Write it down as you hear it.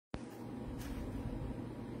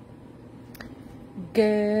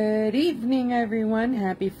Good evening, everyone.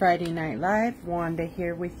 Happy Friday Night Live. Wanda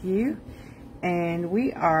here with you. And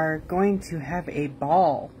we are going to have a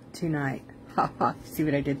ball tonight. Haha, see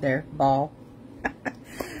what I did there? Ball.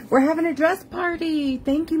 We're having a dress party.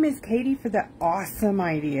 Thank you, Miss Katie, for the awesome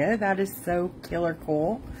idea. That is so killer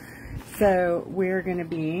cool. So we're going to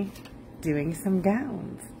be doing some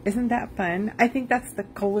gowns. Isn't that fun? I think that's the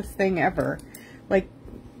coolest thing ever. Like,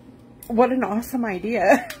 what an awesome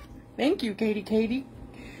idea. Thank you, Katie.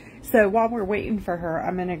 So while we're waiting for her,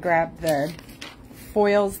 I'm going to grab the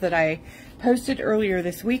foils that I posted earlier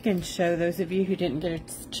this week and show those of you who didn't get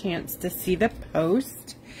a chance to see the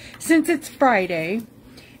post. Since it's Friday,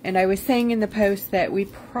 and I was saying in the post that we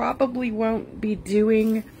probably won't be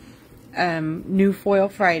doing New Foil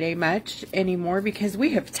Friday much anymore because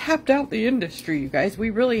we have tapped out the industry, you guys. We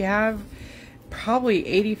really have probably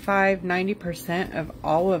 85–90% of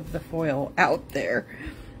all of the foil out there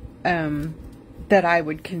that I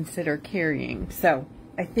would consider carrying. So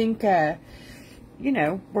I think, you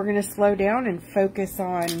know, we're going to slow down and focus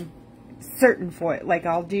on certain foil. Like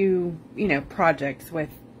I'll do, you know, projects with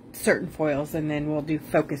certain foils, and then we'll do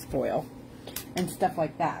focus foil and stuff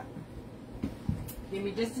like that. Give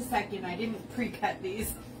me just a second. I didn't pre-cut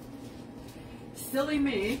these. Silly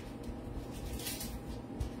me.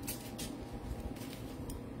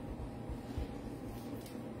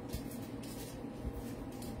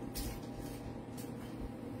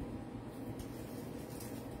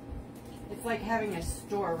 It's like having a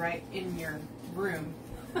store right in your room.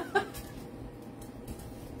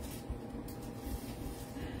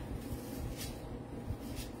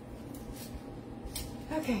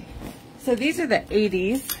 Okay, so these are the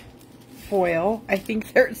 80s foil. I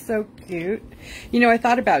think they're so cute. You know, I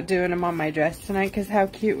thought about doing them on my dress tonight because how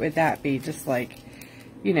cute would that be? Just like,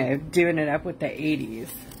 you know, doing it up with the 80s.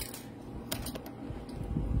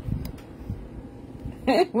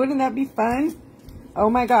 Wouldn't that be fun? Oh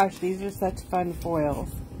my gosh, these are such fun foils.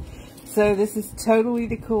 So this is totally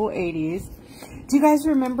the cool 80s. Do you guys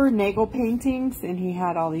remember Nagel paintings? And he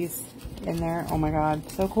had all these in there. Oh my god,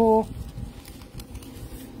 so cool.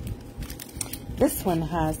 This one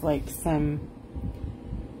has like some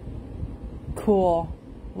cool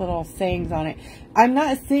little sayings on it. I'm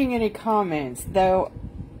not seeing any comments, though.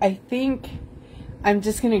 I think I'm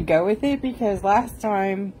just going to go with it because last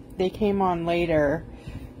time they came on later.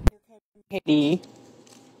 Katie.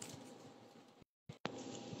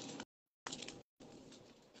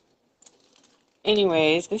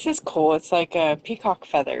 Anyways, this is cool. It's like a peacock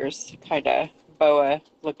feathers, kind of boa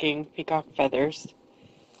looking peacock feathers.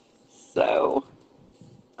 So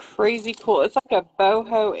crazy cool. It's like a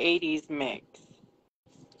boho 80s mix.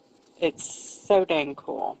 It's so dang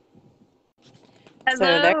cool.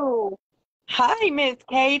 Hello. Hi, Miss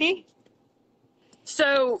Katie.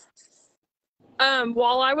 So,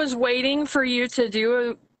 while I was waiting for you to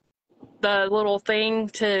do the little thing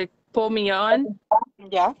to pull me on,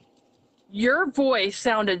 Yeah. your voice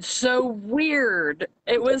sounded so weird.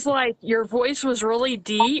 It was like your voice was really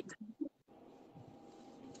deep,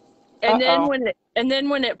 and then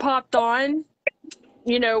when it popped on,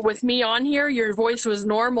 you know, with me on here, your voice was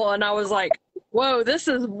normal, and I was like, "Whoa, this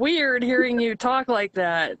is weird hearing you talk like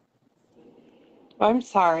that." I'm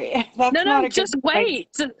sorry. That's not No, a good just wait.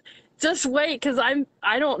 Just wait, because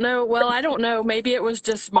I don't know. Well, I don't know. Maybe it was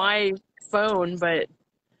just my phone, but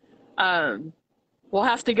we'll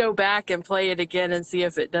have to go back and play it again and see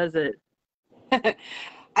if it does it.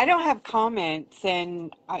 I don't have comments,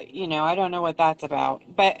 and you know, I don't know what that's about.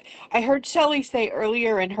 But I heard Shelly say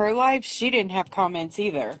earlier in her live she didn't have comments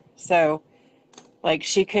either. So, like,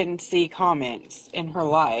 she couldn't see comments in her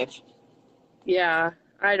live. Yeah,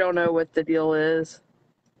 I don't know what the deal is.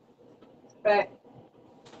 But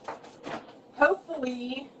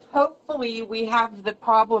hopefully we have the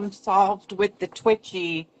problem solved with the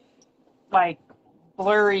twitchy, like,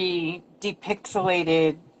 blurry,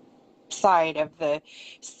 depixelated side of the...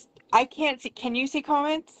 I can't see... Can you see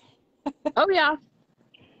comments? Oh yeah,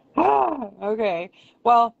 Okay.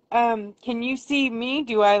 Well, can you see me?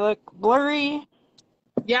 Do I look blurry?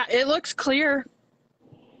 yeah, it looks clear.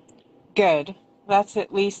 Good. That's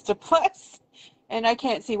at least a plus. And I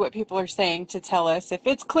can't see what people are saying to tell us if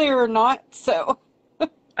it's clear or not, so.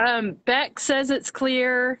 Beck says it's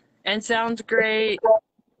clear and sounds great.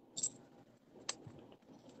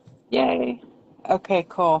 Yay. Okay,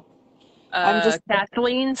 cool. I'm just...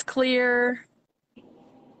 Kathleen's clear.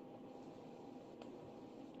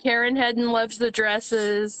 Karen Hedden loves the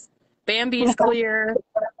dresses. Bambi's clear.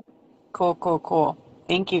 Cool.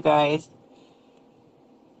 Thank you, guys.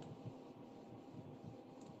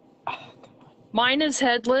 Mine is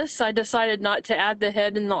headless. I decided not to add the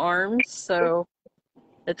head and the arms, so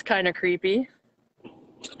It's kind of creepy.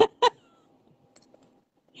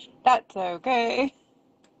 That's okay.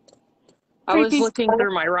 I was Creepy's looking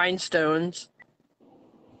through my rhinestones.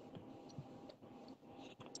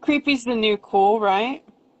 creepy's the new cool, right?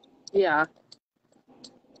 Yeah.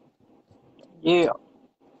 Yeah.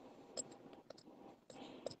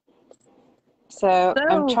 So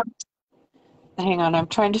I'm So, trying. Hang on, I'm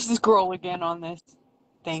trying to scroll again on this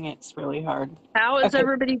thing. It's really hard. how is Okay.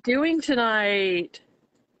 everybody doing tonight?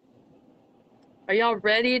 Are y'all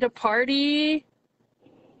ready to party?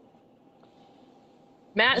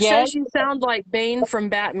 Matt Yes. says you sound like Bane from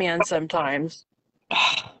Batman sometimes.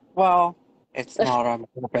 Well, it's not on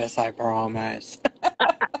purpose, I promise.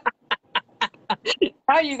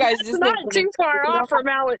 How you guys It's just think not that too far off from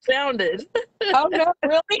how it sounded. oh no,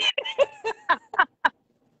 really?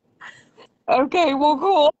 Okay, well,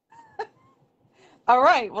 cool. All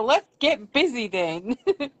right, well, let's get busy then.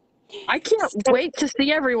 I can't wait to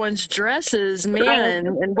see everyone's dresses, man,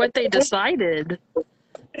 and what they decided.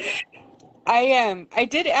 I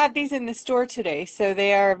did add these in the store today, so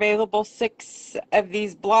they are available 6 of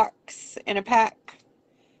these blocks in a pack.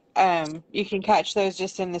 You can catch those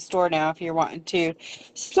just in the store now if you're wanting to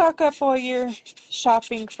stock up while you're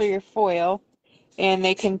shopping for your foil, and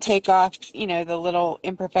they can take off, you know, the little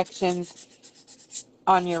imperfections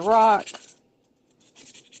on your rock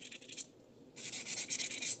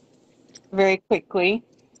very quickly.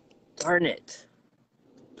 Darn it.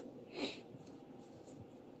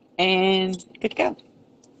 And good to go.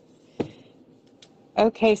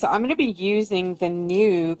 Okay, so I'm going to be using the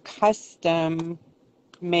new custom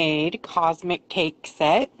made cosmic cake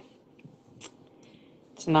set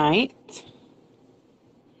tonight.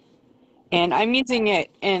 And I'm using it,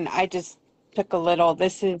 and I just took a little,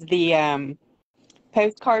 this is the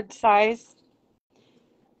postcard size.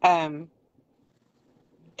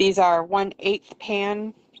 These are 1/8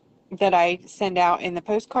 pan that I send out in the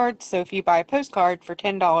postcard. So if you buy a postcard for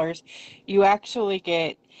 $10, you actually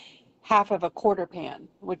get half of a quarter pan,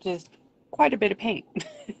 which is quite a bit of paint.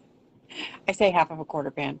 I say half of a quarter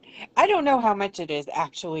pan. I don't know how much it is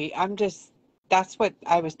actually. That's what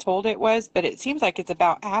I was told it was, but it seems like it's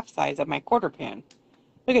about half size of my quarter pan.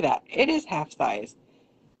 Look at that. It is half size.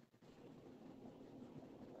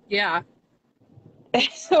 Yeah.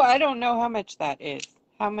 So I don't know how much that is.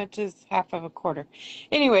 How much is half of a quarter?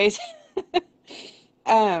 Anyways,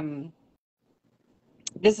 um,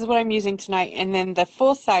 this is what I'm using tonight. And then the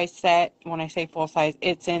full size set, when I say full size,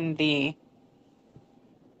 it's in the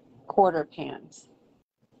quarter pans.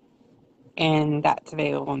 And that's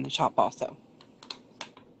available in the shop also.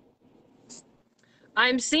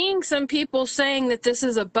 I'm seeing some people saying that this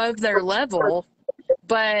is above their level,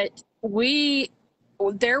 but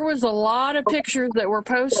there was a lot of pictures that were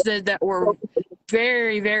posted that were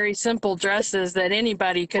very, very simple dresses that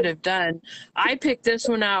anybody could have done. I picked this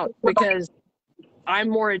one out because I'm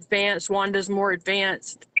more advanced, Wanda's more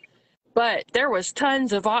advanced, but there was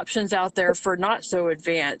tons of options out there for not so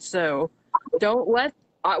advanced. So don't let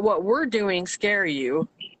what we're doing scare you.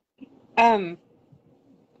 I'm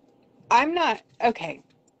not, okay.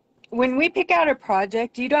 When we pick out a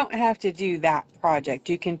project, you don't have to do that project.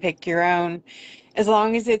 You can pick your own as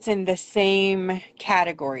long as it's in the same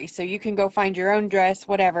category. So you can go find your own dress,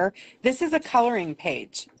 whatever. This is a coloring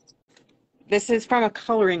page. This is from a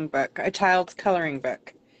coloring book, a child's coloring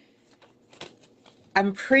book.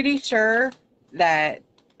 I'm pretty sure that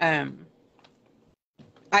I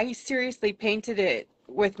seriously painted it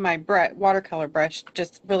with my watercolor brush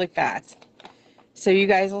just really fast. So you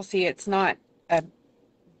guys will see it's not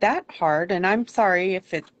that hard, and I'm sorry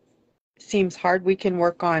if it seems hard. We can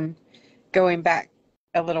work on going back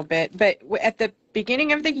a little bit, but at the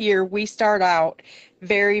beginning of the year we start out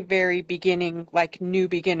very, very beginning, like new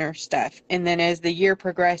beginner stuff, and then as the year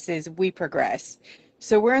progresses we progress.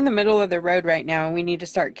 So we're in the middle of the road right now, and we need to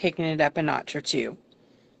start kicking it up a notch or two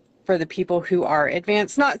for the people who are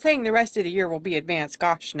advanced. Not saying the rest of the year will be advanced,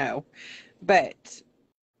 gosh no, but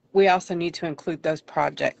we also need to include those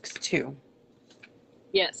projects too.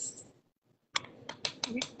 Yes.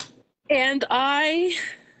 And I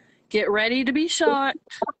get ready to be shot.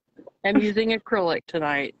 I'm using acrylic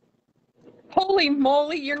tonight. Holy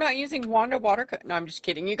moly, you're not using Wanda watercolor? No, I'm just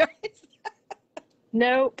kidding, you guys.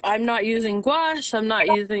 Nope, I'm not using gouache. I'm not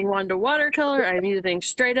using Wanda watercolor. I'm using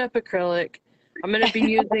straight up acrylic. I'm going to be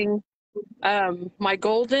using my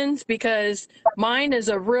Goldens because mine is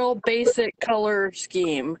a real basic color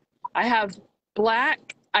scheme. I have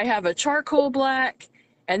black, I have a charcoal black,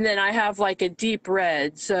 and then I have like a deep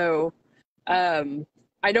red. So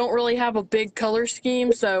I don't really have a big color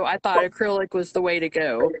scheme, so I thought acrylic was the way to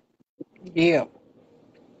go. Yeah.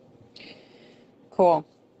 Cool.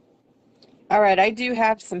 All right, I do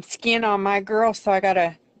have some skin on my girl, so I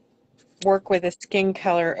gotta work with a skin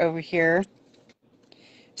color over here.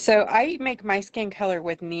 So I make my skin color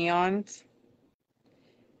with neons.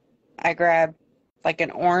 I grab like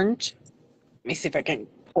an orange. Let me see if I can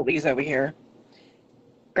pull these over here.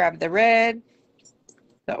 Grab the red,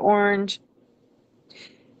 the orange,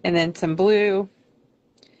 and then some blue.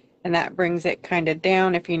 And that brings it kind of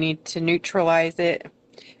down if you need to neutralize it.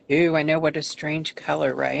 Ooh, I know what a strange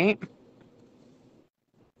color, right?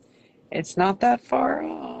 It's not that far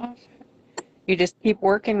off. You just keep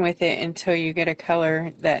working with it until you get a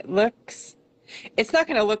color that looks, it's not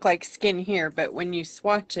going to look like skin here, but when you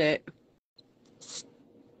swatch it,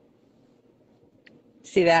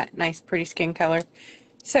 see that nice pretty skin color?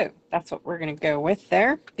 So that's what we're going to go with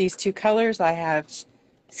there. These two colors, I have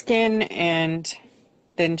skin and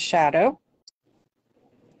then shadow.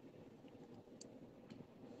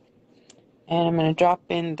 And I'm going to drop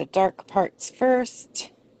in the dark parts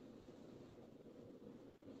first.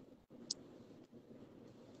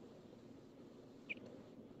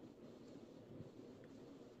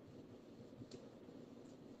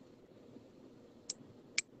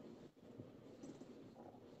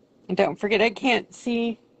 And don't forget, I can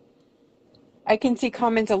see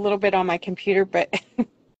comments a little bit on my computer, but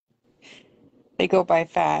they go by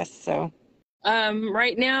fast, so.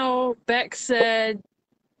 Right now, Beck said,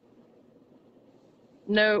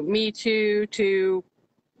 no, me too, to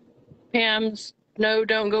Pam's, no,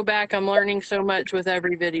 don't go back. I'm learning so much with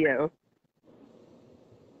every video.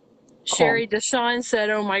 Cool. Sherry Deshawn said,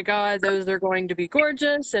 oh my God, those are going to be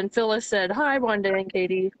gorgeous. And Phyllis said, hi, Wanda and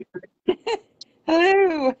Katie.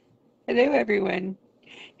 Hello. Hello, everyone.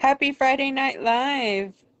 Happy Friday Night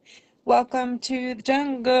Live. Welcome to the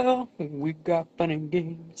jungle. We got fun and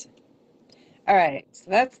games. All right, so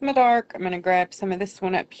that's my dark. I'm going to grab some of this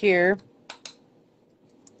one up here.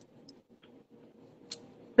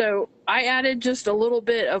 So I added just a little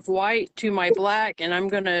bit of white to my black, and I'm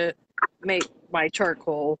going to make my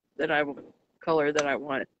charcoal color that I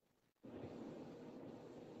want,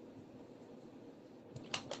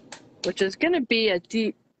 which is going to be a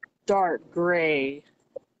deep dark gray.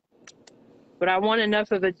 But I want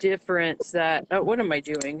enough of a difference that, oh, what am I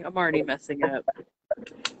doing? I'm already messing up.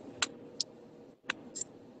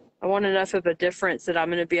 I want enough of a difference that I'm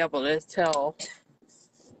going to be able to tell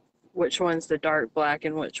which one's the dark black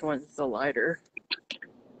and which one's the lighter.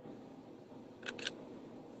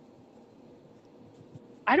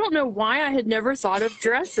 I don't know why I had never thought of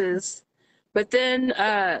dresses, but then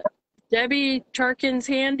Debbie Charkins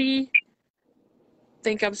Handy,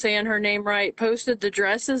 think I'm saying her name right, posted the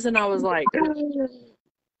dresses, and I was like,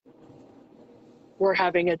 we're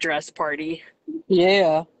having a dress party.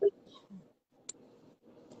 Yeah.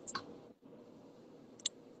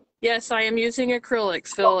 Yes, I am using acrylics,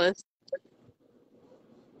 Phyllis.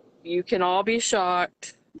 You can all be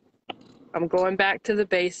shocked. I'm going back to the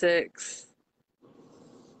basics.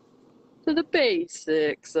 To the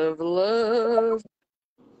basics of love.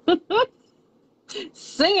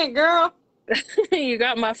 Sing it, girl. You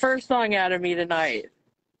got my first song out of me tonight.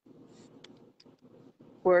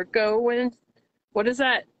 We're going, what is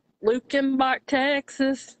that? Lukenbach,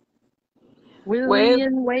 Texas. Willie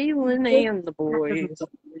and Waylon and the boys.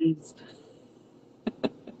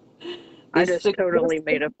 I just totally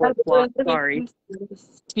made a flip-flop. Sorry.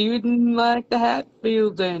 Student like the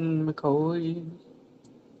Hatfields and McCoys.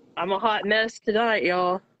 I'm a hot mess tonight,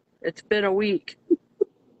 y'all. It's been a week.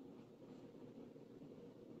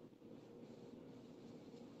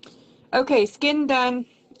 Okay, skin done.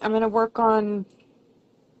 I'm going to work on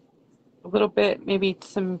a little bit, maybe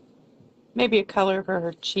a color for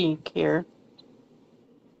her cheek here.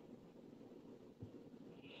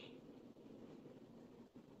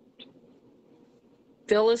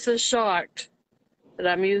 Phyllis is shocked that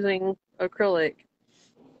I'm using acrylic.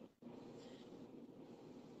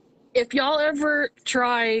 If y'all ever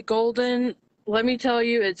try golden, let me tell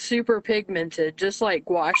you, it's super pigmented, just like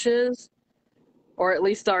gouaches, or at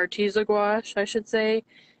least the Arteza gouache, I should say.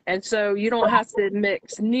 And so you don't have to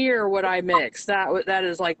mix near what I mix. That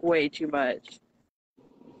is like way too much.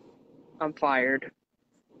 I'm fired.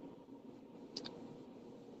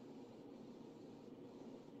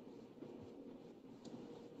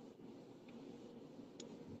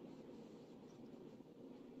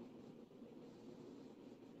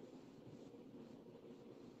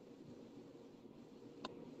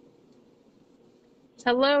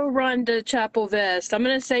 Hello, Rhonda Chapel Vest. I'm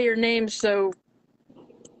going to say your name so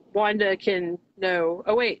Wanda can know.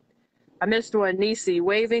 Oh, wait. I missed one. Nisi.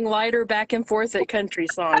 Waving lighter back and forth at country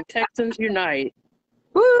song. Texans Unite.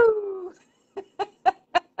 Woo!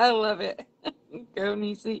 I love it. Go,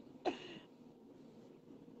 Nisi.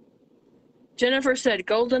 Jennifer said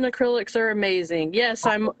golden acrylics are amazing. Yes,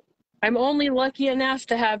 I'm only lucky enough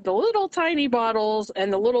to have the little tiny bottles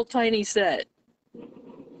and the little tiny set.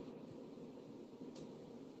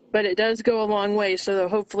 But it does go a long way, so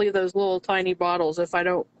hopefully those little tiny bottles, if I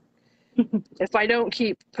don't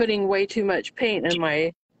keep putting way too much paint in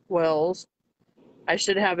my wells, I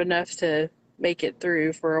should have enough to make it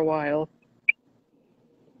through for a while.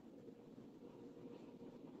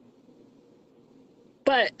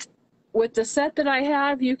 But with the set that I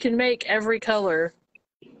have, you can make every color.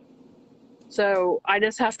 So I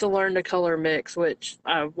just have to learn to color mix, which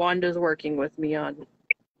Wanda's working with me on.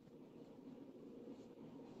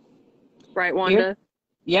 Right, Wanda?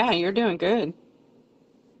 You're doing good.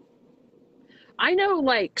 I know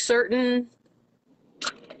like certain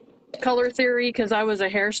color theory because I was a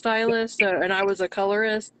hairstylist and I was a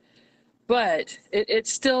colorist, but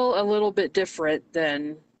it's still a little bit different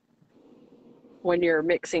than when you're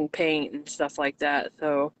mixing paint and stuff like that.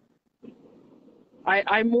 So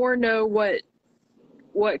I more know what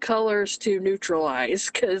colors to neutralize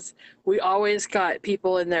because we always got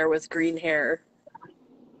people in there with green hair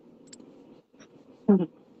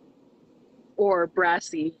or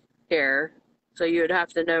brassy hair. So you'd have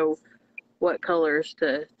to know what colors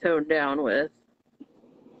to tone down with.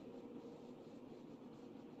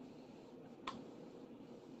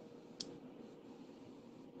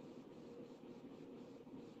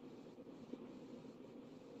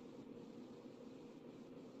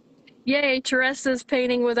 Yay, Teresa's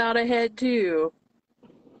painting without a head too.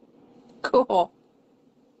 Cool.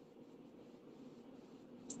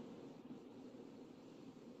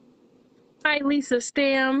 Hi, Lisa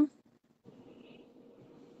Stam.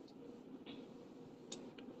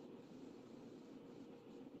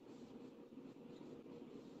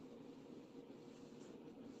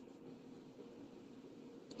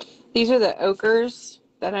 These are the ochres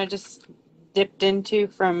that I just dipped into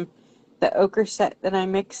from the ochre set that I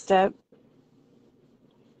mixed up.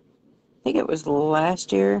 I think it was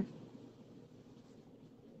last year.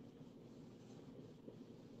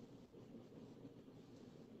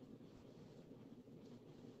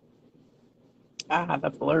 Ah,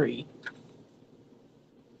 the blurry.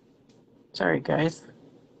 Sorry, guys.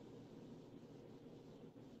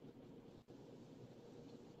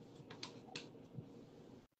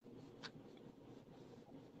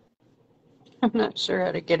 I'm not sure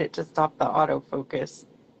how to get it to stop the autofocus.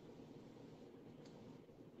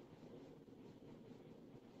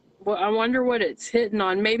 Well, I wonder what it's hitting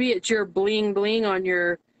on. Maybe it's your bling bling on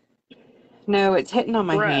your No, it's hitting on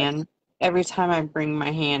my brush. hand every time I bring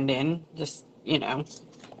my hand in. Just,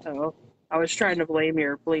 Oh, I was trying to blame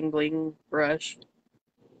your bling bling brush.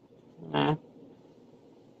 Nah.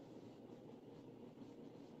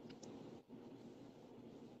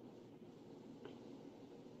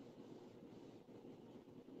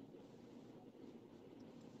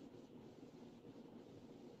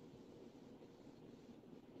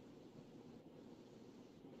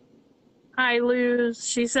 Hi, Luz.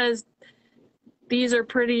 She says these are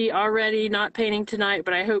pretty already, not painting tonight,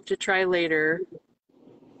 but I hope to try later.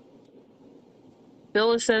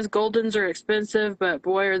 Phyllis says Goldens are expensive, but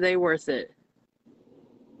boy, are they worth it.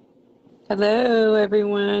 Hello,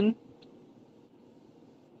 everyone.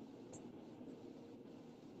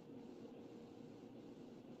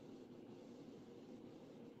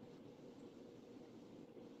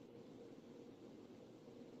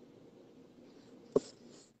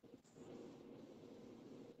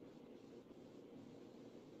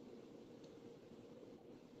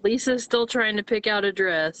 Lisa's still trying to pick out a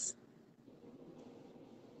dress.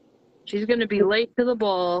 She's going to be late to the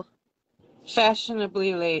ball.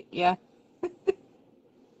 Fashionably late, yeah.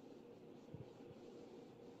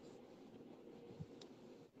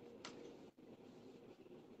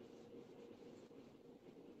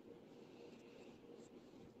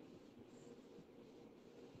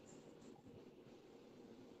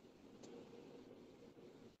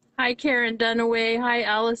 Hi, Karen Dunaway. Hi,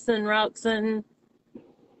 Allison Routson.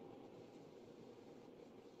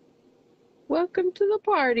 Welcome to the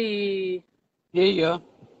party. Yeah.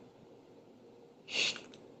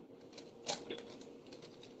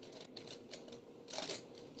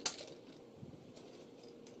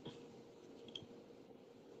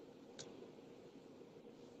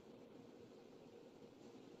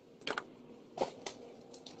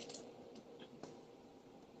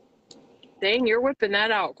 Dang, you're whipping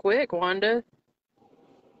that out quick, Wanda.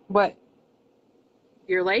 What?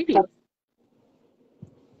 Your lady.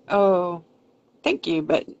 Oh, thank you,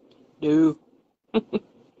 but no.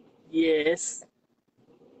 Yes.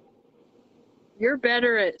 You're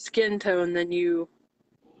better at skin tone than you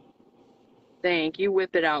Thank you.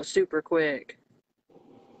 Whip it out super quick.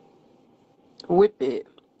 Whip it.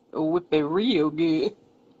 Whip it real good.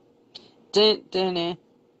 Dun, dun, dun.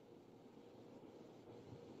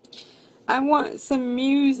 I want some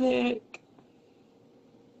music.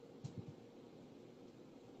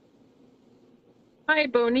 Hi,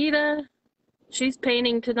 Bonita. She's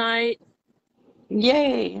painting tonight.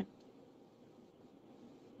 Yay.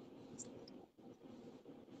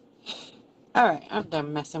 Alright, I'm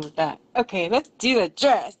done messing with that. Okay, let's do the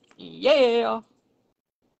dress. Yeah.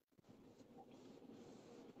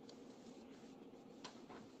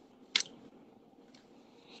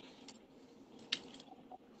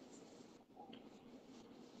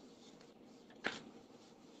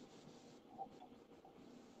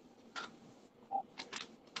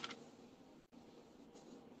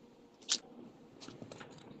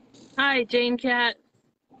 Hi, Jane Cat.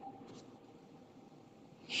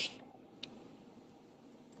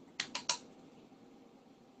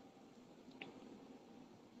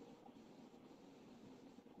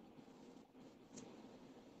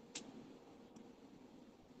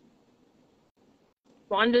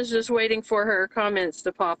 Wanda's just waiting for her comments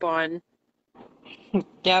to pop on.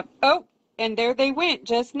 Yep. Oh, and there they went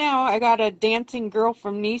just now. I got a dancing girl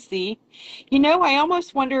from Nisi. You know, I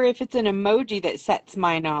almost wonder if it's an emoji that sets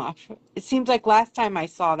mine off. It seems like last time I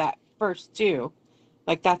saw that first too.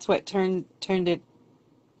 Like that's what turned it.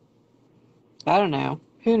 I don't know.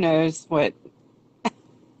 Who knows what'll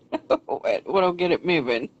get it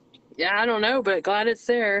moving. Yeah, I don't know, but glad it's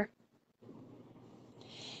there.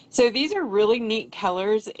 So these are really neat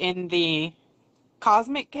colors in the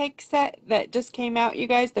Cosmic Cake set that just came out, you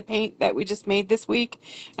guys, the paint that we just made this week.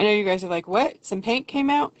 I know you guys are like, what? Some paint came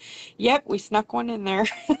out? Yep, we snuck one in there.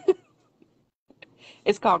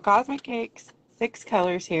 It's called Cosmic Cakes. 6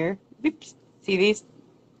 colors here. Oops. See these?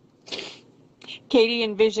 Katie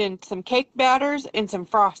envisioned some cake batters and some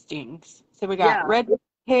frostings. So we got Yeah, red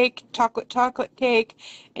cake, chocolate cake,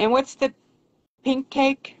 and what's the pink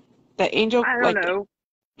cake? The angel, I don't like, know.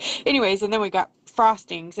 anyways, and then we got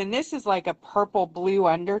frostings, and this is like a purple blue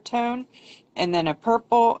undertone, and then a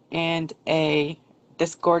purple and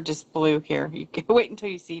this gorgeous blue here. You can wait until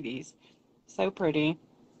you see these. So pretty.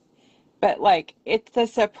 But like it's a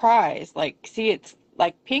surprise. Like see it's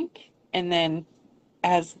like pink and then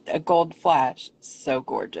has a gold flash. So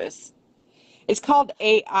gorgeous. It's called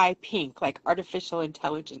AI pink, like artificial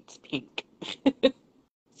intelligence pink.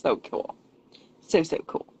 So cool. So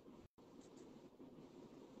cool.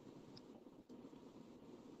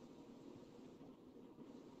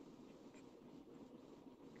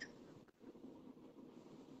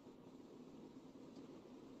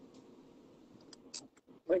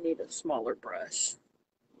 We need a smaller brush.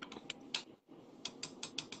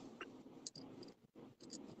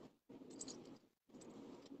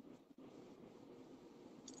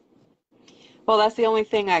 Well, that's the only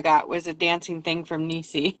thing I got was a dancing thing from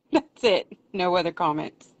Nisi. That's it. No other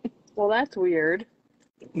comments. Well, that's weird.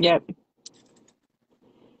 Yep.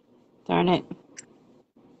 Darn it.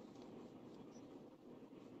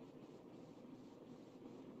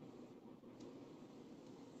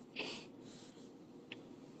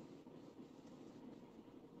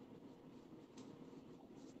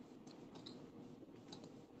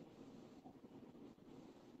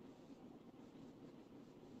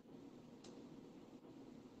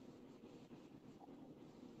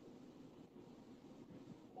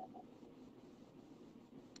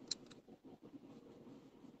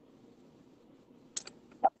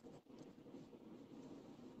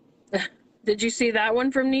 Did you see that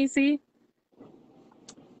one from Nisi?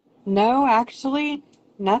 No, actually,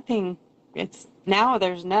 nothing. It's now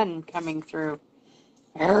there's none coming through.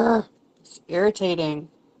 Urgh, it's irritating.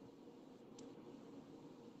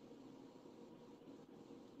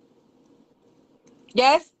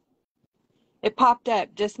 Yes, it popped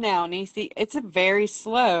up just now, Nisi. It's a very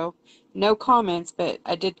slow. No comments, but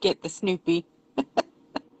I did get the Snoopy.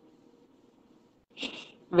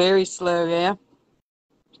 Very slow, yeah.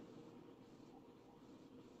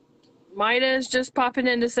 Maida's just popping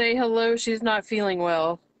in to say hello. She's not feeling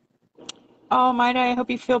well. Oh, Maida, I hope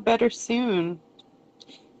you feel better soon.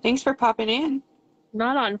 Thanks for popping in.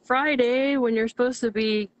 Not on Friday when you're supposed to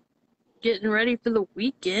be getting ready for the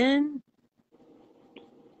weekend.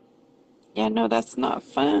 Yeah, no, that's not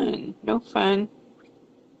fun. No fun.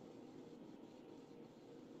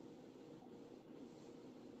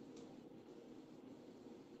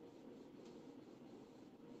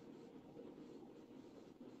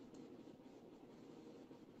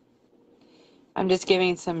 I'm just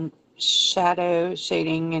giving some shadow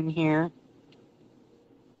shading in here.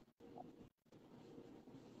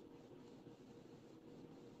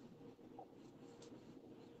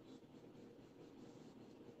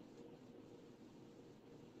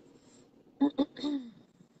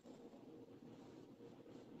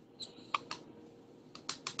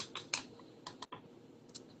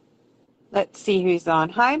 Let's see who's on.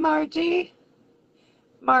 Hi, Margie.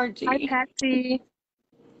 Hi, Margie. Patsy.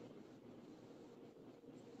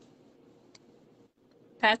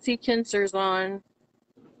 Patsy Kinser's on.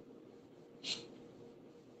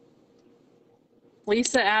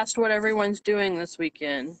 Lisa asked what everyone's doing this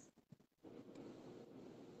weekend.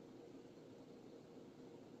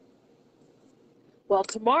 Well,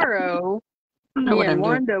 tomorrow, I don't know me what and I'm doing.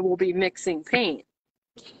 Wanda will be mixing paint.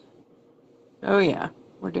 Oh, yeah.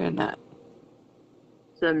 We're doing that.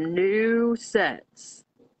 Some new sets.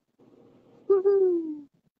 Woohoo!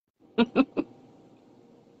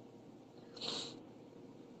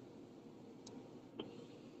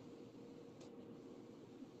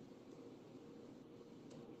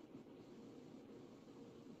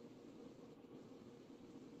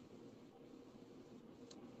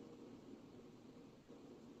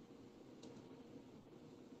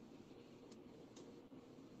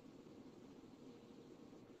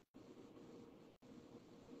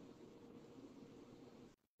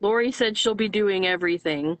 Lori said she'll be doing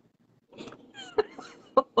everything.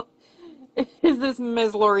 Is this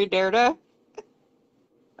Ms. Lori Derda?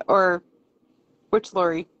 Or which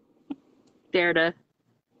Lori? Derda.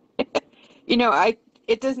 You know,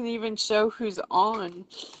 it doesn't even show who's on.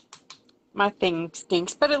 My thing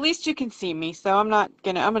stinks, but at least you can see me, so I'm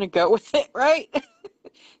gonna go with it, right?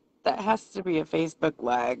 That has to be a Facebook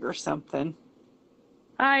lag or something.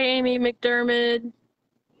 Hi, Amy McDermott.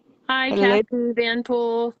 Hi, Hello. Kathy Van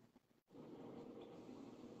Poel.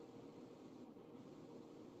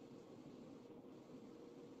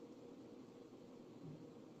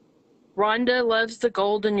 Rhonda loves the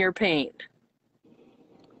gold in your paint.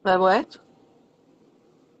 The what?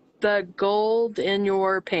 The gold in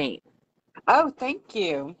your paint. Oh, thank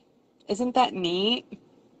you. Isn't that neat?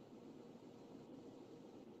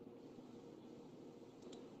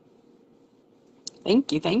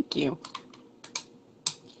 Thank you, thank you.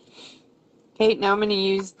 Okay, now I'm going to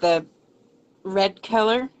use the red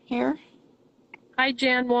color here. Hi,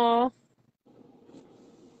 Jan Wall.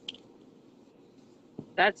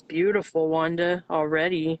 That's beautiful, Wanda,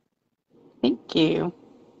 already. Thank you.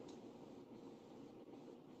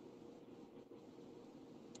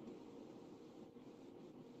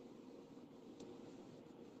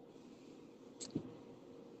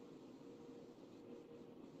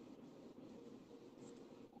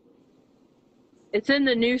 It's in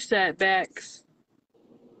the new set, Bex.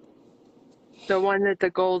 The one that the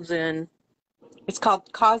gold's in. It's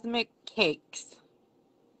called Cosmic Cakes.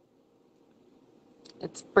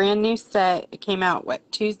 It's a brand new set. It came out,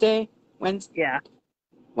 what, Tuesday? Wednesday? Yeah.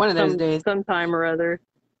 One of those days. Sometime or other.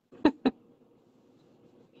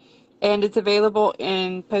 And it's available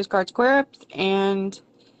in postcard square ups and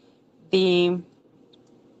the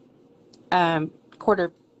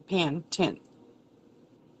quarter pan tint.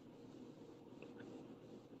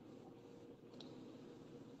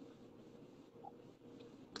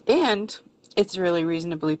 And it's really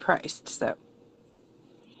reasonably priced, so.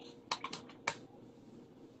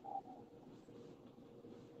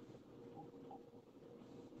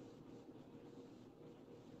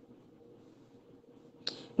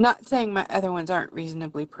 Not saying my other ones aren't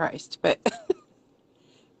reasonably priced, but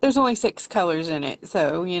there's only 6 colors in it,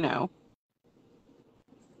 so, you know.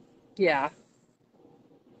 Yeah.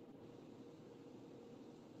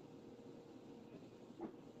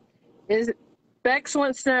 Bex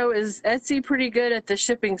wants to know, is Etsy pretty good at the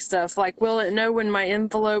shipping stuff? Like, will it know when my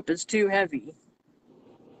envelope is too heavy?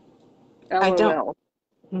 I don't LOL.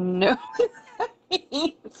 know.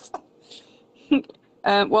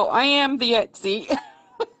 Well, I am the Etsy.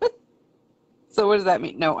 So what does that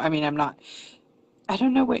mean? No, I mean, I'm not. I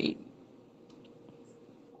don't know what you...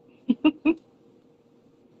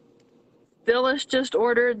 Phyllis just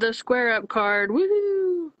ordered the Square Up card.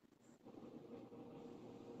 Woohoo!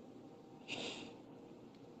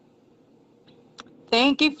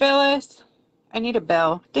 Thank you, Phyllis. I need a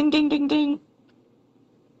bell. Ding, ding, ding, ding.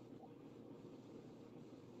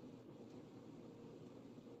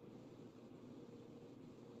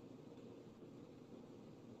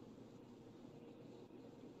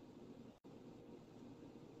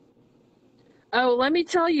 Oh, let me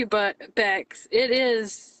tell you, Bex, it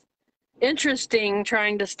is interesting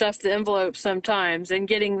trying to stuff the envelopes sometimes and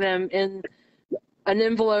getting them in an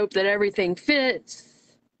envelope that everything fits.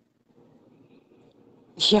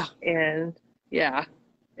 Yeah. And yeah,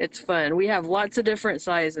 it's fun. We have lots of different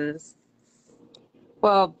sizes.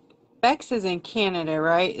 Well, Bex is in Canada,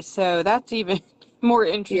 right? So that's even more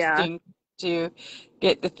Yeah. interesting to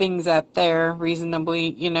get the things up there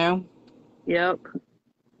reasonably, you know? Yep.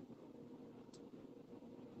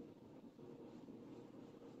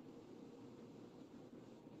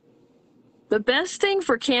 The best thing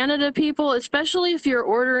for Canada people, especially if you're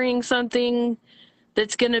ordering something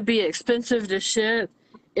that's going to be expensive to ship,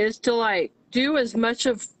 is to like do as much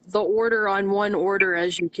of the order on one order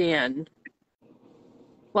as you can.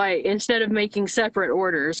 Like instead of making separate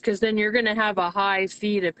orders, because then you're going to have a high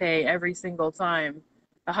fee to pay every single time,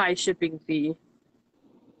 a high shipping fee.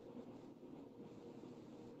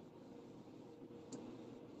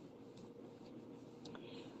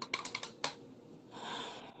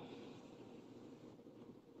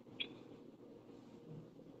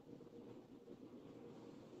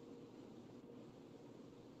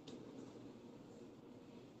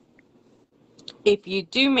 If you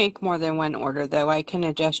do make more than one order, though, I can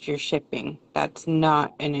adjust your shipping. That's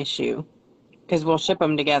not an issue because we'll ship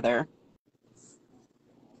them together.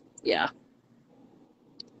 Yeah.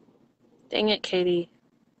 Dang it, Katie.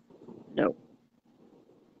 Nope.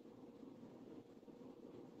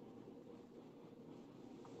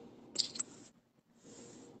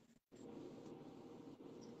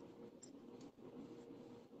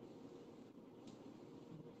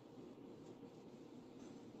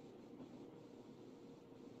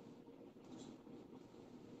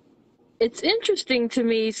 It's interesting to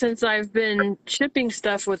me since I've been shipping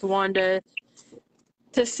stuff with Wanda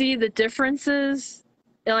to see the differences.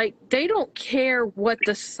 Like, they don't care what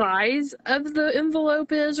the size of the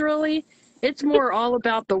envelope is, really. It's more all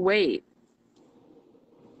about the weight.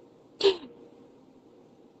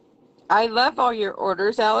 I love all your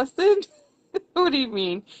orders, Allison. What do you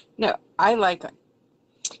mean? No, I like them.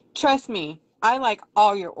 Trust me, I like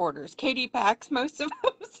all your orders. Katie packs most of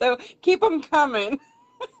them, so keep them coming.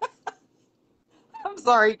 I'm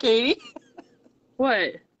sorry, Katie.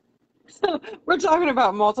 What? So we're talking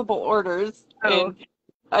about multiple orders, Oh.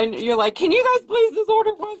 and you're like, can you guys please just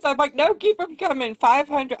order once? I'm like, no, keep them coming.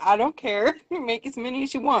 500, I don't care. Make as many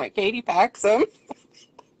as you want. Katie packs them.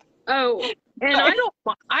 Oh, and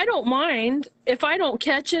I don't mind. If I don't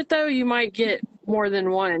catch it though, you might get more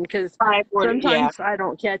than one because Five order, yeah. sometimes I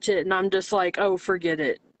don't catch it and I'm just like, oh, forget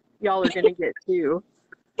it. Y'all are gonna get two.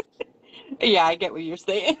 Yeah, I get what you're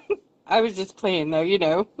saying. I was just playing though, you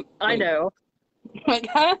know. I know. Like,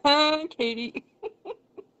 ha, Katie.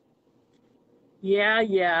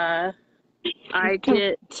 Yeah. I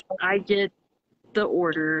get the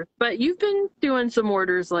order. But you've been doing some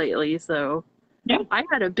orders lately, so Yeah. I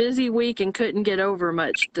had a busy week and couldn't get over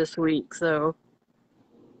much this week, so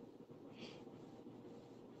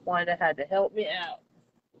Wanda had to help me out.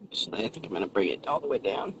 Actually, I think I'm going to bring it all the way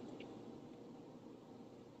down.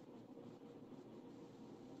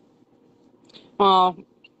 Well,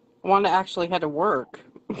 Wanda actually had to work.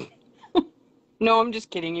 No, I'm just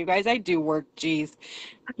kidding, you guys. I do work, geez.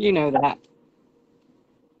 You know that.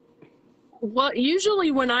 Well, usually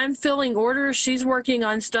when I'm filling orders, she's working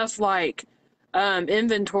on stuff like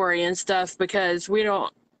inventory and stuff because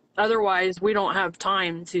otherwise we don't have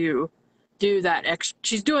time to do that.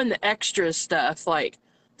 She's doing the extra stuff like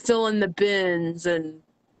filling the bins and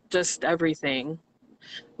just everything.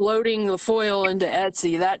 Loading the foil into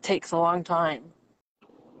Etsy, that takes a long time.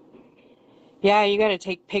 Yeah, you got to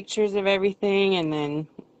take pictures of everything, and then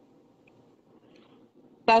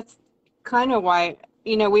that's kind of why,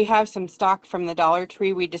 we have some stock from the Dollar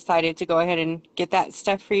Tree. We decided to go ahead and get that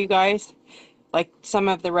stuff for you guys, like some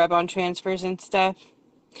of the rub-on transfers and stuff.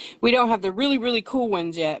 We don't have the really, really cool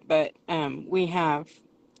ones yet, but we have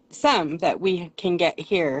some that we can get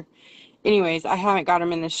here. Anyways, I haven't got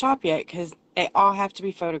them in the shop yet because they all have to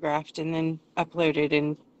be photographed and then uploaded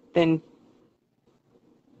and then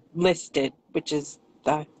listed, which is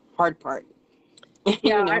the hard part.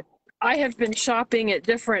 Yeah, I have been shopping at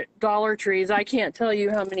different Dollar Trees. I can't tell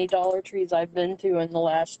you how many Dollar Trees I've been to in the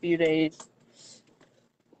last few days.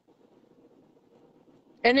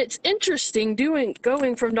 And it's interesting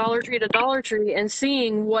going from Dollar Tree to Dollar Tree and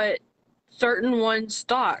seeing what certain ones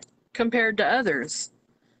stock compared to others.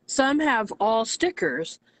 Some have all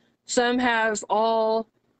stickers. Some have all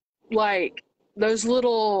like those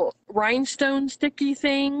little rhinestone sticky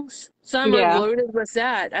things. Some are Yeah. loaded with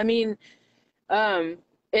that. I mean, um,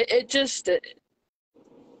 it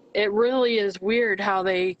really is weird how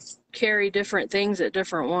they carry different things at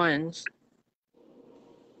different ones.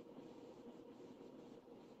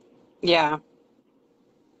 Yeah.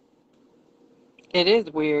 It is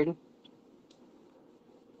weird.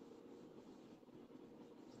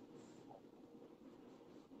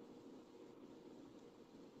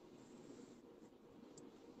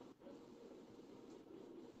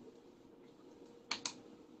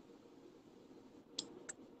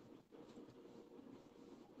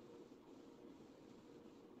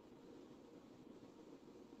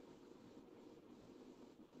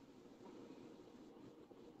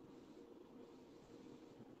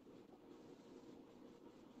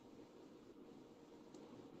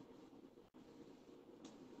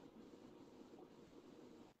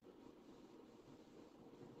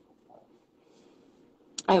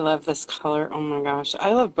 I love this color. Oh my gosh.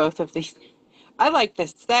 I love both of these. I like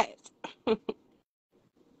this set.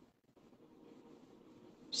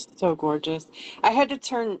 So gorgeous. I had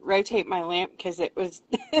to rotate my lamp because it was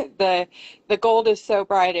the gold is so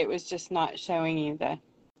bright it was just not showing you the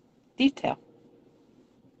detail.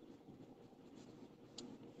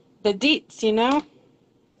 The deets, you know?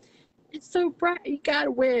 It's so bright, you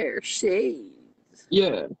gotta wear shades.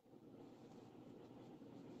 Yeah.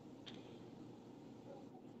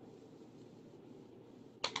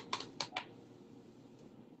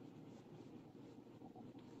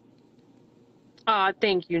 Ah,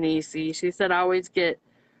 thank you, Nisi. She said I always get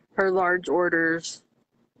her large orders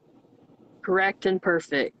correct and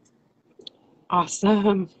perfect.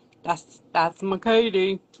 Awesome. That's my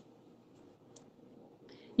Katie.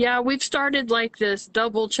 Yeah, we've started like this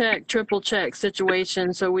double check, triple check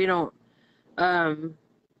situation so we don't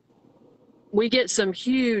we get some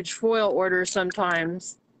huge foil orders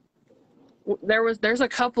sometimes. There's a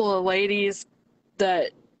couple of ladies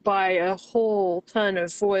that buy a whole ton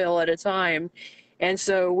of foil at a time. And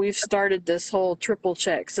so we've started this whole triple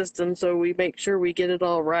check system so we make sure we get it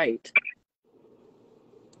all right.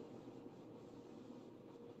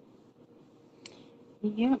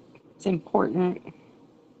 Yep. It's important.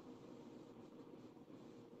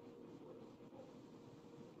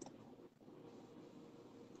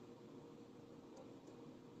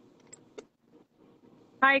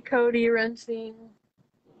 Hi, Cody Rensing.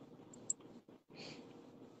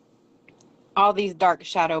 All these dark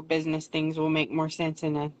shadow business things will make more sense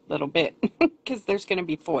in a little bit because there's going to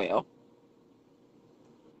be foil.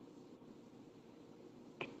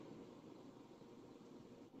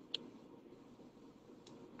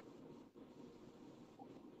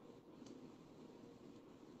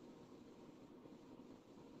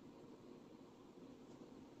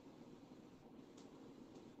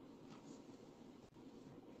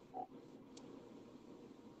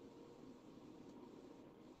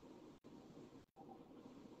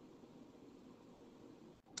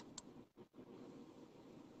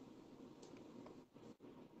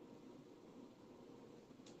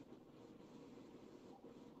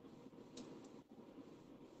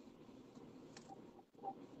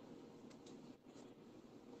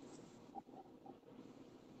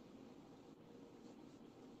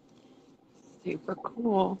 Super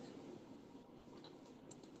cool.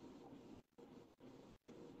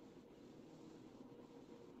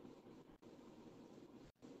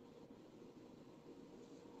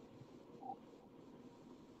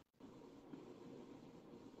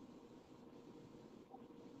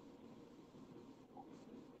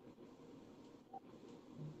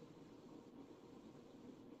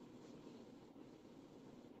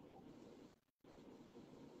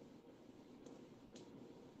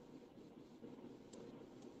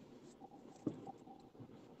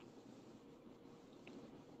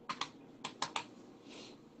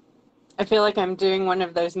 I feel like I'm doing one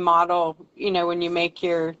of those model, when you make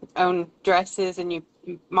your own dresses and you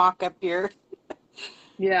mock up your.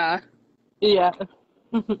 Yeah. Yeah.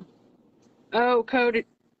 Oh, Cody,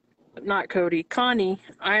 not Cody, Connie.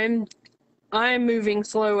 I'm moving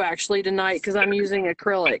slow actually tonight because I'm using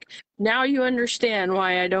acrylic. Now you understand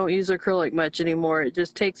why I don't use acrylic much anymore. It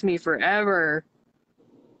just takes me forever.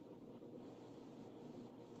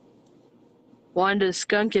 Wanda's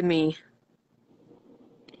skunking me.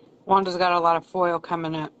 Wanda's got a lot of foil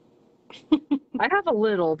coming up. I have a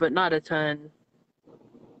little, but not a ton.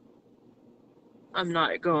 I'm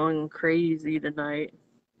not going crazy tonight.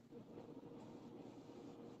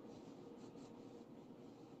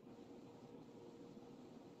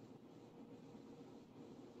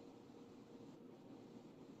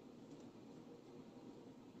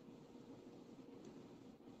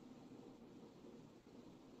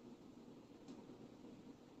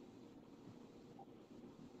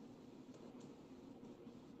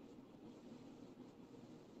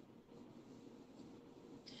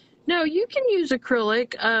 No, you can use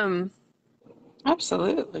acrylic.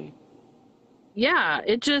 Absolutely. Yeah,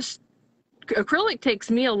 acrylic takes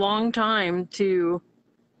me a long time to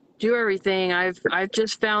do everything. I've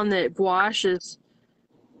just found that gouache is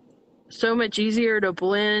so much easier to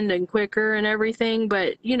blend and quicker and everything,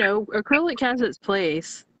 but acrylic has its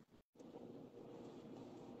place.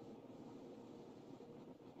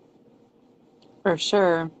 For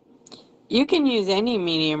sure. You can use any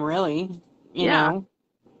medium, really, you Yeah, know.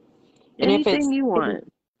 And if anything you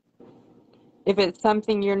want. it's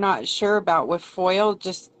something you're not sure about with foil,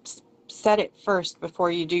 just set it first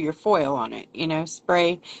before you do your foil on it.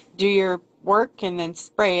 Do your work and then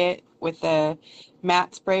spray it with a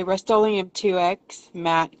matte spray. Rust-Oleum 2X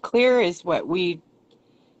matte clear is what we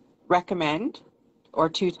recommend. or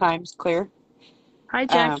 2 times clear. Hi, Um,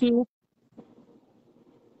 Jackie.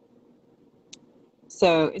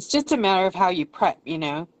 so it's just a matter of how you prep, you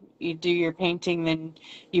know. You do your painting, then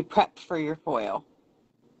you prep for your foil.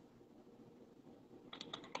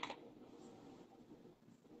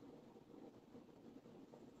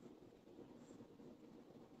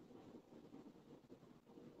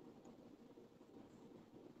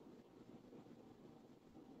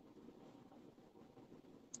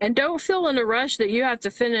 And don't feel in a rush that you have to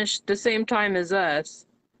finish the same time as us.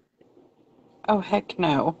 Oh, heck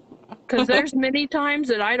no. Because there's many times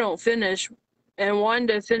that I don't finish and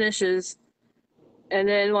Wanda finishes, and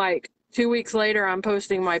then like 2 weeks later, I'm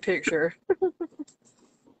posting my picture.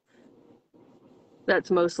 That's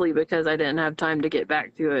mostly because I didn't have time to get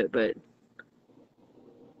back to it, but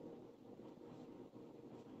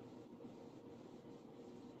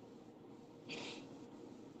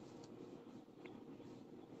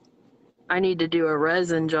I need to do a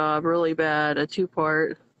resin job really bad, a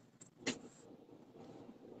 2-part.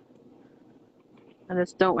 I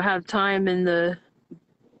just don't have time in the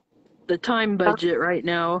time budget right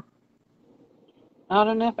now. Not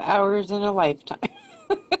enough hours in a lifetime.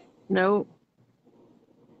 Nope.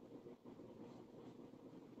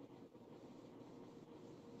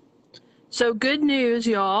 So good news,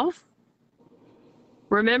 y'all.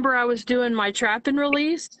 Remember I was doing my trap and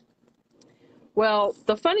release? Well,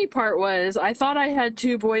 the funny part was I thought I had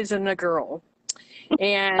 2 boys and a girl.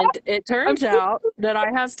 And it I'm turns out that I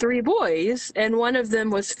have 3 boys, and one of them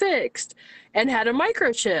was fixed and had a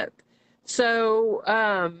microchip. So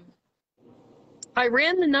I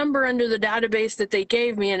ran the number under the database that they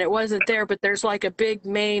gave me, and it wasn't there, but there's like a big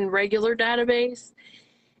main regular database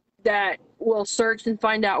that will search and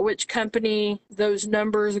find out which company those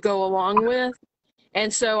numbers go along with.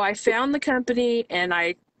 And so I found the company and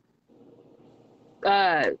I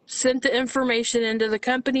sent the information into the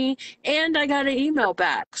company and I got an email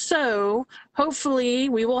back. So hopefully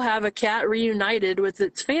we will have a cat reunited with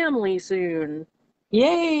its family soon.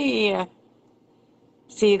 Yay!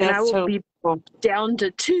 See, And I that's will totally be cool. down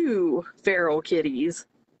to 2 feral kitties.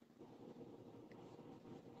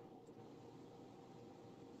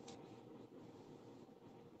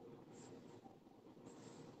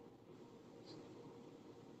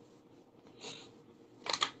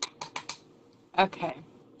 Okay,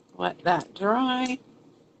 let that dry.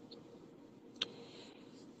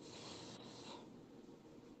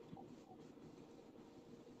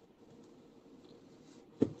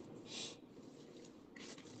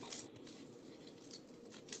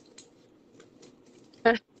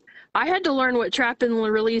 I had to learn what trap and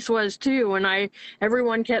release was too. When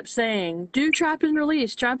everyone kept saying, "Do trap and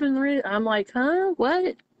release, trap and release." I'm like, "Huh?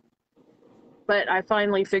 What?" But I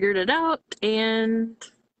finally figured it out, and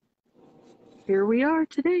here we are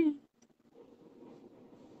today.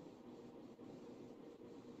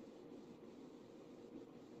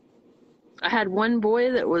 I had one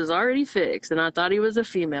boy that was already fixed, and I thought he was a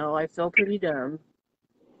female. I felt pretty dumb.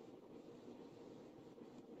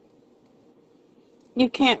 You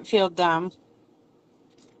can't feel dumb.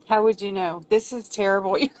 How would you know? This is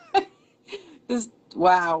terrible. This,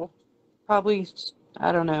 wow. Probably,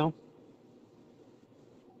 I don't know.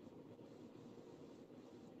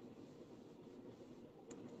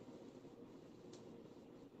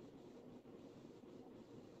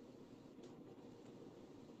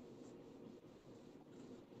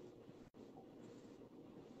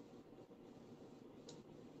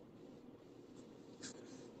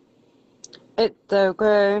 It's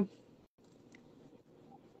okay.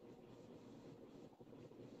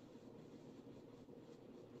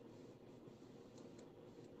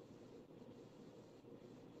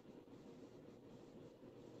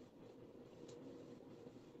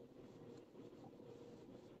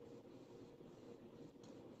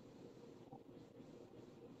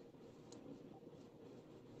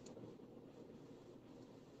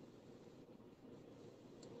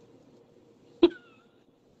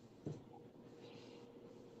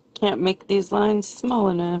 Can't make these lines small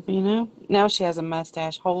enough, you know? Now she has a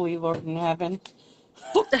mustache. Holy Lord in heaven.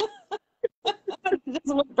 This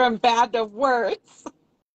went from bad to worse.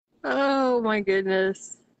 Oh my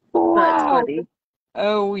goodness. That's Wow. funny.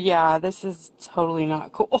 Oh, yeah, this is totally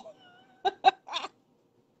not cool.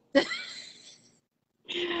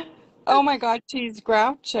 Oh my God, she's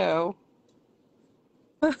Groucho.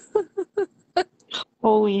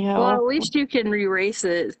 Holy Well, at hell. least you can erase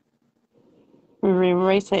it.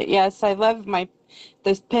 Erase it. Yes, I love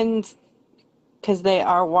those pens because they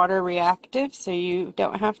are water reactive, so you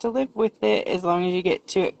don't have to live with it as long as you get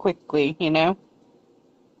to it quickly, you know?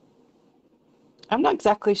 I'm not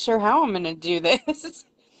exactly sure how I'm going to do this.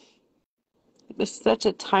 There's such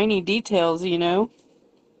a tiny details, you know.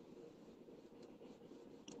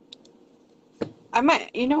 I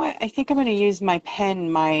might, you know what? I think I'm going to use my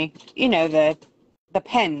pen, the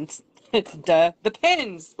pens. Duh. The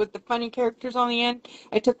pens with the funny characters on the end.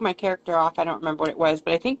 I took my character off. I don't remember what it was,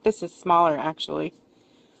 but I think this is smaller, actually.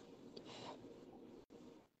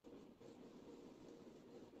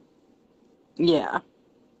 Yeah.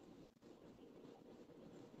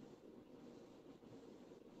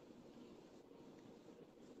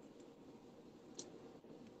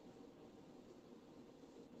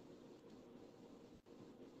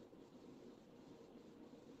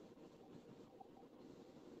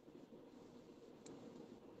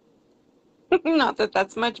 Not that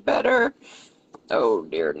that's much better. Oh,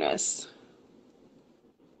 dearness.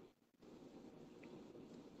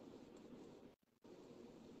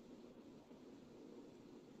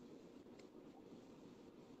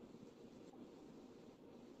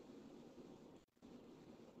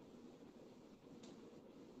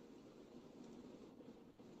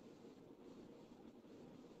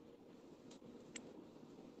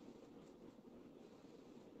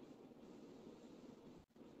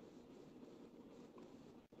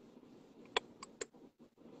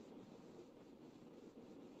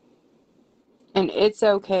 And it's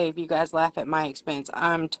okay if you guys laugh at my expense.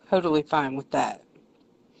 I'm totally fine with that.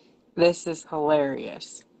 This is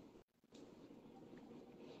hilarious.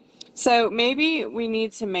 So maybe we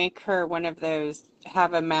need to make her one of those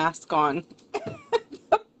have a mask on.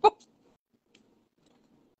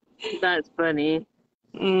 That's funny.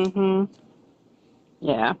 Mm-hmm.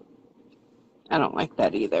 Yeah, I don't like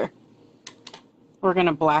that either. We're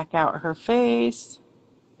gonna black out her face.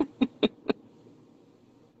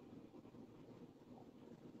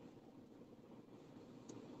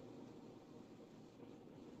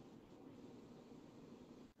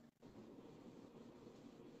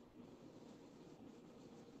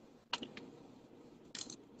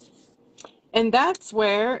 And that's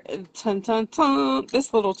where, tun, tun, tun,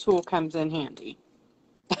 this little tool comes in handy.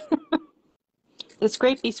 The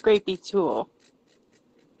scrapey scrapey tool.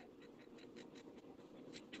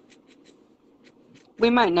 We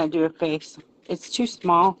might not do a face. It's too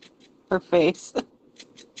small, her face.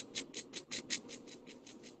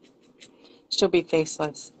 She'll be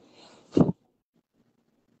faceless.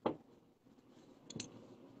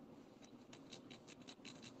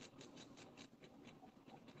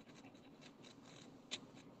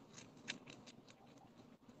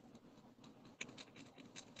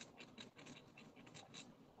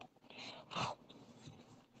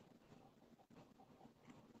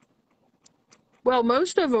 Well,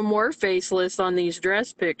 most of them were faceless on these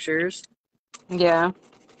dress pictures. Yeah.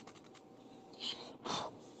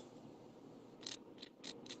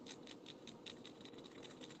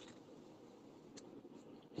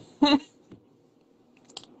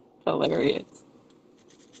 Hilarious.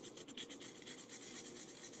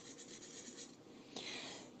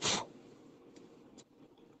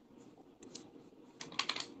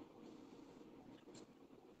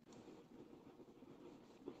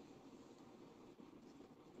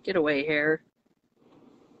 Get away, hair.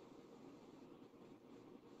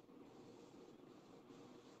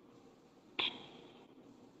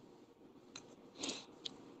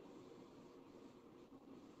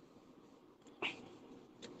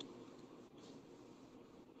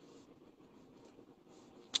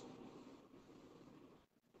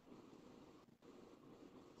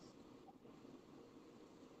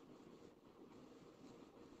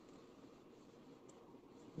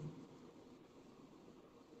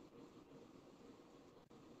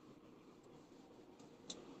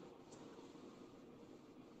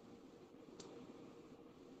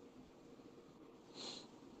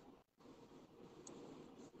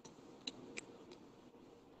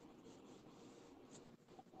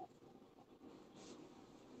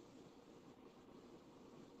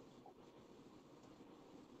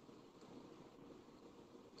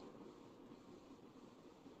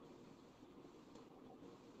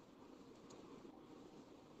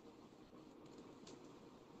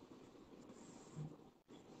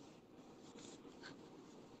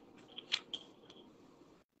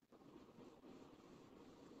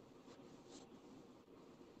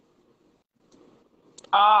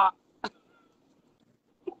 Ah.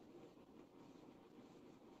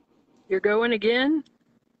 You're going again?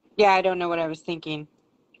 Yeah, I don't know what I was thinking.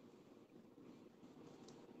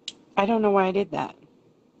 I don't know why I did that.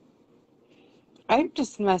 I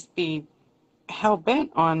just must be hell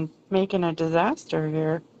bent on making a disaster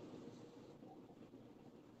here.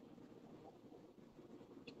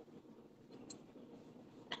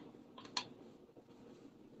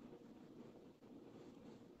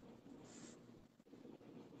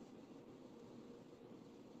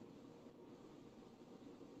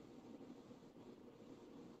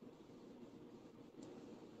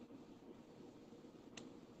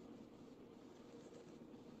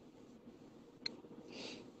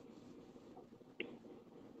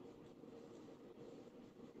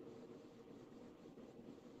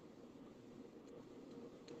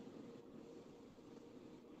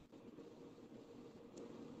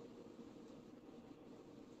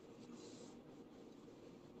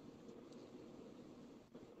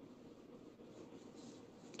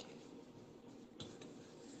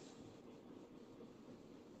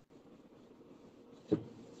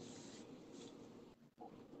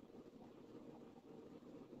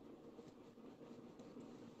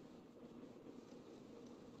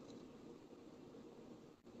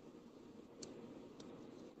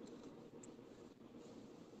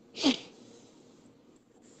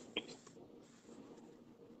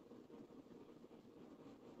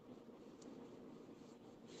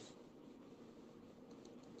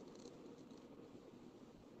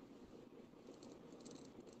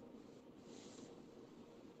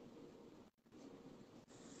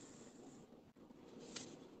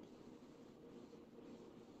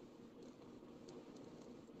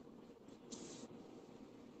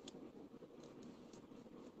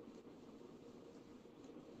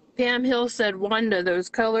 Pam Hill said, Wanda, those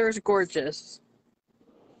colors gorgeous.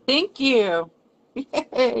 Thank you.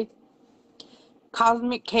 Yay.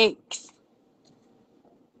 Cosmic cakes.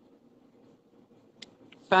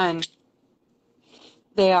 Fun.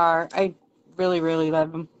 They are. I really, really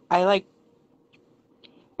love them. I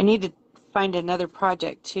need to find another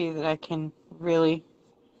project too that I can really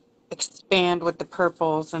expand with the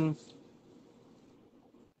purples and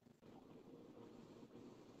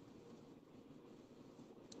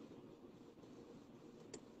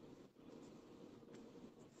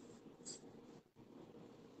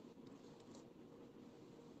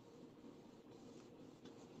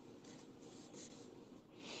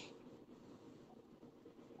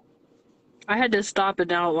I had to stop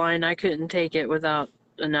an outline. I couldn't take it without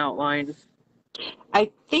an outline.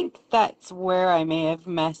 I think that's where I may have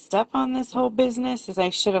messed up on this whole business is I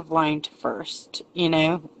should have lined first, you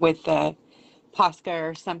know, with the Posca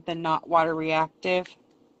or something not water reactive.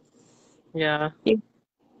 Yeah.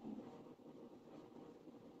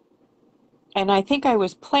 And I think I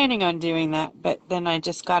was planning on doing that, but then I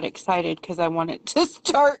just got excited because I wanted to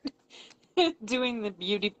start doing the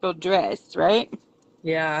beautiful dress, right?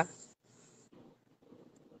 Yeah.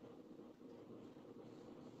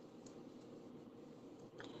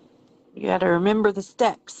 You got to remember the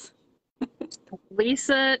steps.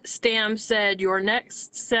 Lisa Stam said, your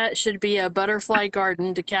next set should be a butterfly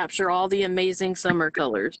garden to capture all the amazing summer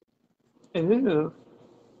colors. Ooh.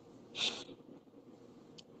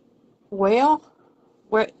 Well,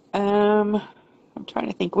 what I'm trying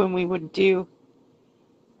to think when we would do.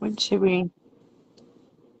 When should we?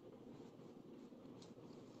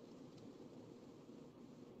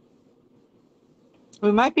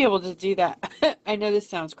 We might be able to do that. I know this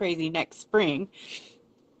sounds crazy next spring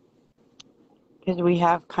because we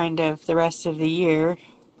have kind of the rest of the year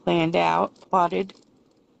planned out, plotted.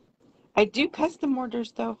 I do custom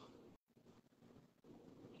orders though.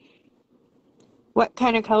 What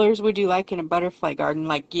kind of colors would you like in a butterfly garden?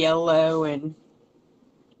 Like yellow and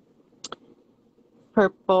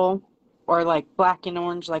purple, or like black and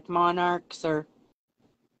orange like monarchs, or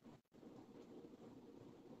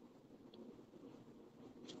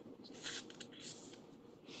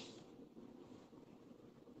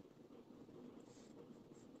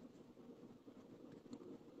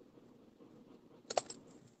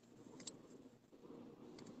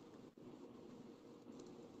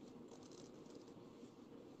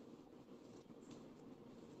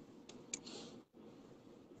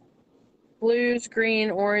Blues, green,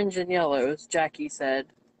 orange, and yellows, Jackie said.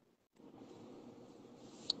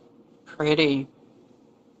 pretty.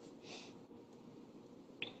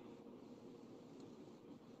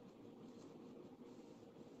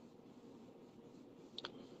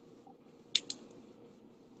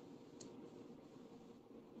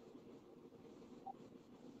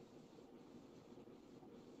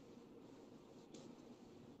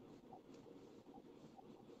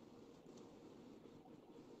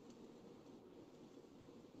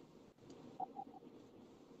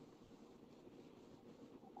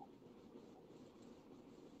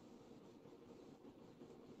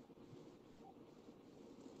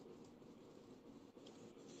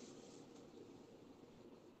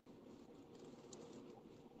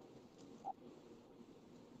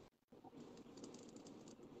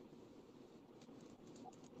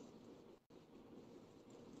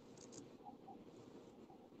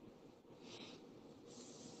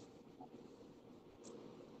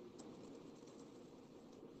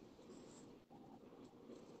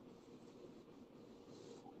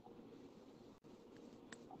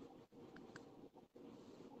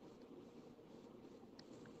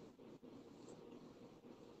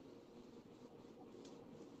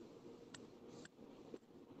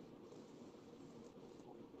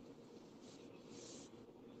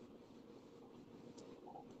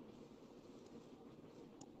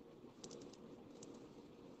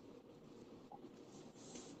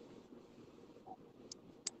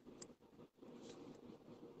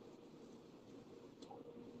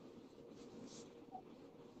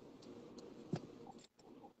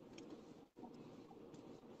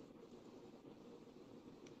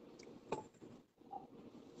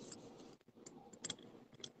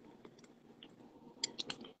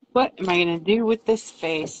 What am I gonna do with this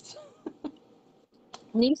face?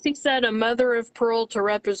 Nisi said a mother of pearl to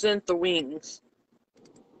represent the wings.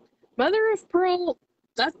 Mother of pearl,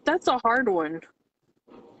 that's a hard one.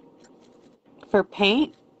 For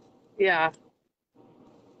paint? Yeah.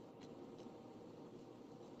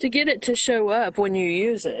 To get it to show up when you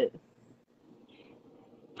use it.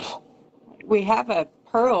 We have a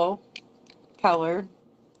pearl color,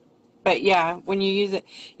 but yeah, when you use it,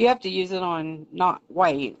 you have to use it on not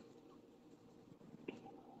white.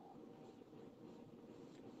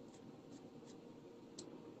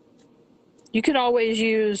 You could always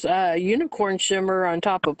use unicorn shimmer on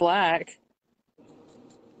top of black.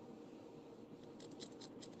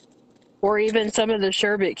 Or even some of the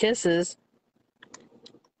sherbet kisses.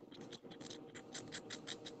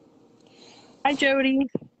 Hi, Jody.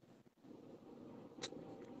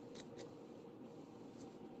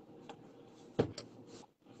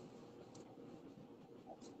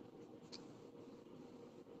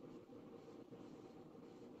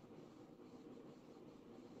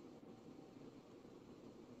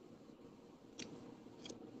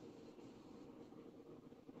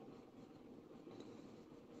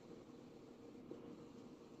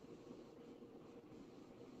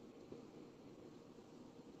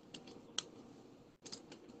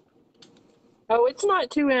 Oh, it's not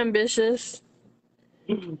too ambitious.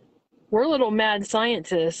 We're little mad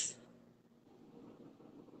scientists.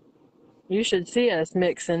 You should see us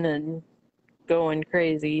mixing and going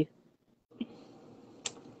crazy.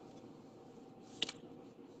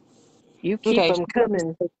 You keep Okay. them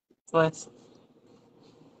coming. Let's.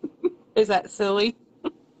 Is that silly?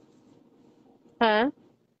 Huh?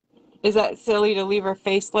 Is that silly to leave her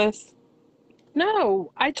faceless?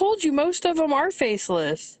 No, I told you most of them are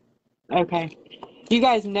faceless. Okay. You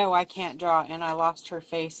guys know I can't draw, and I lost her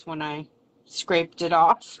face when I scraped it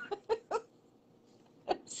off.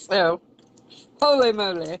 So, holy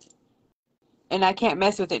moly. And I can't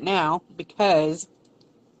mess with it now because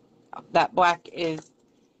that black is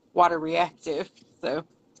water reactive. So,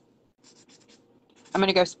 I'm going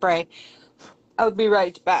to go spray. I'll be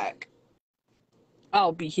right back.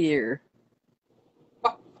 I'll be here.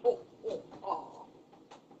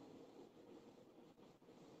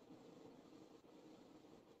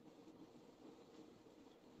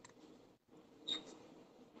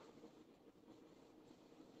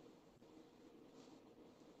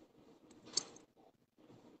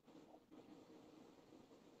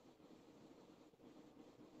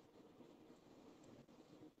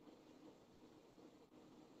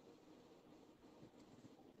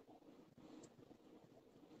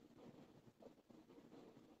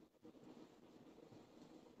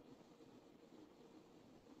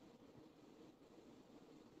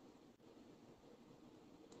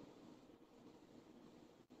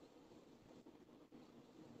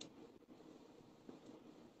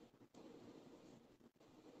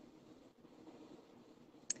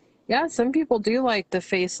 Yeah, some people do like the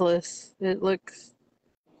faceless. They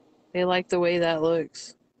like the way that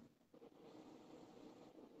looks.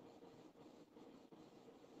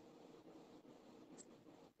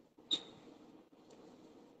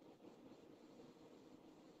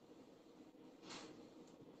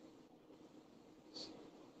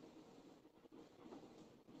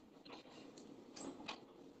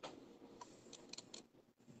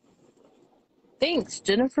 Thanks,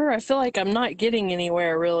 Jennifer. I feel like I'm not getting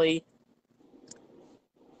anywhere really.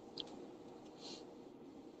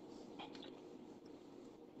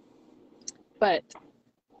 But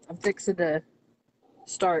I'm fixing to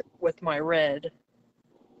start with my red.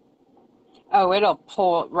 Oh, it'll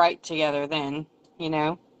pull it right together then, you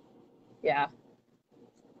know? Yeah.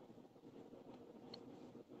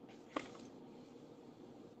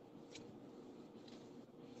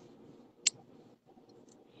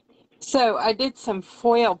 So I did some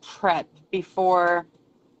foil prep before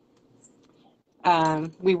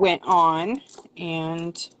we went on,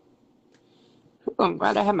 and I'm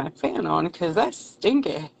glad I have my fan on because that's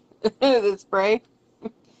stinky. The spray.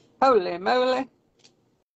 Holy moly.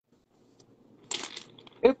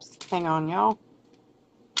 Oops, hang on, y'all.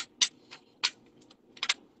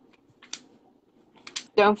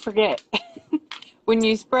 Don't forget, when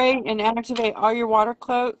you spray and activate all your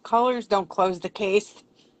watercolors, don't close the case,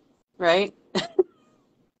 right?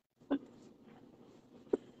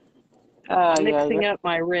 I'm Yeah. mixing up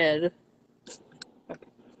my red.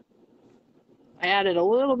 I added a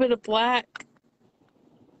little bit of black,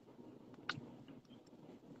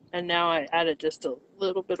 and now I added just a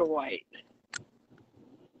little bit of white.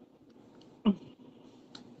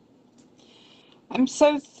 I'm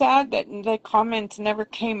so sad that the comments never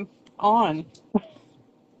came on.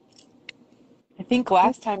 I think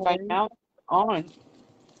last time by now it's on.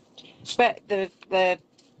 But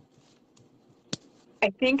I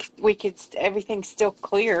think we could everything's still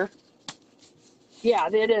clear. Yeah,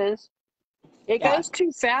 it is. It Yeah. goes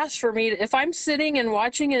too fast for me. If I'm sitting and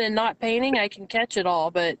watching it and not painting, I can catch it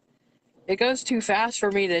all, but it goes too fast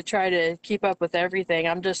for me to try to keep up with everything.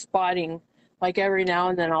 I'm just spotting, like every now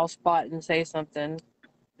and then I'll spot and say something.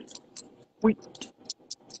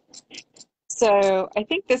 So I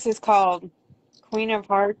think this is called Queen of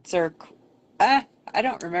Hearts or I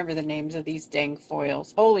don't remember the names of these dang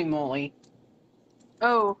foils. Holy moly.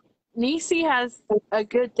 Oh, Nisi has a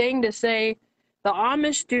good thing to say. The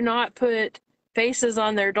Amish do not put faces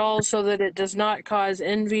on their dolls so that it does not cause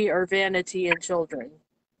envy or vanity in children.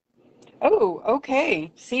 Oh,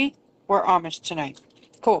 okay. See, we're Amish tonight.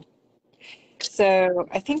 Cool. So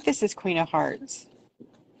I think this is Queen of Hearts.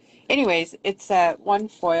 Anyways, it's one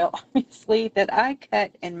foil, obviously, that I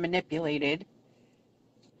cut and manipulated.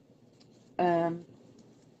 I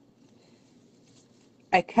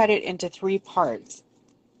cut it into 3 parts,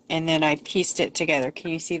 and then I pieced it together. Can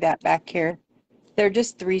you see that back here? They're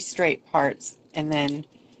just 3 straight parts, and then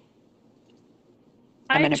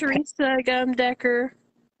I'm Hi, going to put Teresa Gumdecker.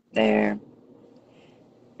 there,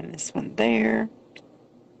 and this one there,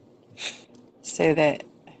 so that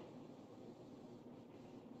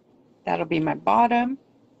that'll be my bottom.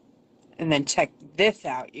 And then check this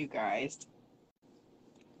out, you guys.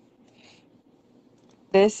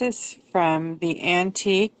 This is from the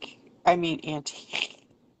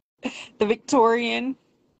the Victorian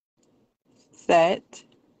set.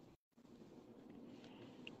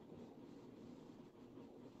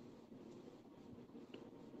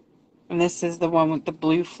 And this is the one with the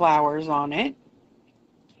blue flowers on it.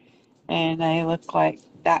 And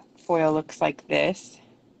that foil looks like this.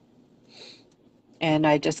 And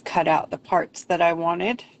I just cut out the parts that I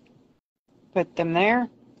wanted, put them there.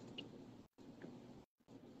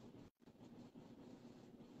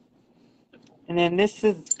 And then this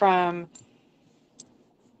is from,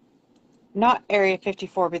 not Area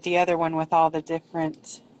 54, but the other one with all the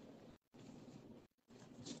different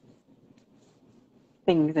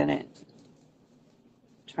things in it.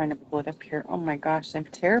 Trying to pull it up here. Oh my gosh, I'm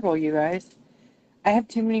terrible, you guys. I have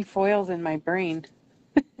too many foils in my brain.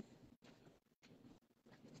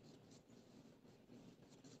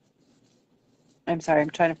 I'm sorry, I'm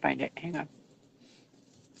trying to find it. Hang on.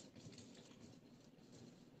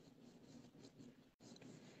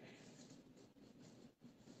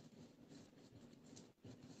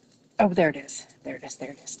 Oh, there it is. There it is. There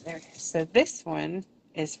it is. There it is. So this one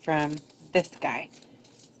is from this guy.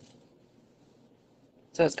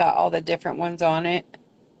 So it's got all the different ones on it.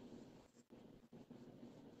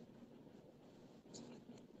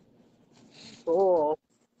 Cool.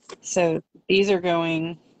 So these are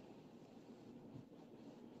going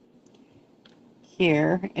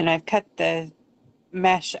here, and I've cut the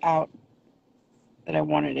mesh out that I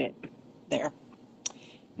wanted it there.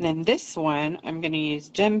 And then this one, I'm going to use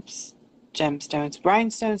gemstones,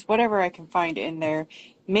 rhinestones, whatever I can find in there.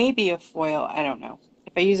 Maybe a foil, I don't know.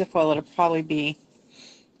 If I use a foil, it'll probably be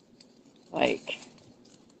like...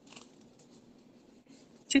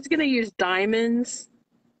 She's going to use diamonds.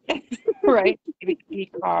 right, maybe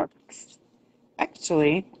peacocks.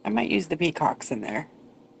 Actually, I might use the peacocks in there.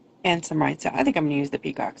 And some rhinestones. I think I'm going to use the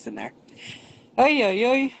peacocks in there. Oy, oy,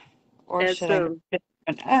 oy. Or And should I pick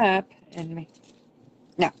one up and make...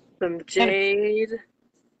 No. some jade.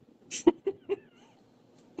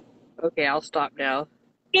 Okay, I'll stop now.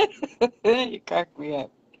 You cracked me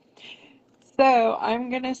up. So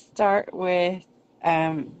I'm going to start with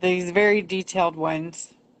these very detailed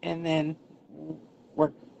ones and then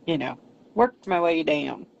work, work my way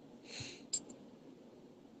down.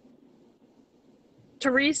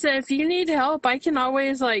 Teresa, if you need help, I can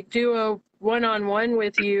always do a one-on-one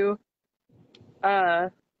with you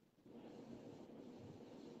on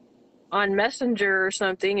Messenger or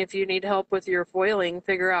something if you need help with your foiling,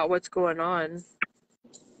 figure out what's going on.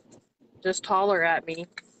 Just holler at me.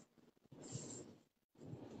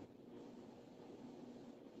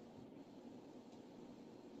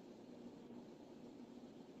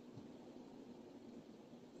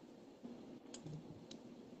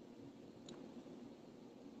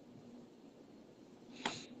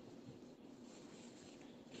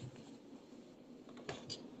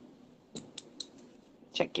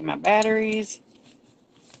 Checking my batteries.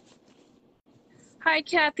 Hi,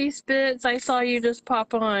 Kathy Spitz. I saw you just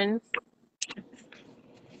pop on.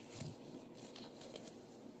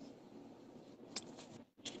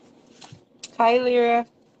 Hi, Lyra.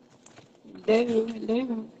 Hello,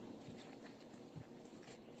 hello.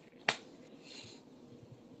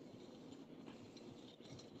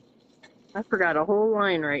 I forgot a whole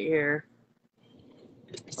line right here.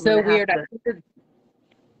 So weird.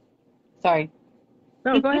 Sorry.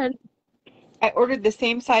 No, go ahead. I ordered the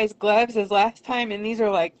same size gloves as last time, and these are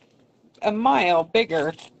like a mile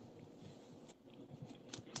bigger.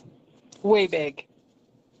 Way big.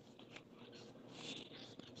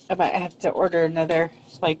 I might have to order another,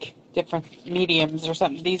 different mediums or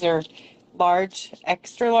something. These are large,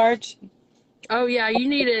 extra large. Oh, yeah, you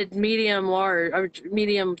needed medium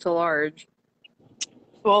to large.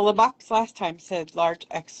 Well, the box last time said large,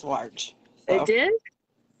 X large. It So, did?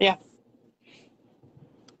 Yeah.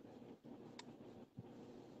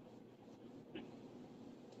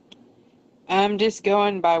 I'm just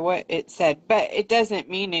going by what it said, but it doesn't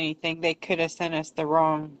mean anything. They could have sent us the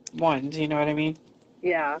wrong ones, you know what I mean?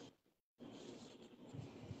 Yeah.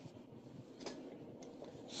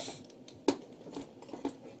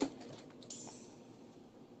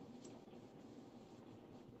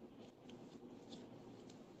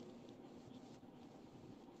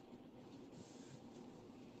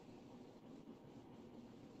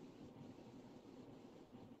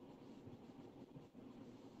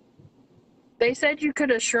 They said you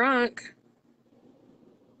could have shrunk.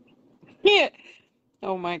 Yeah.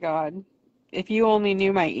 Oh my God. If you only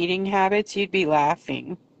knew my eating habits, you'd be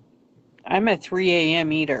laughing. I'm a 3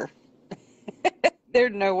 a.m. eater.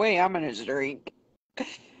 There's no way I'm going to drink.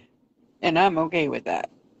 And I'm okay with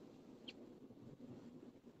that.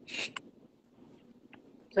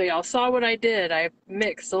 So y'all saw what I did. I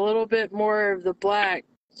mixed a little bit more of the black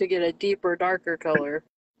to get a deeper, darker color.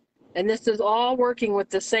 And this is all working with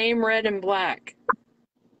the same red and black.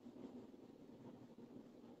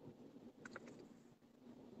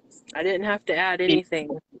 I didn't have to add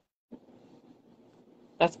anything.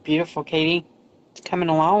 That's beautiful, Katie. It's coming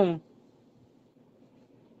along.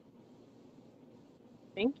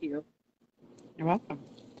 Thank you. You're welcome.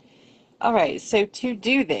 All right, so to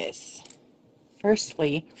do this,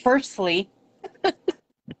 firstly, I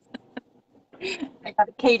got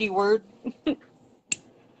a Katie word.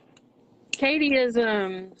 Katie is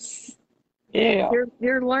Yeah.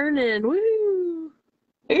 you're learning. Woo!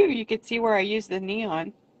 Ooh, you can see where I use the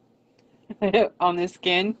neon on the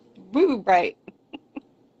skin. Woo, right.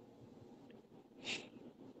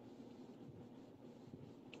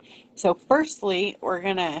 So firstly, we're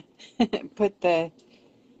gonna put the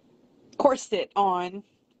corset on.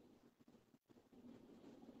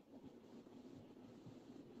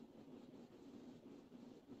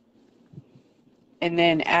 And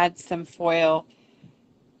then add some foil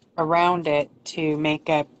around it to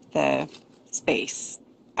make up the space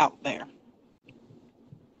out there.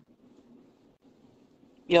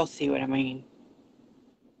 You'll see what I mean.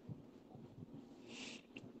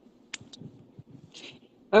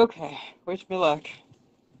 Okay, wish me luck.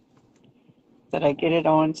 That I get it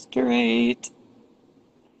on straight.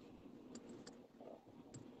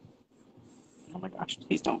 Oh my gosh,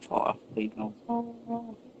 please don't fall off. Please don't fall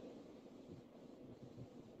off.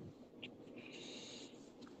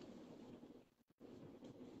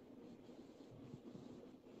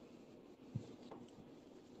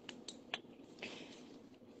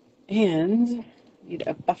 And need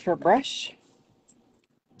a buffer brush.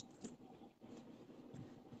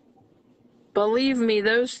 Believe me,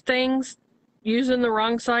 those things using the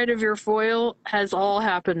wrong side of your foil has all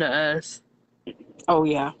happened to us. Oh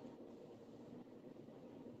yeah.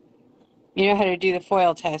 You know how to do the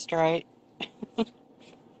foil test, right?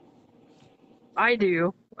 I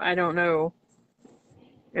do. I don't know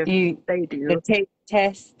if You they the do. tape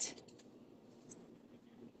test,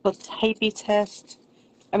 the tapey test.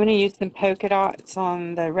 I'm going to use some polka dots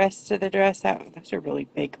on the rest of the dress. Those are really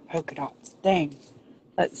big polka dots. Dang.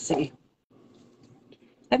 Let's see.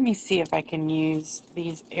 Let me see if I can use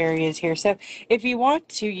these areas here. So if you want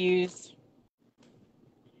to use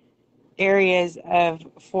areas of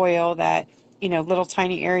foil that, little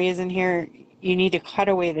tiny areas in here, you need to cut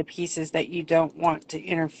away the pieces that you don't want to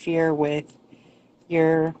interfere with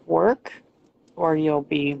your work, or you'll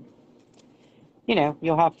be,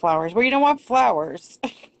 you'll have flowers where you don't want flowers.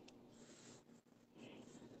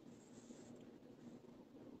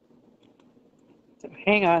 So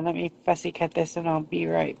hang on, let me fussy cut this and I'll be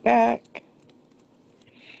right back.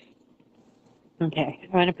 Okay,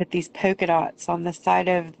 I'm going to put these polka dots on the side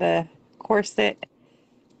of the corset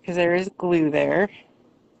because there is glue there.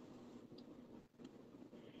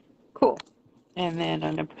 Cool. And then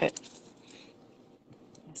I'm going to put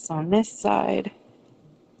this on this side.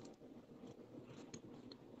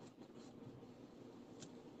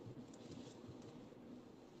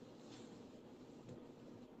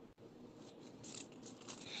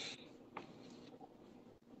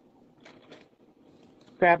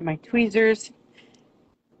 Grab my tweezers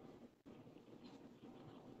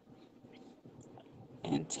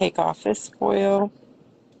and take off this foil.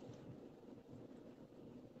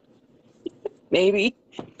 Maybe.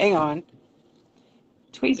 Hang on.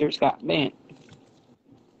 Tweezers got bent.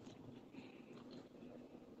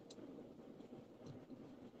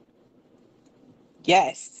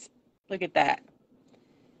 Yes. Look at that.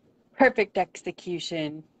 Perfect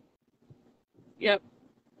execution. Yep.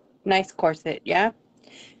 Nice corset, yeah?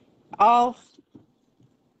 All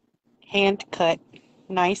hand cut.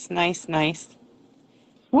 Nice, nice, nice.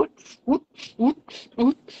 Whoops, whoops, whoops,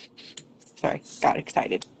 whoops. Sorry, got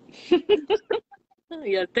excited.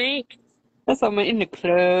 You think? That's why I'm in the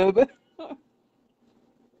club.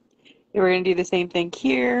 We're going to do the same thing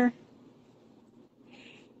here.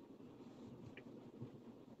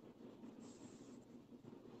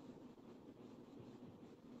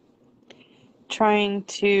 Trying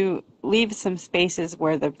to leave some spaces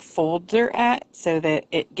where the folds are at so that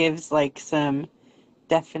it gives like some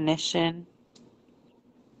definition.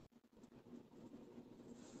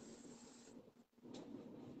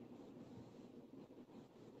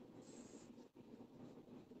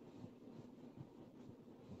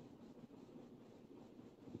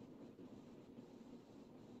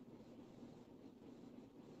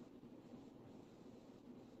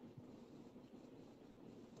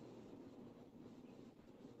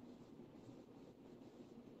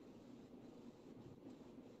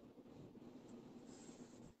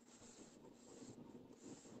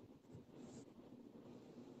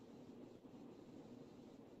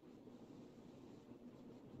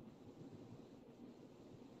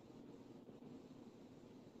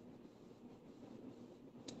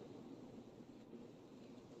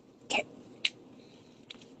 Okay.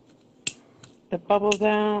 The bubbles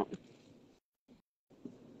out.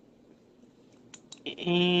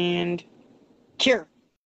 And cure.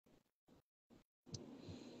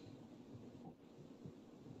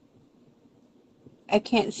 I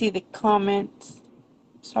can't see the comments.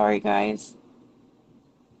 Sorry, guys.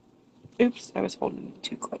 Oops, I was holding it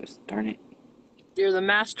too close. Darn it. You're the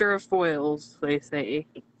master of foils, they say.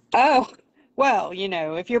 Oh, well, you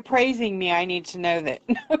know, if you're praising me, I need to know that.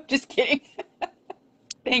 No, I'm just kidding.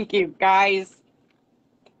 Thank you, guys.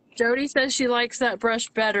 Jody says she likes that brush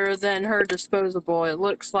better than her disposable. It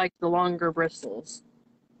looks like the longer bristles.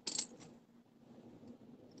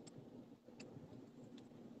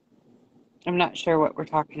 I'm not sure what we're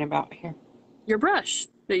talking about here. Your brush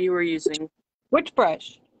that you were using. Which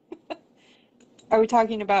brush? Are we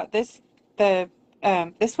talking about this? This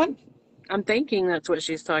one? I'm thinking that's what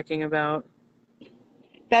she's talking about.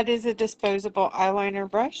 That is a disposable eyeliner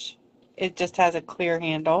brush. It just has a clear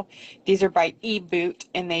handle. These are by eBoot,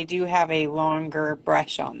 and they do have a longer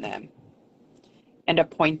brush on them and a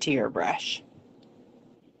pointier brush.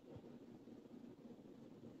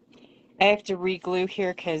 I have to re-glue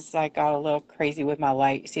here because I got a little crazy with my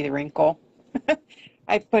light. See the wrinkle?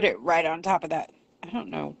 I put it right on top of that. I don't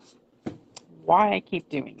know why I keep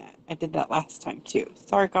doing that. I did that last time too.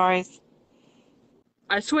 Sorry, guys.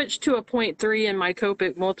 I switched to a 0.3 in my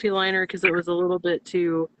Copic multiliner because it was a little bit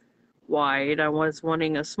too wide. I was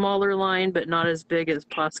wanting a smaller line, but not as big as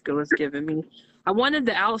Posca was giving me. I wanted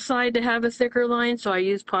the outside to have a thicker line, so I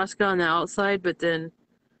used Posca on the outside, but then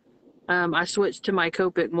I switched to my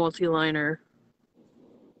Copic multiliner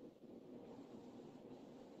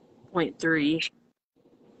 0.3.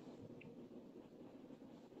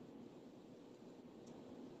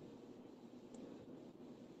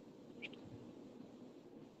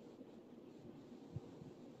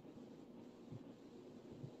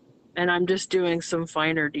 And I'm just doing some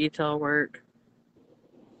finer detail work.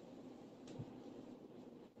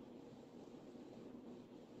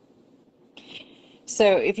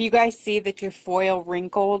 So if you guys see that your foil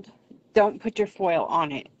wrinkled, don't put your foil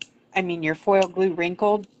on it. I mean, your foil glue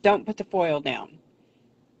wrinkled, don't put the foil down.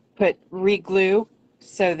 Put re-glue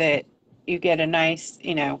so that you get a nice,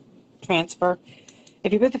 you know, transfer.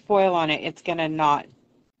 If you put the foil on it, it's going to not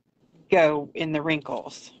go in the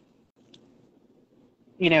wrinkles.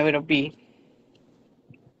 You know, it'll be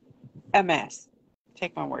a mess.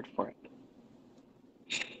 Take my word for it.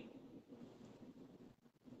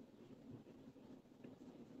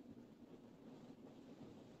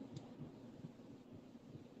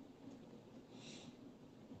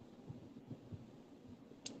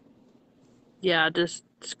 Yeah, just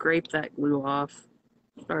scrape that glue off.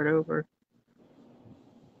 Start over.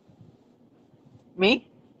 Me?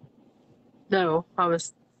 No, I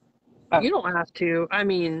was. Oh, You don't have to. I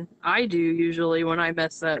mean, I do usually when I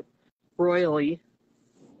mess up royally.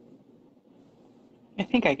 I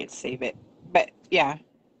think I could save it. But yeah,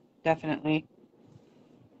 definitely.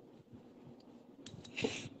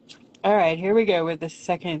 All right, here we go with the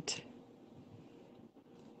second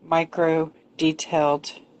micro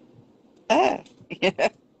detailed. Ah, yeah.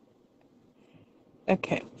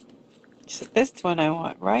 Okay. So this one I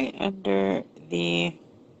want right under the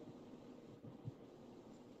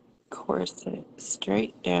corset,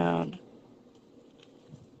 straight down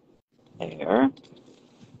there.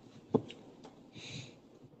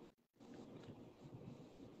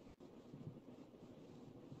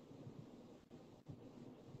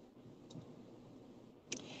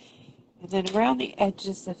 And then around the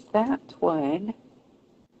edges of that one,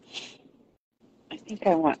 I think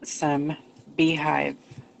I want some beehive.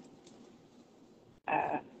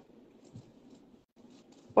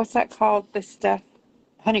 What's that called? This stuff?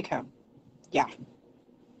 Honeycomb. Yeah.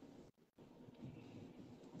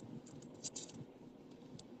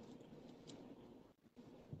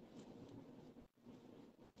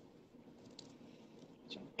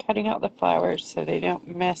 So I'm cutting out the flowers so they don't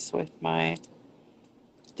mess with my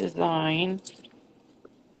design.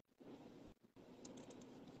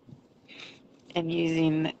 And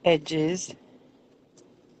using the edges.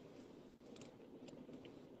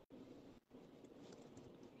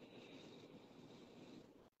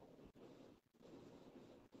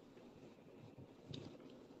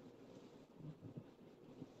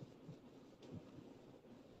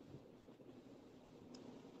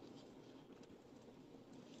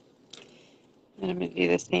 And I'm going to do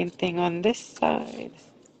the same thing on this side.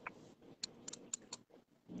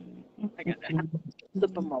 I gotta have a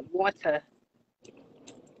sip of my water.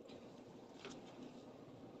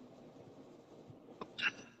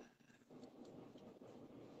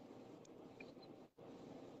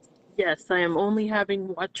 Yes, I am only having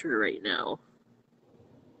water right now.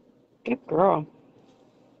 Good girl.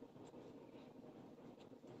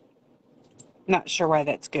 Not sure why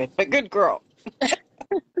that's good, but good girl.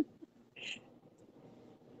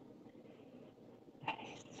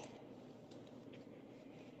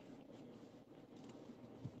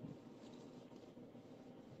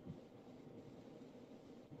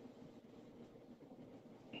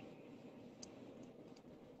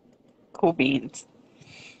 Cool beans.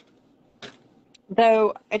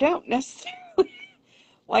 Though I don't necessarily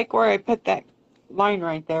like where I put that line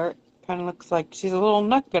right there. It kind of looks like she's a little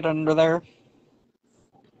nugget under there.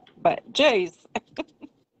 But geez.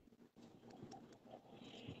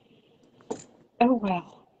 Oh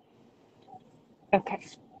well. Okay.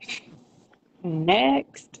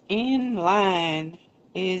 Next in line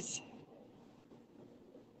is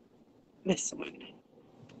this one.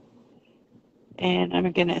 And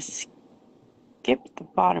I'm going to skip the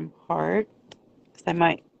bottom part because I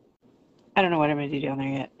don't know what I'm going to do down there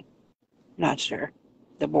yet. Not sure.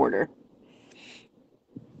 The border.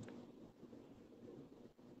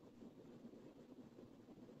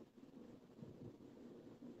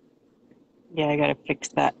 Yeah, I got to fix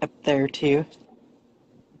that up there too.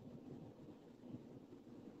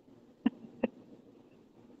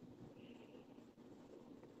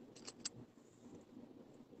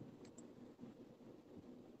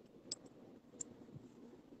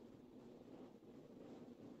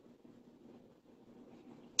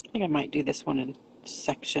 I think I might do this one in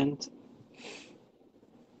sections.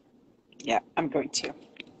 Yeah, I'm going to.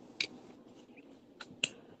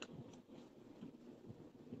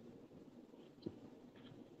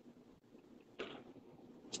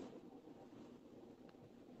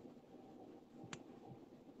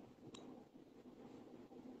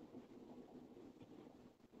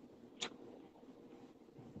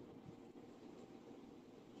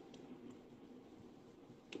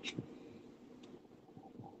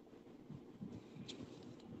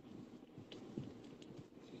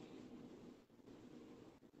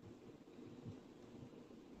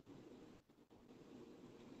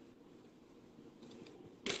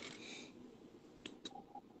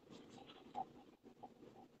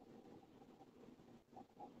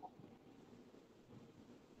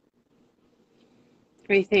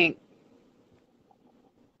 What do you think?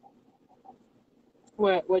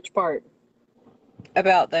 Which part?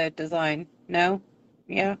 About the design? No?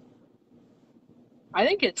 Yeah? I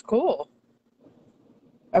think it's cool.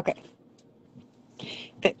 Okay.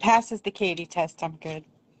 If it passes the Katie test, I'm good.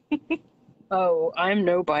 Oh, I'm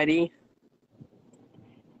nobody.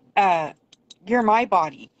 You're my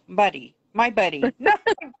buddy. My buddy. Not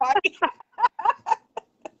my body.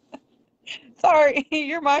 Sorry,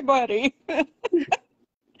 you're my buddy.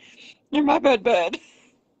 You're my bud.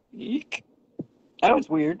 Eek. That was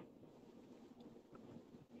weird.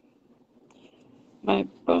 My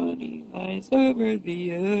buddy lies over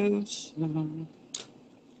the ocean.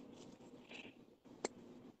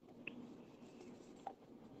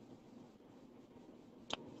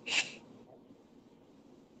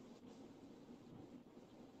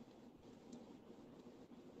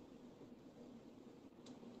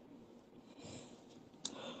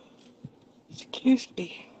 Excuse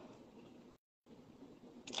me.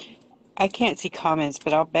 I can't see comments,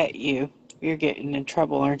 but I'll bet you're getting in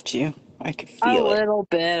trouble, aren't you? I could A feel it. little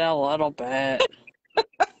bit, a little bit.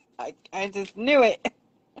 I just knew it.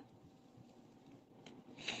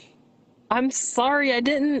 I'm sorry, I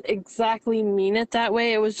didn't exactly mean it that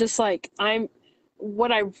way. It was just like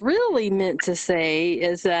what I really meant to say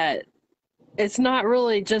is that it's not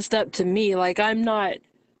really just up to me. Like I'm not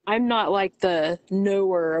like the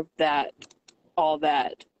knower of that, all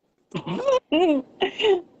that. I'm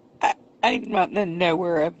not the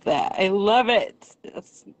knower of that. I love it.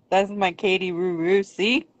 That's my Katie Ruru.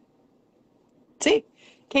 See? See?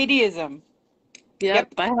 Katieism.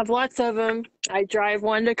 Yep, Yep. I have lots of them. I drive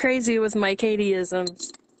Wanda crazy with my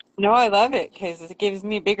Katieisms. No, I love it because it gives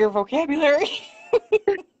me bigger vocabulary.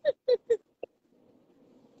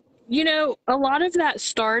 You know, a lot of that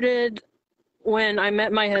started when I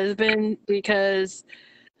met my husband because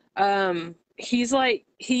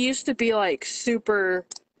he used to be like super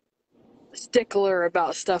stickler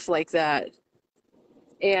about stuff like that.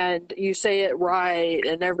 And you say it right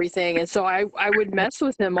and everything. And so I would mess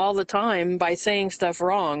with him all the time by saying stuff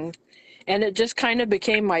wrong. And it just kind of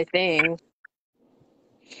became my thing.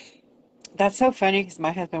 That's so funny because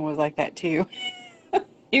my husband was like that too.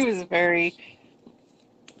 He was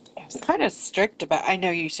kind of strict about, I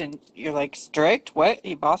know you shouldn't, you're like, strict? What?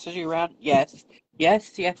 He bosses you around? Yes.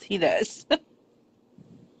 Yes, yes, he does.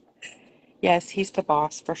 Yes, he's the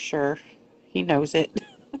boss for sure. He knows it.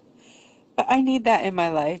 But I need that in my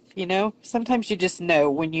life, you know? Sometimes you just know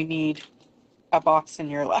when you need a boss in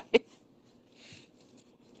your life.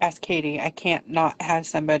 Ask Katie, I can't not have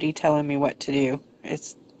somebody telling me what to do.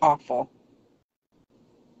 It's awful.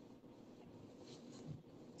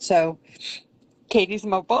 So, Katie's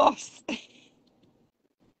my boss.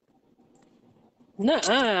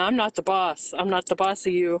 Nuh-uh, I'm not the boss. I'm not the boss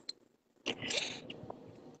of you.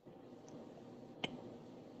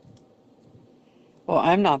 Well,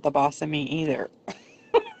 I'm not the boss of me either.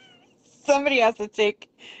 Somebody has to take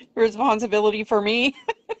responsibility for me.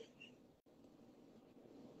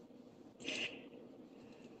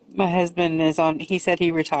 My husband is on, he said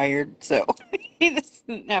he retired, so he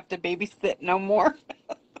doesn't have to babysit no more.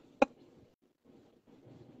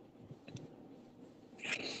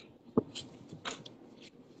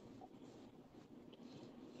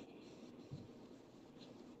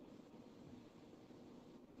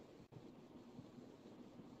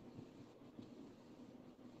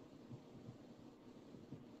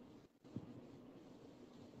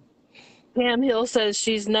 Pam Hill says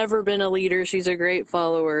she's never been a leader. She's a great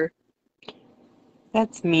follower.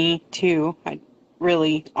 That's me too. I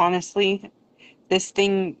really, honestly, this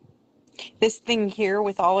thing, this thing here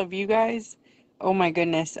with all of you guys, oh my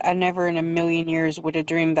goodness, I never in a million years would have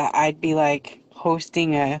dreamed that I'd be like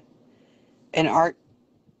hosting an art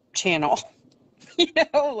channel. You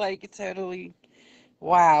know, like totally,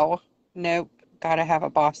 wow. Nope, gotta have a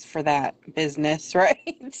boss for that business,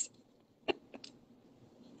 right?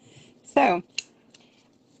 So,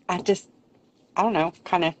 I just, I don't know,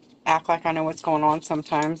 kind of act like I know what's going on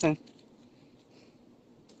sometimes, and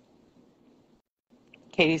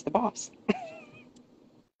Katie's the boss.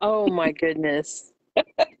 Oh my goodness.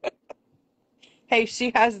 Hey,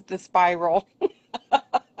 she has the spiral.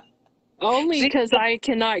 Only She because I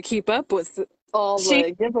cannot keep up with all she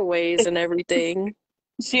the giveaways and everything.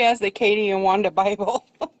 she has the Katie and Wanda Bible.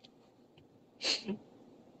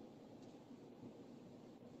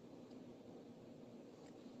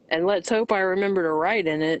 And let's hope I remember to write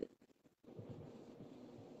in it.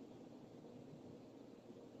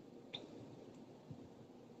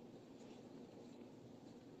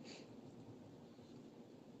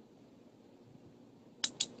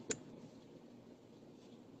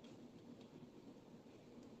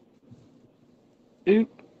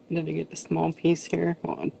 Oop, did I get the small piece here?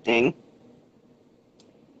 Oh, dang.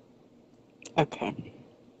 Okay.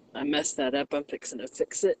 I messed that up. I'm fixing to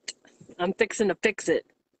fix it. I'm fixing to fix it.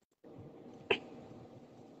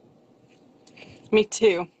 Me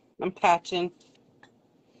too. I'm patching.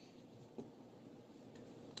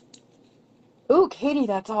 Ooh, Katie,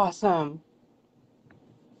 that's awesome.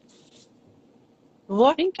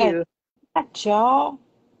 Look Thank at you. that, y'all.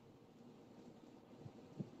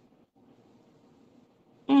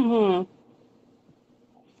 Mm-hmm.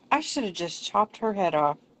 I should have just chopped her head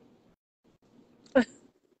off.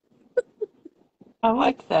 I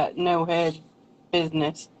like that no head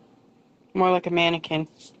business. More like a mannequin.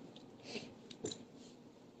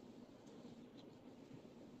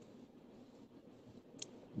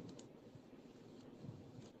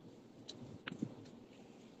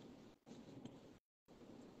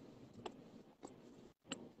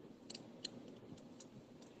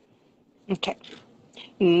 Okay.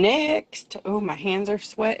 Next. Oh, my hands are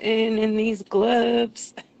sweating in these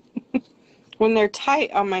gloves. When they're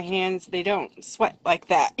tight on my hands, they don't sweat like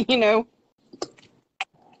that, you know?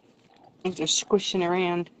 They're squishing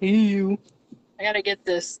around. Ew. I gotta get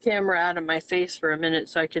this camera out of my face for a minute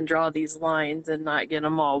so I can draw these lines and not get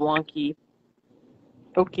them all wonky.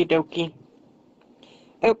 Okie dokie.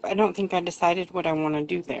 Oh, I don't think I decided what I want to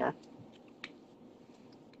do there.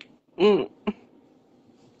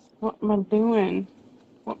 What am I doing?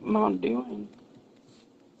 What am I doing?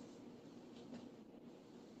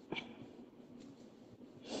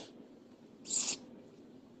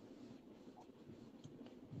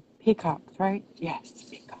 Peacocks, right? Yes,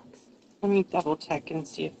 peacocks. Let me double check and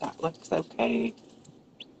see if that looks okay.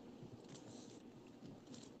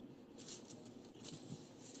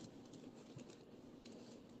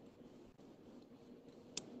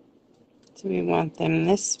 Do we want them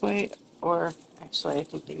this way, or actually I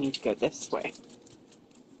think they need to go this way.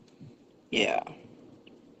 Yeah.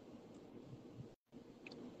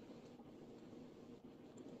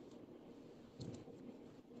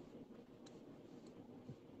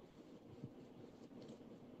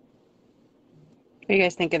 What do you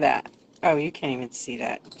guys think of that? Oh, you can't even see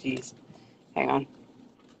that. Jeez. Hang on.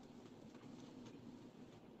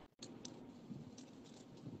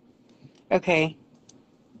 Okay.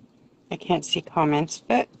 I can't see comments,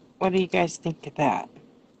 but what do you guys think of that?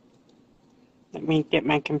 Let me get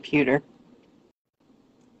my computer.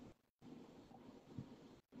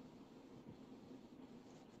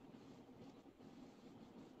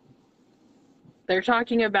 They're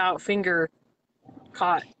talking about finger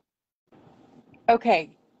caught. Okay.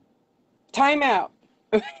 Time out.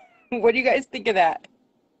 What do you guys think of that?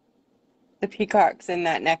 The peacocks in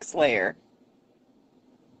that next layer.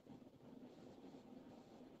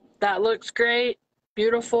 That looks great.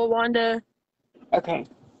 Beautiful, Wanda. Okay.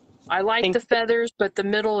 I like the feathers, but the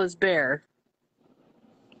middle is bare.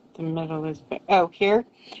 The middle is, oh, here?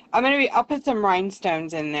 I'll put some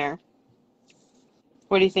rhinestones in there.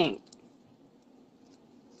 What do you think?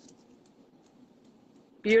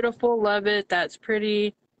 Beautiful, love it. That's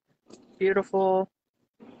pretty. Beautiful.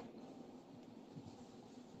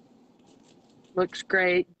 Looks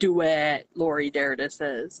great. Duet, Lori Derrida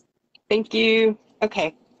says. Thank you.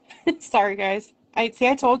 Okay. Sorry, guys. I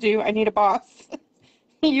told you I need a boss.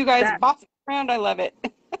 You guys boss around. I love it.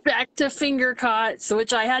 Back to finger cots,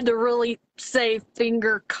 which I had to really say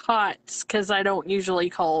finger cots because I don't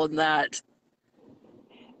usually call them that.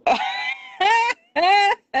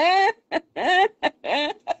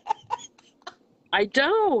 I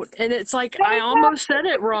don't. And it's like, I almost said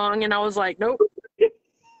it wrong, and I was like, nope.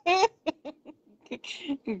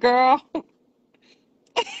 Girl.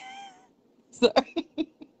 Sorry.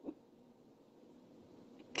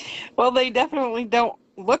 Well, they definitely don't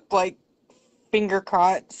look like finger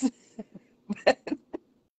cots.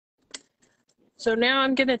 So now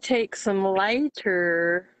I'm going to take some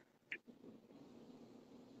lighter.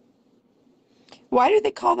 Why do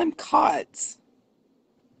they call them cots?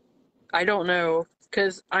 I don't know,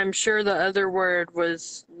 because I'm sure the other word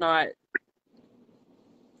was not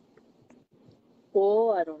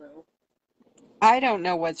full. I don't know. I don't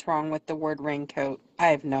know what's wrong with the word raincoat. I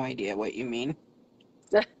have no idea what you mean.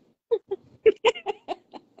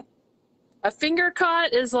 A finger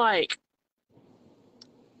cot is like,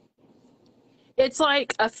 it's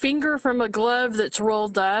like a finger from a glove that's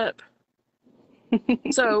rolled up.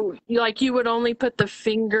 So, like, you would only put the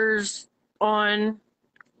fingers on,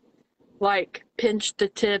 like, pinch the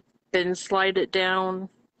tip and slide it down.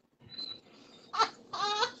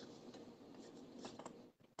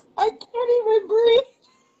 I can't even breathe.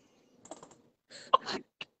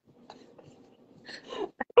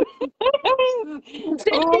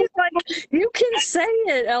 He's like, you can say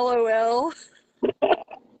it, LOL.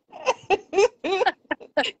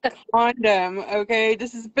 Condom, okay?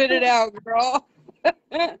 Just spit it out, girl.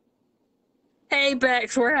 Hey,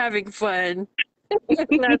 Bex, we're having fun.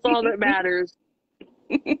 That's all that matters.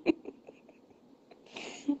 Yeah.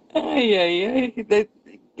 I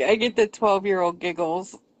get the 12-year-old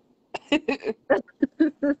giggles.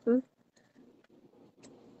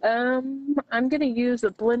 I'm gonna use a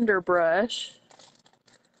blender brush.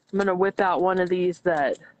 I'm gonna whip out one of these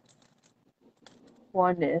that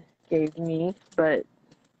Wanda gave me, but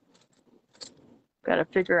gotta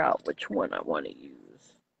figure out which one I want to use.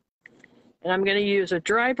 And I'm gonna use a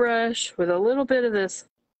dry brush with a little bit of this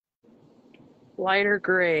lighter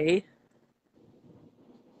gray.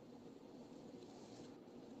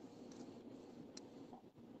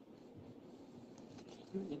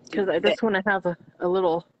 Because I just want to have a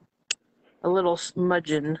little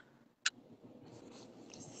smudging.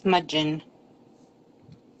 Smudging.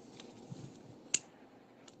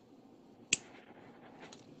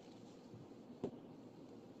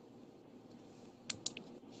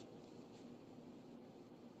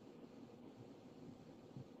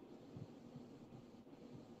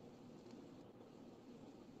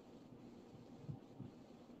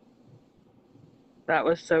 That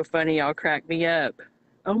was so funny. Y'all cracked me up.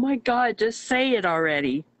 Oh my God, just say it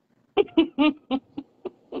already.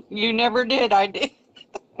 You never did, I did.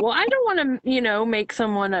 Well, I don't want to, make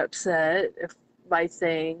someone upset by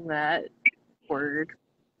saying that word.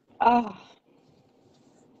 Oh,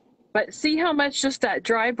 But see how much just that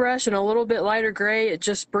dry brush and a little bit lighter gray, it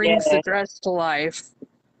just brings the yes, dress to life.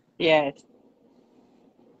 yes,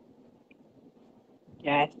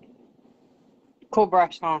 yes. Cool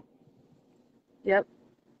brush, huh? Yep.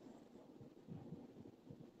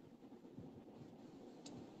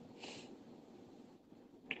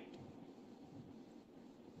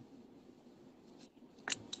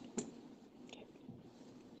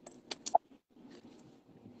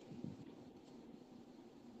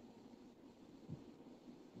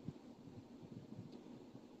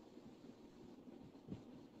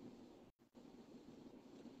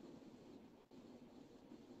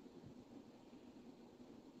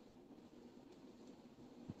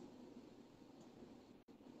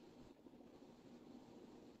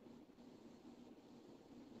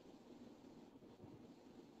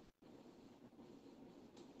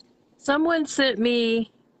 Someone sent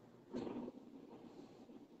me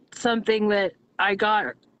something that I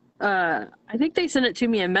got. I think they sent it to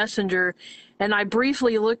me in Messenger, and I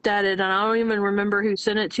briefly looked at it, and I don't even remember who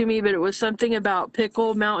sent it to me, but it was something about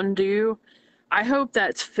pickle Mountain Dew. I hope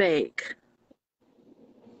that's fake.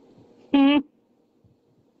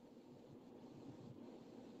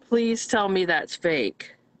 Please tell me that's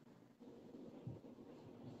fake.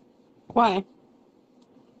 Why?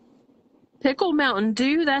 Pickle Mountain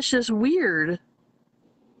Dew? That's just weird.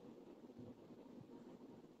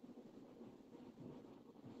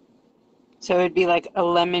 So it'd be like a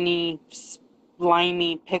lemony,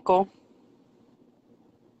 slimy pickle.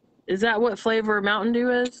 Is that what flavor Mountain Dew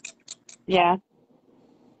is? Yeah.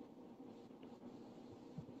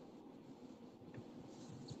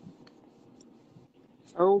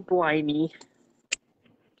 Oh, blimey.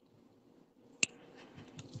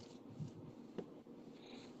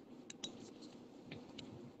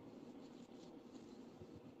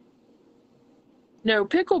 No,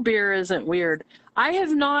 pickle beer isn't weird. I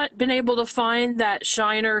have not been able to find that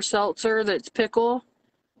Shiner seltzer that's pickle.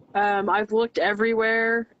 I've looked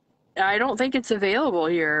everywhere. I don't think it's available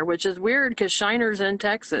here, which is weird because Shiner's in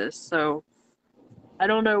Texas. So I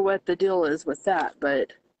don't know what the deal is with that,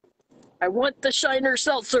 but I want the Shiner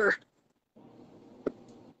seltzer.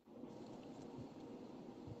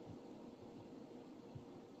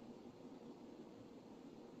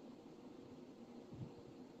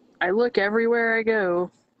 I look everywhere I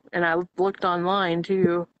go, and I looked online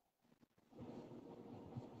too.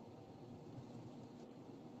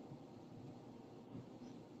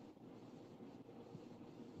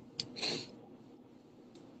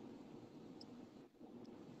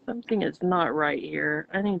 Something is not right here.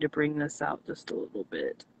 I need to bring this out just a little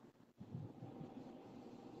bit.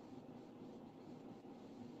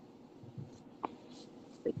 I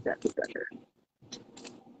think that's better.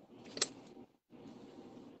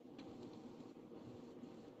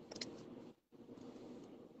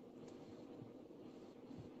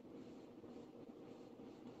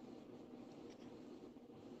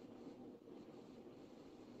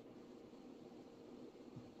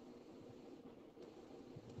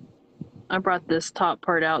 I brought this top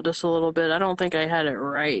part out just a little bit. I don't think I had it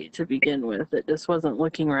right to begin with. It just wasn't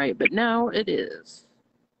looking right, but now it is.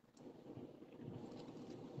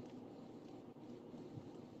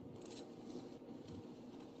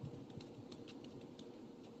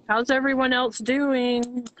 How's everyone else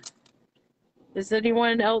doing? Is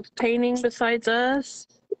anyone else painting besides us?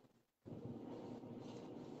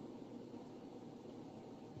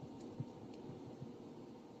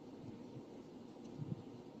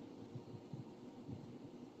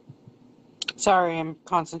 Sorry, I'm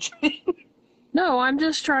concentrating. No, I'm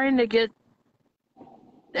just trying to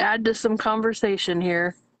add to some conversation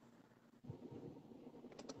here.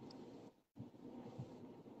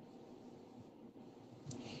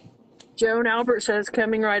 Joan Albert says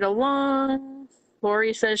coming right along.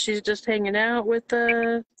 Lori says she's just hanging out with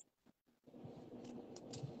us.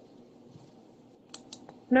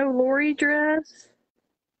 No Lori dress?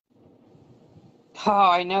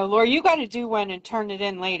 Oh, I know. Laura, you got to do one and turn it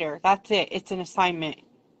in later. That's it. It's an assignment.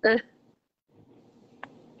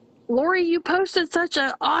 Lori, you posted such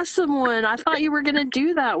an awesome one. I thought you were going to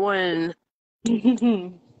do that one.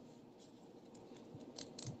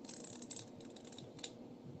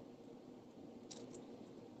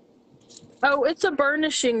 Oh, it's a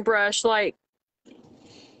burnishing brush like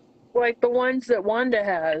the ones that Wanda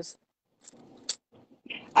has.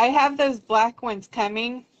 I have those black ones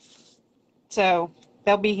coming, so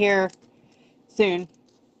they'll be here soon.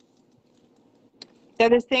 They're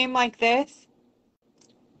the same like this?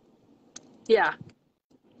 Yeah.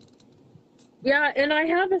 Yeah, and I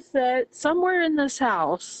have a set somewhere in this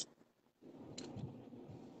house.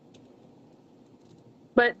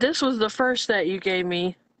 But this was the first set you gave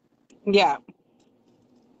me. Yeah.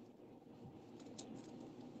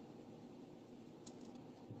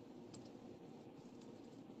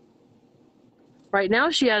 Right now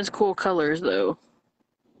she has cool colors, though.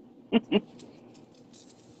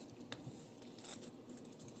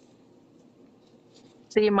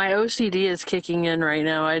 See, my OCD is kicking in right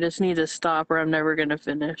now. I just need to stop or I'm never going to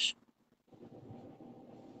finish.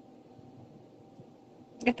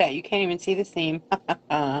 Look at that. You can't even see the seam.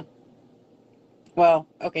 Well,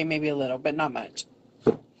 okay, maybe a little, but not much.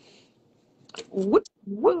 Woo!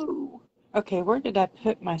 Woo! Okay, where did I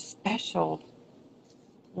put my special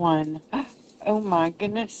one? Oh my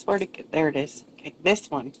goodness, where did it? There it is. Okay,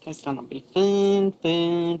 this one is gonna be fun,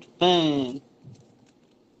 fun, fun.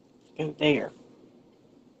 Go there.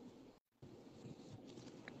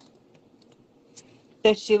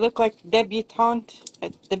 Does she look like debutante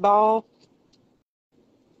at the ball?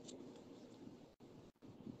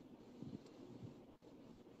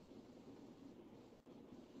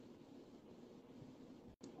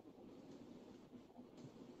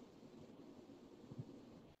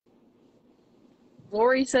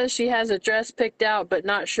 Lori says she has a dress picked out, but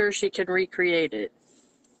not sure she can recreate it.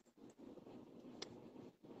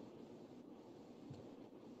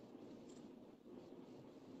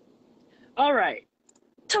 All right.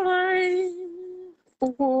 Time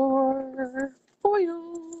for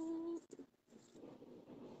foil.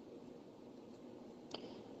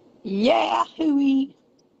 Yeah, hooey.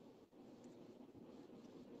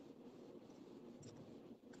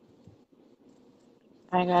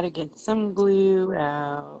 I gotta get some glue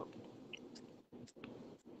out.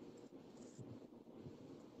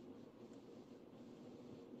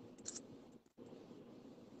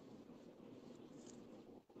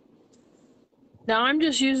 Now I'm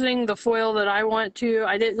just using the foil that I want to.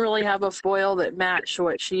 I didn't really have a foil that matched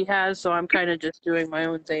what she has, so I'm kind of just doing my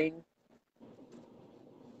own thing.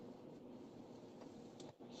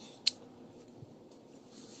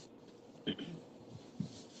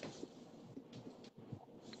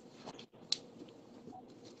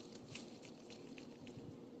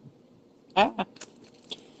 Ah, I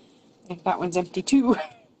think that one's empty too.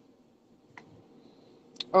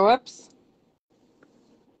 Oh, whoops.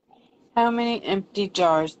 How many empty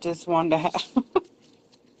jars does Wanda have?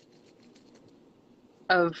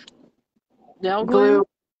 Of nail glue? Glue.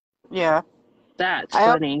 Yeah. That's I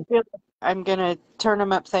always funny. feel like I'm gonna turn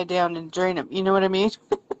them upside down and drain them. You know what I mean?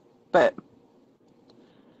 But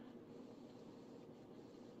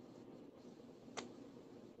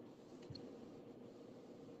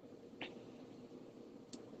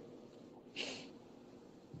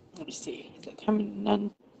let me see. Is it coming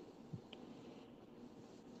none?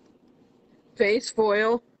 Face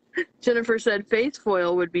foil. Jennifer said face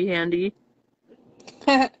foil would be handy.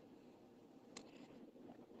 I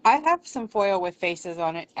have some foil with faces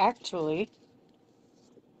on it, actually.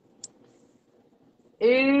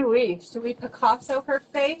 Ooh-wee. Should we Picasso her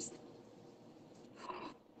face?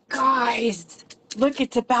 Guys, look,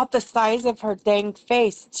 it's about the size of her dang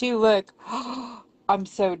face, too. Look. I'm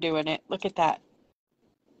so doing it. Look at that.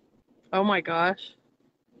 Oh my gosh.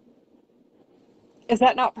 Is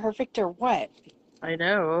that not perfect or what? I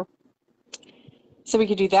know. So we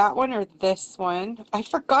could do that one or this one. I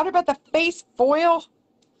forgot about the face foil.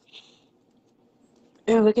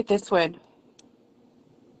 Oh, look at this one.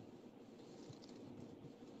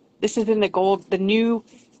 This is in the gold, the new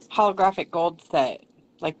holographic gold set.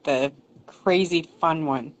 Like the crazy fun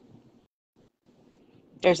one.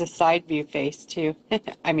 There's a side view face too.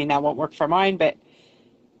 I mean, that won't work for mine, but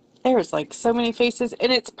there's like so many faces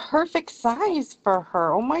and it's perfect size for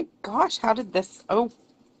her. Oh my gosh, how did this, oh,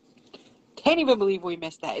 can't even believe we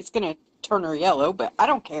missed that. It's gonna turn her yellow, but I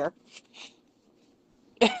don't care.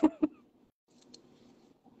 I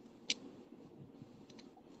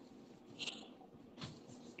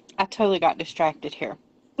totally got distracted here.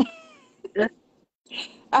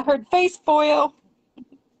 I heard face foil.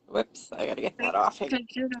 Whoops, I gotta get that off here.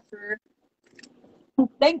 Jennifer,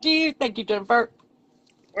 Thank you. Thank you, Jennifer.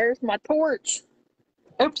 where's my torch?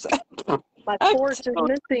 Oops. My torch is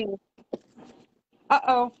missing.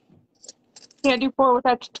 Uh-oh. Can't do foil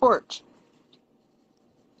without your torch.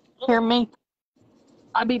 Hear me?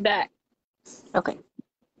 I'll be back. Okay.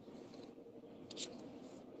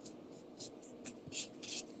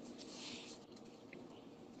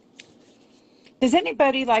 Does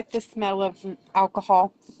anybody like the smell of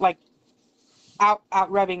alcohol? Like out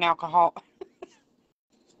rubbing alcohol?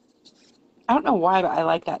 I don't know why, but I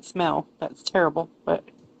like that smell. That's terrible, but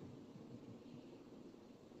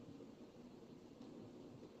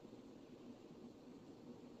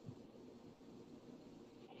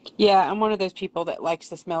yeah, I'm one of those people that likes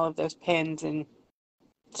the smell of those pens and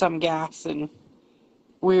some gas and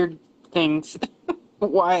weird things.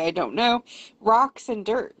 Why, I don't know. Rocks and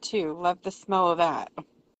dirt, too. Love the smell of that.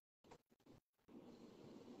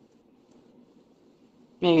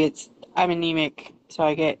 Maybe I'm anemic, so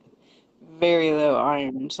I get very low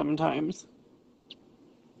iron sometimes.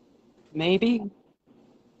 Maybe.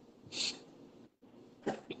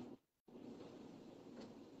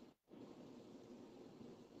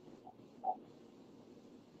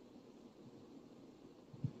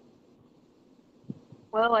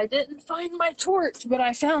 Well, I didn't find my torch, but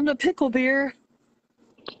I found a pickle beer.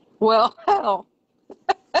 Well, hell.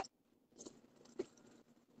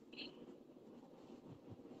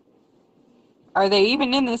 Are they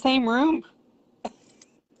even in the same room?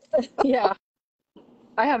 Yeah,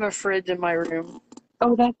 I have a fridge in my room.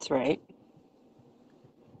 Oh, that's right.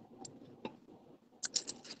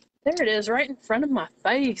 There it is, right in front of my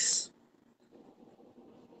face.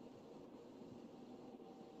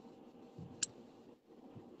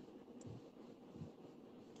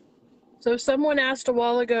 So someone asked a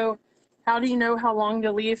while ago, how do you know how long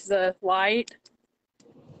to leave the light?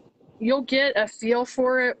 You'll get a feel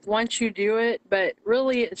for it once you do it, but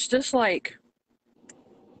really it's just like,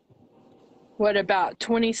 what, about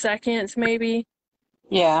 20 seconds maybe?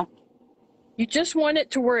 Yeah. You just want it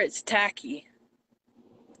to where it's tacky.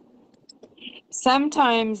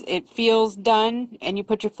 Sometimes it feels done and you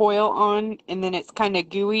put your foil on and then it's kind of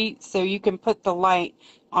gooey, so you can put the light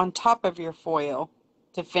on top of your foil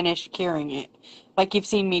to finish curing it, like you've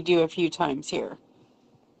seen me do a few times here.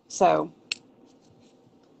 So,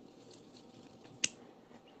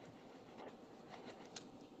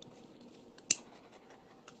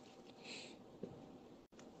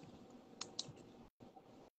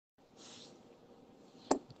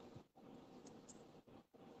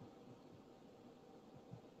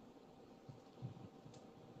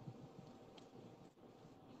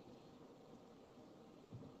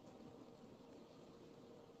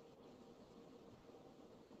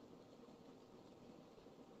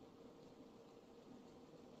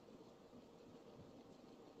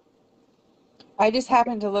 I just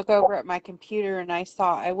happened to look over at my computer and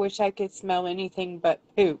I wish I could smell anything but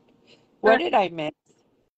poop. What did I miss?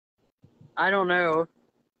 I don't know.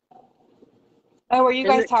 Oh, were you Is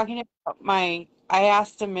guys it? talking about I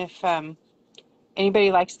asked him if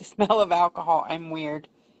anybody likes the smell of alcohol. I'm weird.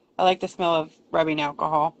 I like the smell of rubbing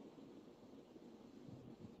alcohol.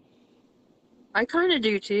 I kind of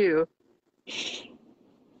do too.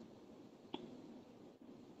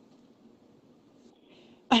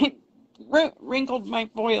 I wrinkled my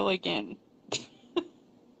foil again.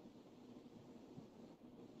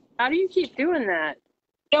 How do you keep doing that?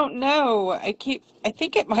 Don't know. I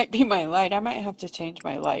think it might be my light. I might have to change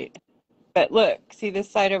my light. But look, see this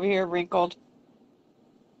side over here wrinkled?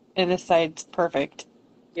 And this side's perfect.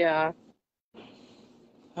 Yeah.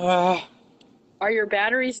 Uh, Are your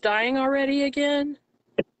batteries dying already again?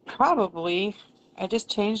 Probably. I just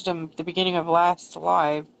changed them at the beginning of last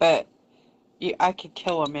live, but I could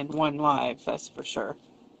kill them in one live, that's for sure.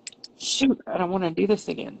 Shoot, I don't want to do this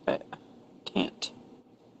again, but can't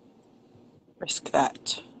risk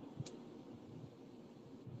that.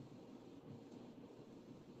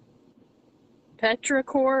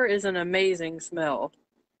 Petrichor is an amazing smell.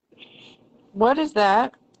 What is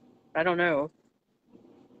that? I don't know.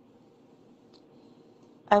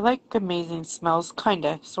 I like amazing smells,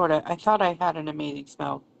 kinda, sorta. I thought I had an amazing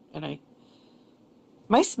smell, and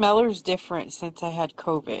my smeller's different since I had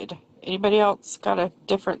COVID. Anybody else got a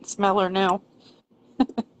different smeller now?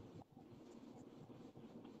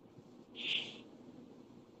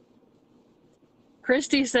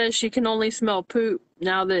 Christy says she can only smell poop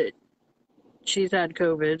now that she's had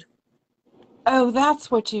COVID. Oh,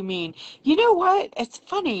 that's what you mean. You know what? It's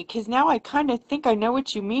funny, because now I kind of think I know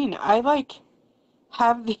what you mean. I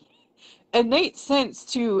have the innate sense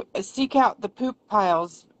to seek out the poop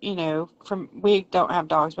piles, we don't have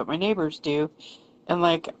dogs, but my neighbors do. And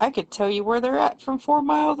I could tell you where they're at from 4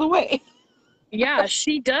 miles away. Yeah,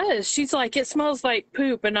 she does. She's like, it smells like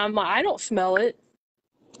poop. And I'm like, I don't smell it.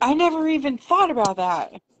 I never even thought about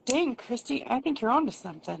that. Dang, Christy, I think you're onto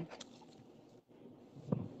something.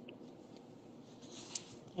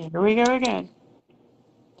 Here we go again.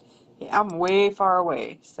 Yeah, I'm way far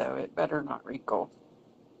away, so it better not wrinkle.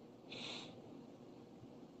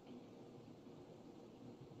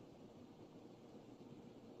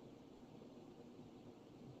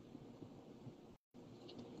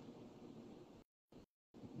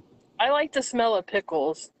 I like the smell of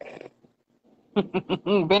pickles.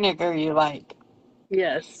 Vinegar you like.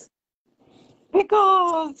 Yes.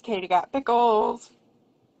 Pickles! Katie got pickles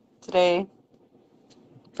today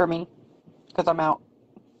for me because I'm out.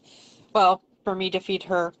 Well, for me to feed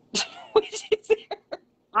her when she's here.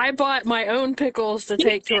 I bought my own pickles to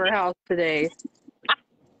take to her house today.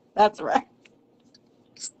 That's right.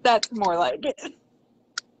 That's more like it.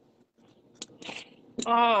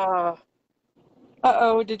 Ah,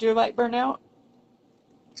 Uh-oh, did your light burn out?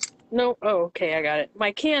 no. Oh, okay, I got it.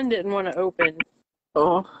 My can didn't want to open.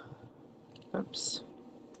 Oh, oops.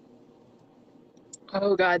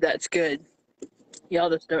 Oh, God, that's good. Y'all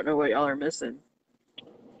just don't know what y'all are missing.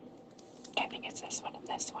 I think it's this one and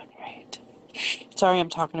this one, right? Sorry, I'm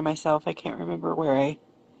talking to myself. I can't remember where I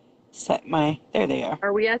set my... There they are.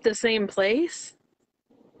 Are we at the same place?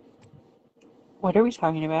 What are we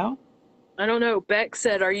talking about? I don't know. Beck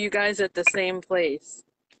said, "Are you guys at the same place?"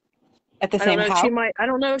 At the I don't same know. She house? might. I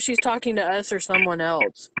don't know if she's talking to us or someone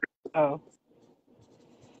else. Oh.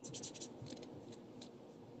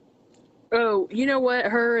 Oh, you know what?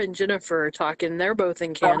 Her and Jennifer are talking. They're both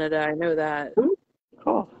in Oh, Canada. I know that.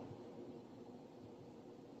 cool.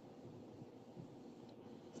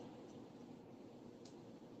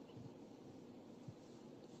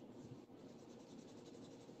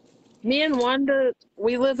 Me and Wanda,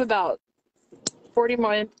 we live about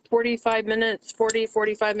 45 minutes,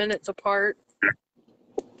 45 minutes apart.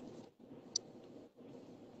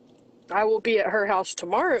 I will be at her house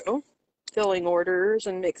tomorrow, filling orders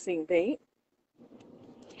and mixing paint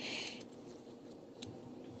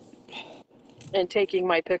and taking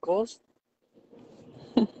my pickles.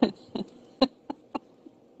 I'm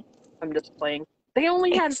just playing. They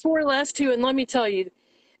only had 4 left too, and let me tell you,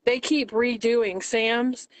 they keep redoing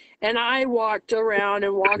Sam's, and I walked around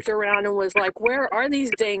and was like, where are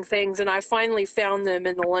these dang things? And I finally found them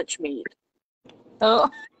in the lunch meat, Oh.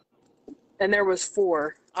 and there was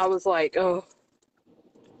 4. I was like, oh,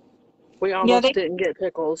 we Yeah, almost didn't get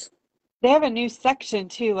pickles. they have a new section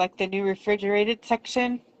too, like the new refrigerated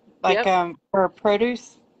section, like Yep. for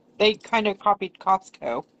produce. They kind of copied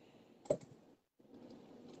Costco.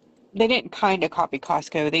 They didn't kind of copy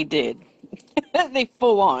Costco, they did. They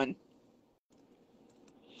full on.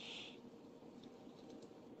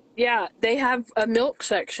 Yeah, they have a milk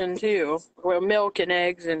section too, where milk and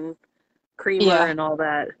eggs and creamer Yeah. and all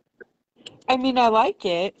that. I mean, I like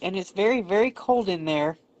it, and it's very, very cold in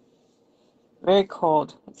there. Very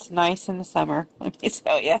cold. It's nice in the summer, let me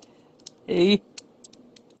tell you. Hey.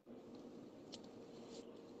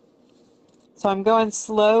 So I'm going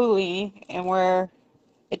slowly, and where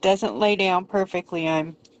it doesn't lay down perfectly,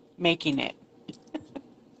 I'm making it.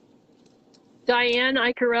 Diane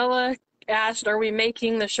Icarella asked, are we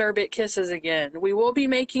making the sherbet kisses again? We will be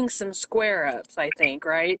making some square ups, I think,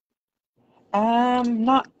 right?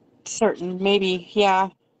 Not certain. Maybe, yeah.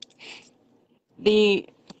 The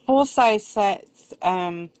full-size sets,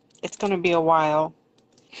 it's going to be a while.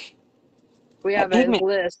 We That have a pigment,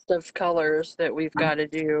 list of colors that we've got to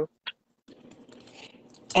do.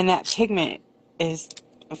 and that pigment is,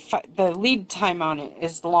 the lead time on it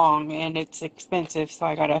is long, and it's expensive, so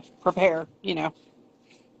I got to prepare, you know.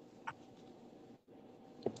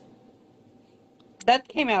 That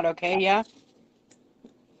came out okay, yeah?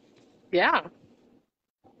 Yeah.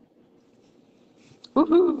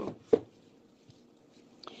 Woohoo!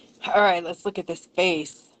 All right, let's look at this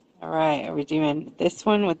face. All right, are we doing this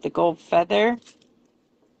one with the gold feather?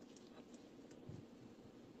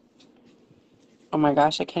 Oh my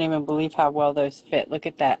gosh, I can't even believe how well those fit. Look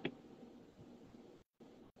at that. Can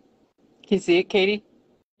you see it, Katie?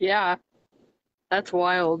 Yeah. That's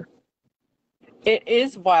wild. It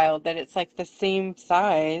is wild that it's like the same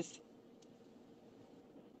size.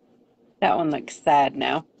 That one looks sad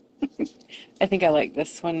now. I think I like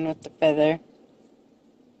this one with the feather.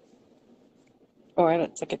 Or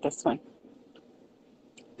let's look at this one.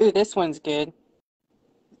 Ooh, this one's good.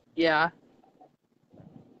 Yeah.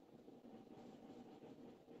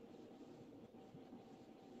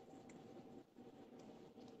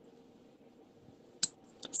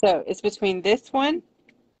 So it's between this one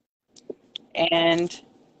and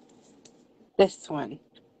this one.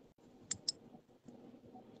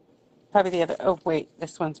 Probably the other. Oh, wait,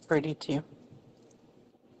 this one's pretty too.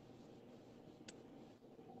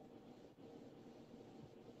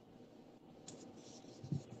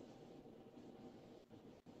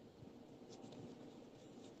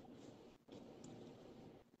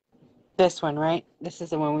 This one, right? This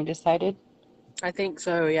is the one we decided. I think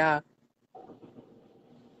so, yeah.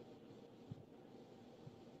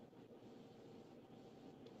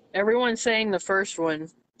 Everyone's saying the first one.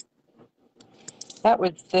 That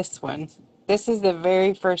was this one. This is the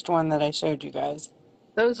very first one that I showed you guys.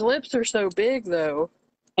 Those lips are so big, though.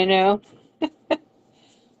 I know.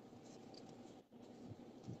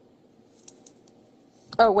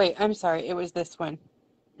 Oh, wait, I'm sorry. It was this one.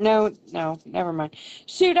 No, never mind.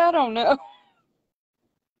 Shoot, I don't know.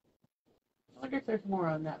 I wonder if there's more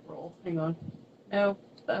on that roll. Hang on. No,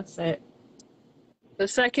 that's it. The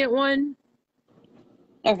second one?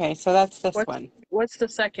 Okay, so that's this one. What's the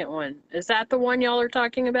second one? Is that the one y'all are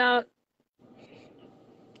talking about?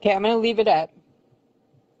 Okay, I'm going to leave it up.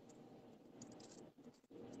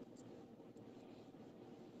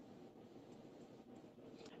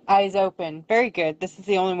 Eyes open. Very good. This is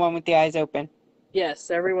the only one with the eyes open.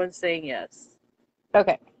 Yes, everyone's saying yes.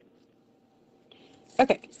 Okay.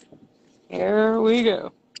 Okay. Here we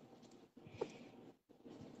go.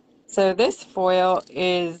 So this foil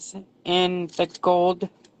is in the gold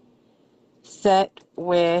set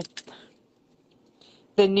with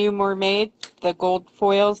the new mermaid, the gold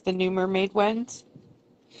foils, the new mermaid ones.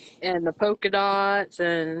 And the polka dots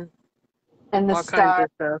and And the all kinds star.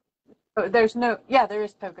 of stuff. Oh, there's no, yeah, there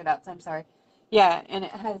is polka dots. I'm sorry. Yeah, and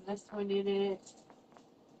it has this one in it.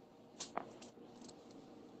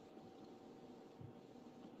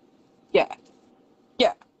 Yeah.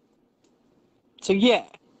 Yeah. So yeah.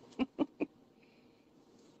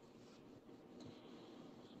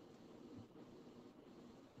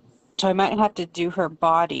 So I might have to do her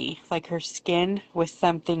body, like her skin, with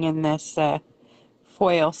something in this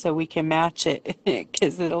foil so we can match it,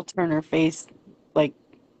 because it'll turn her face like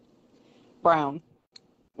brown.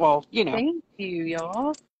 Well, you know. Thank you,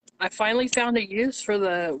 y'all. I finally found a use for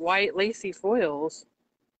the white lacy foils.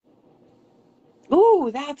 Ooh,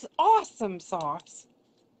 that's awesome sauce.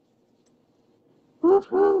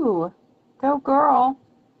 Woohoo. Go girl.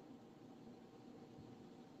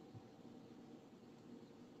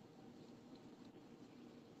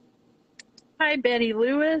 Hi, Betty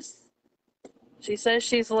Lewis. She says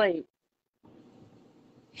she's late.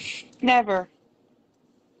 Never.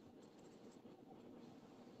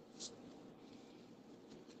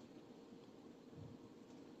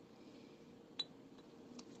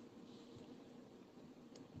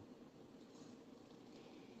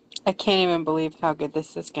 I can't even believe how good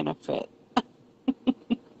this is going to fit.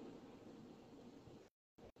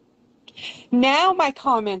 Now my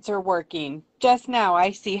comments are working. Just now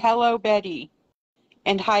I see hello Betty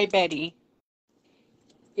and hi Betty.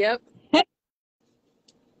 Yep.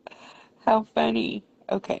 How funny.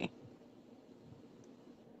 Okay.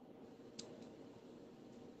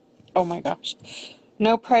 Oh my gosh.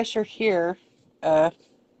 No pressure here.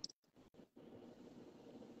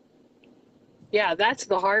 Yeah, that's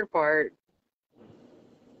the hard part.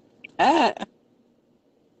 Ah.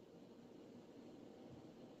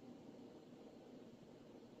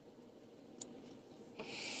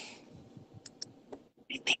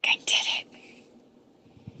 I think I did it.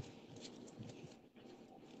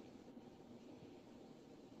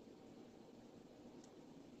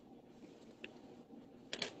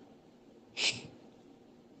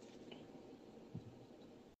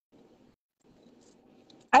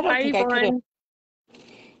 I don't Hi, think I could have Yvonne.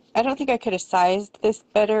 I don't think I could have sized this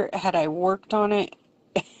better had I worked on it.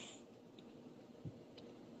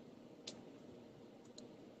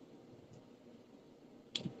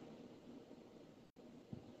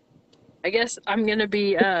 I guess I'm going to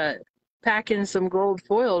be packing some gold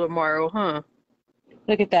foil tomorrow, huh?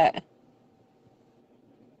 Look at that.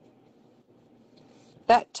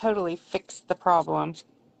 That totally fixed the problem.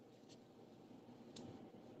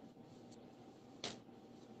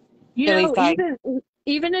 You At know, least I.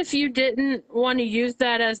 even if you didn't want to use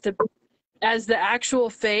that as the actual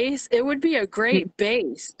face, it would be a great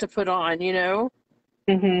base to put on, you know,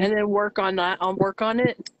 Mhm. and then work on that. I'll work on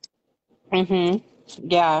it. Mhm.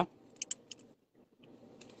 Yeah.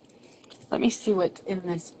 Let me see what's in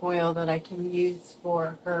this foil that I can use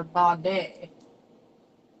for her body.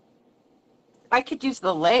 I could use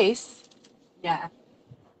the lace. Yeah.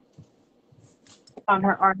 On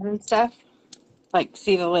her arm and stuff. Like,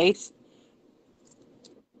 see the lace?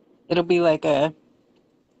 It'll be like a.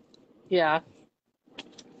 Yeah.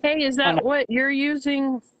 Hey, is Oh no. that what you're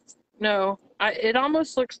using? No, it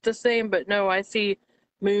almost looks the same, but no, I see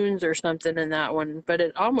moons or something in that one, but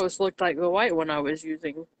it almost looked like the white one I was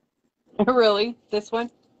using. Really? This one?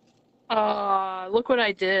 Look what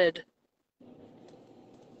I did. It's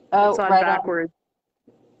Oh, on right on. backwards.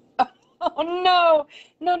 Oh no.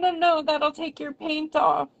 No, no, no. That'll take your paint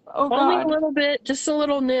off. Oh Only a God. little bit, just a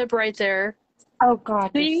little nib right there. Oh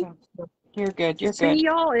God, you're See? so. You're good. You're See, good.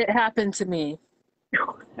 y'all, it happened to me.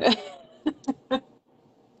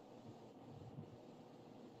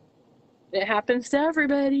 It happens to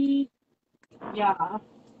everybody. Yeah.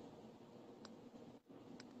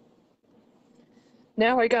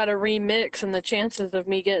 Now I got to remix, and the chances of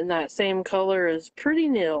me getting that same color is pretty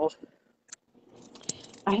nil.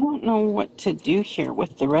 I don't know what to do here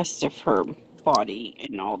with the rest of her body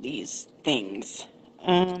and all these things.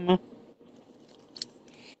 I'm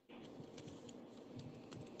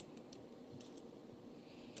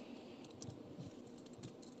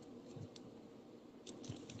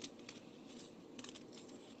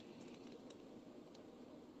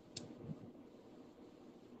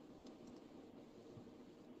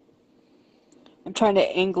trying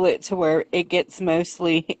to angle it to where it gets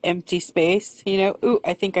mostly empty space, you know. Ooh,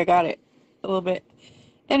 I think I got it a little bit.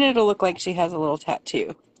 And it'll look like she has a little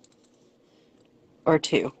tattoo. Or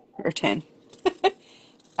 2. Or 10.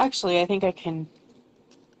 Actually, I think I can,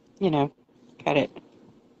 you know, cut it.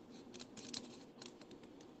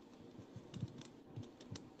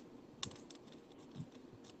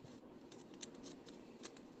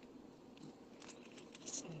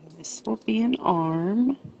 So this will be an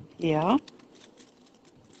arm. Yeah.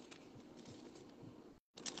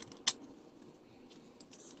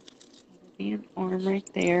 It'll be an arm right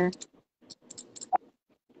there.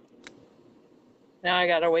 Now I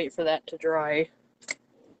got to wait for that to dry.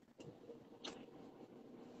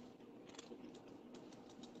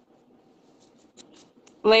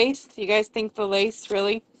 Lace? You guys think the lace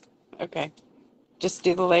really? Okay. Just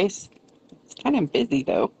do the lace. It's kind of busy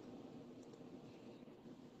though.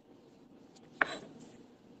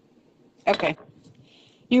 Okay.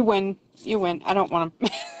 You win. You win. I don't want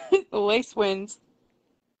to. The lace wins.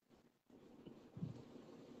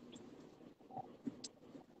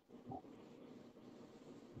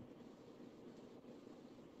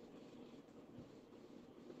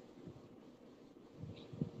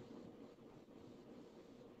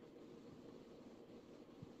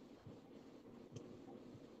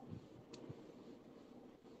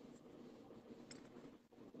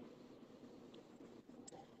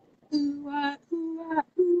 Ooh, ah, ooh, ah,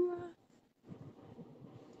 ooh, ah.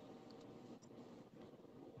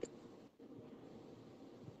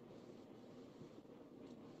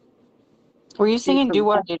 Were you Do singing Do some.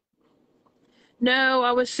 What Did? No,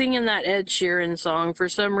 I was singing that Ed Sheeran song. For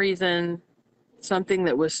some reason, something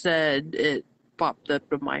that was said, it popped up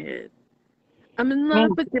in my head. I'm in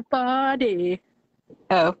love Me. with your body.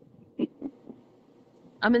 Oh.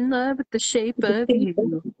 I'm in love with the shape of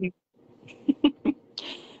you.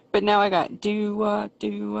 But now I got do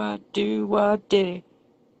did it.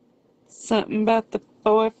 Something about the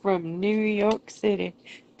boy from New York City.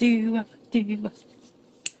 Do.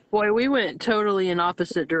 Boy, we went totally in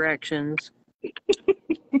opposite directions.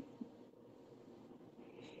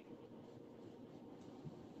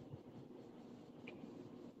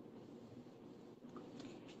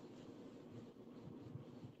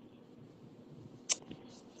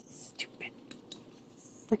 Stupid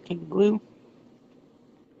freaking glue.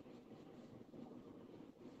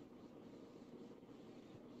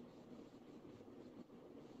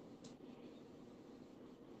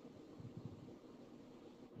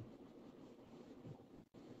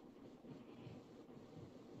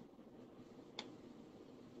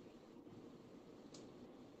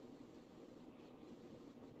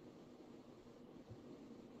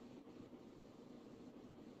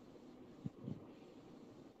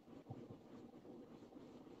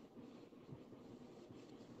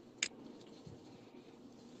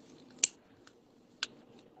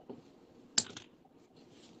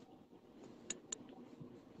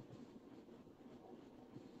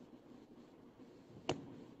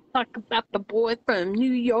 Talk about the boy from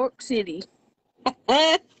New York City.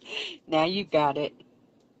 Now you got it.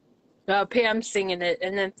 Pam singing it,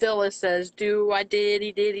 and then Phyllis says, "Do I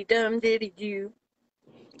diddy diddy dum diddy do?"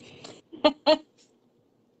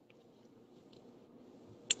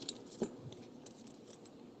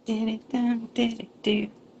 Did it dum did it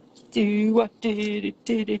do. Do what did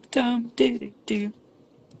it dum did it do.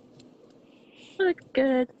 Looks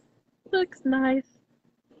good. Looks nice.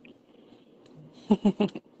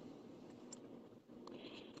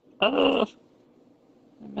 Oh,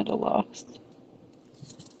 I'm at a loss.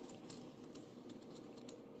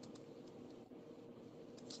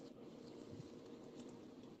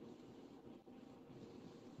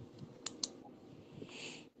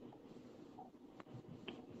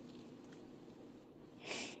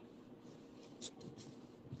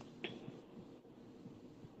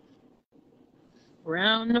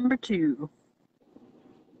 Round number 2.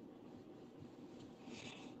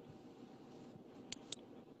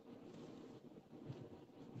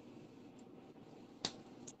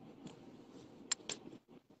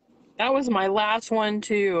 That was my last one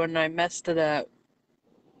too, and I messed it up.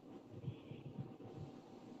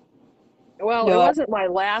 Well, it No. wasn't my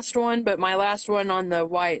last one, but my last one on the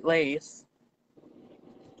white lace.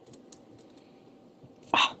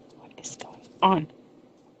 What is going on?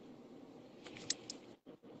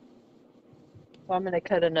 So I'm going to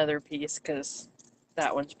cut another piece because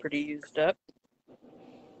that one's pretty used up.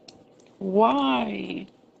 Why?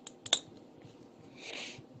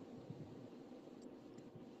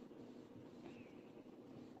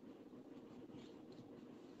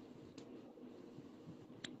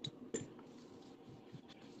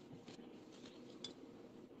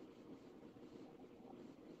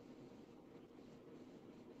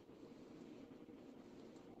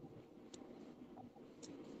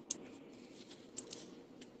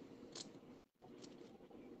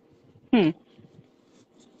 Hmm.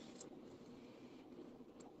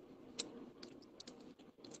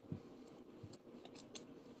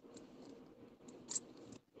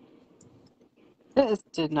 This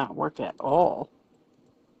did not work at all.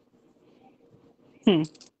 Hmm.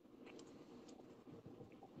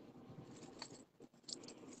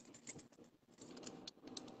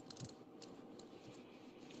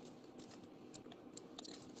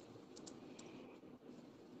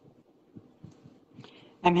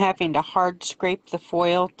 I'm having to hard scrape the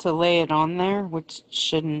foil to lay it on there, which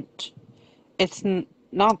shouldn't. It's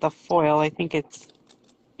not the foil. I think it's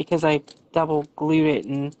because I double glued it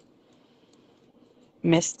and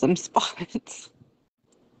missed some spots.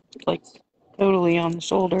 Like totally on the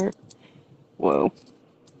shoulder. Whoa.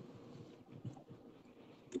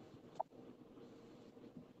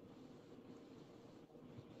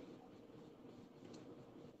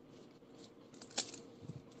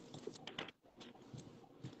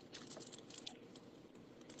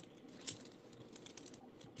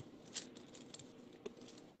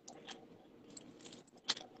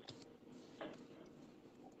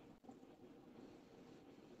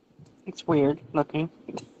 It's weird looking.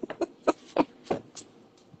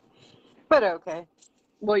 But okay.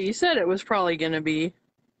 Well, you said it was probably going to be.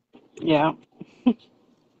 Yeah.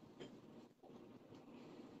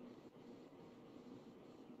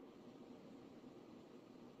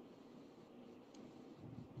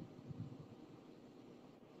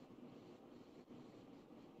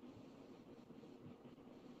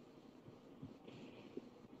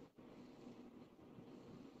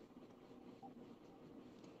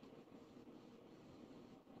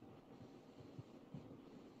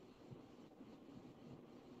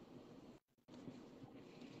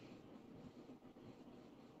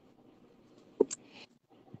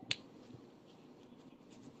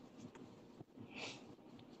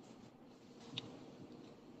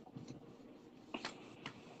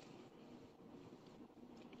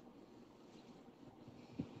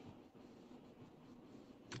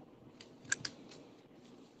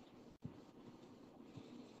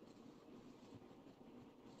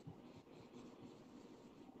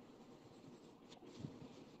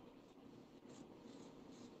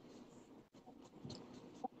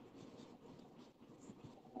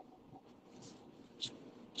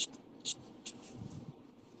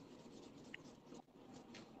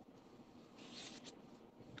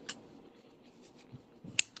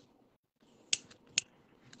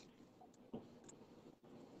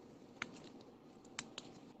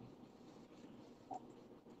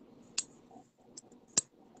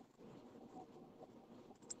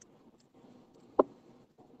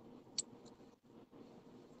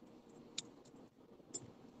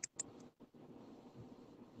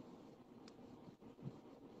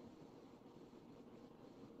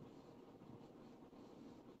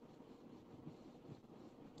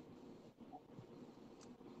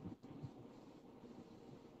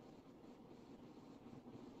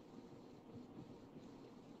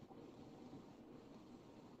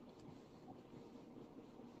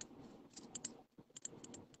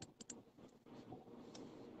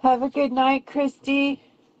 Have a good night, Christy.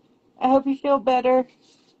 I hope you feel better.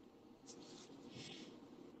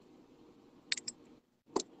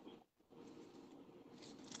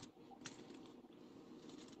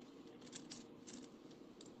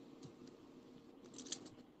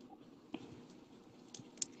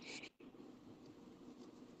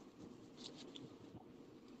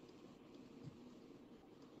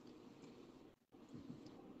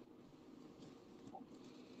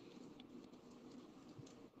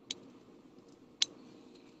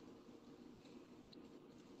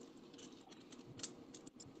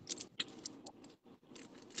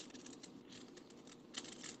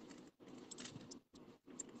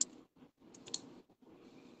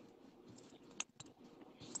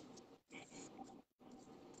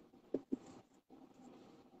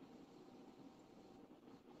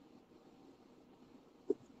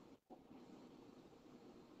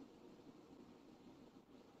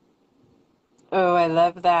 Oh, I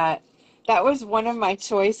love that. That was one of my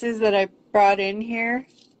choices that I brought in here.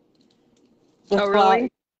 The Oh, flower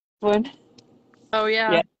really? one. Oh,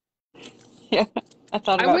 yeah. Yeah, yeah. I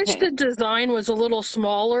thought I about wish painting. the design was a little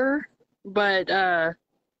smaller, but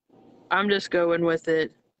I'm just going with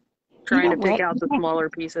it, You trying know to pick what? out the smaller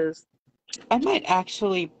pieces. I might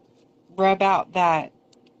actually rub out that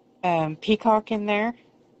peacock in there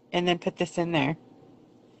and then put this in there.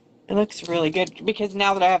 It looks really good because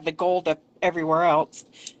now that I have the gold up everywhere else,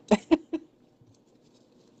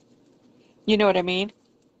 you know what I mean?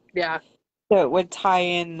 Yeah. So it would tie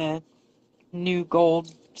in the new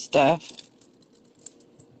gold stuff.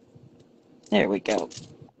 There we go.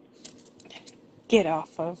 Get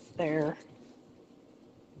off of there.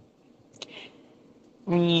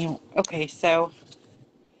 Okay, so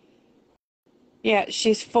yeah,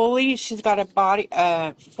 she's got a body,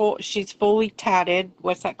 she's fully tatted.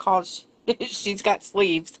 What's that called? She's got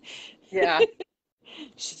sleeves. Yeah.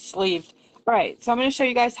 She's sleeved. All right, so I'm going to show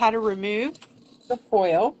you guys how to remove the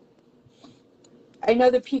foil. I know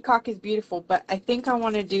the peacock is beautiful, but I think I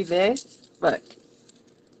want to do this. Look.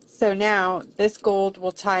 So now this gold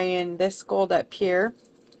will tie in this gold up here.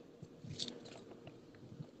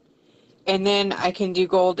 And then I can do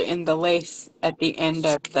gold in the lace at the end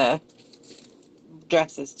of the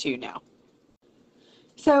dresses too now.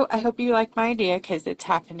 So I hope you like my idea because it's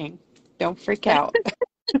happening. Don't freak out.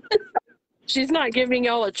 She's not giving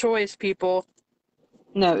y'all a choice, people.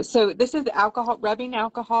 No, so this is alcohol, rubbing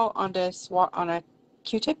alcohol on a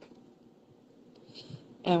Q-tip.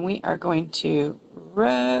 And we are going to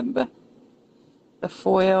rub the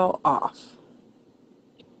foil off.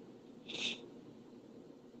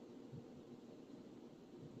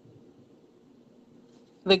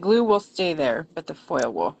 The glue will stay there, but the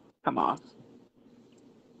foil will come off.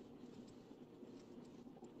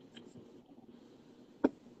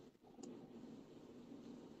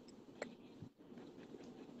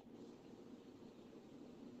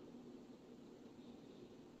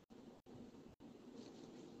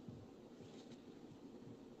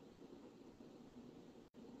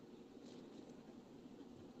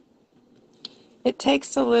 It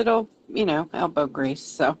takes a little, elbow grease,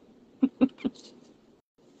 so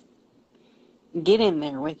get in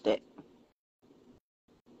there with it.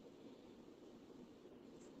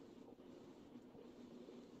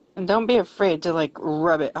 And don't be afraid to like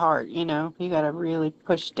rub it hard, You gotta really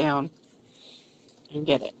push down and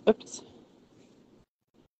get it. Oops.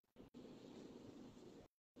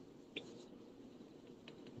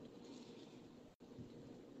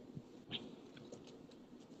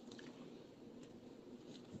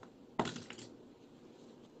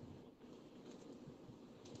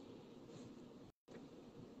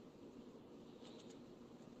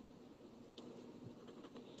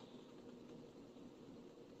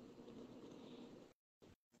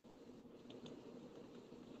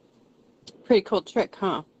 Pretty cool trick,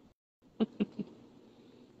 huh?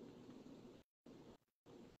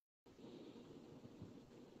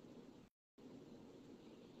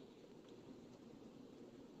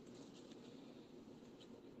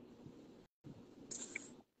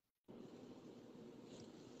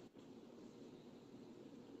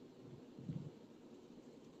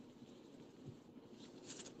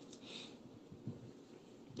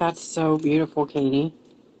 That's so beautiful, Katie.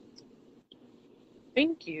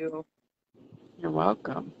 Thank you. You're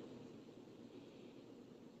welcome.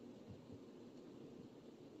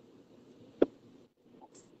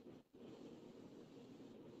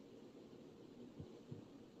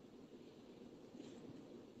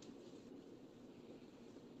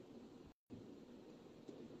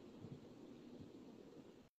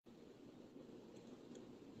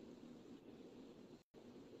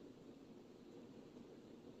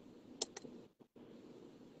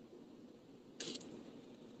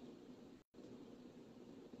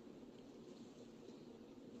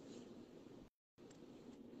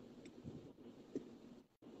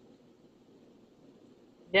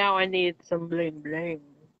 Now I need some bling bling.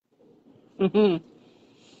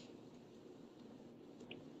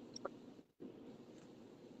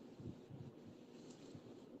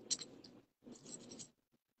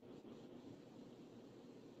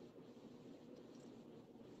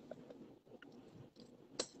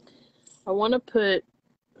 I want to put,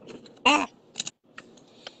 Ah,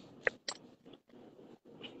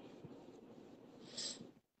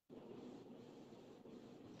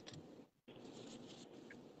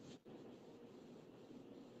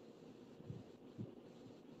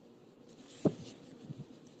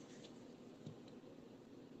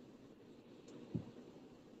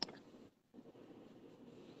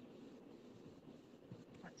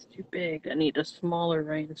 that's too big. I need a smaller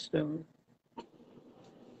rhinestone.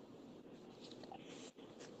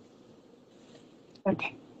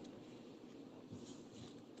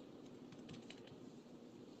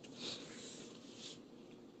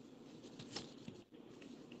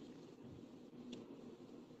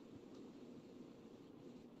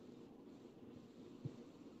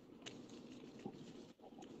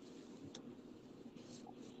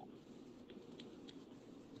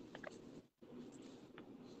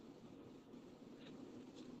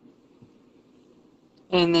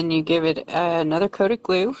 And then you give it another coat of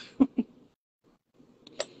glue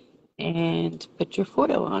and put your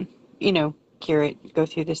foil on. You know, cure it, go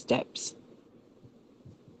through the steps.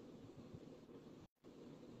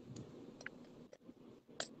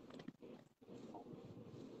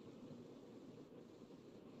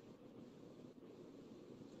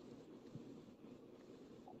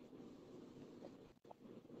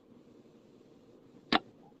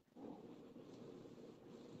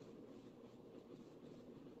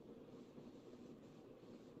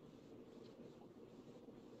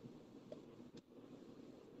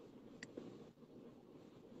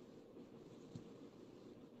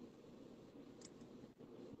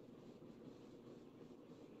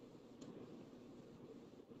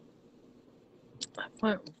 I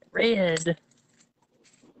want red. I'm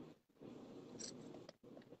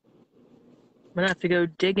gonna have to go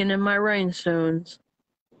digging in my rhinestones.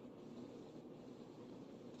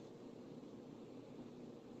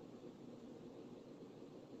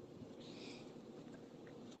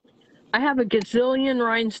 I have a gazillion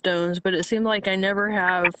rhinestones, but it seems like I never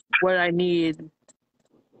have what I need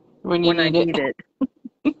When you when I need need it.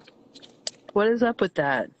 it. What is up with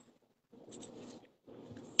that?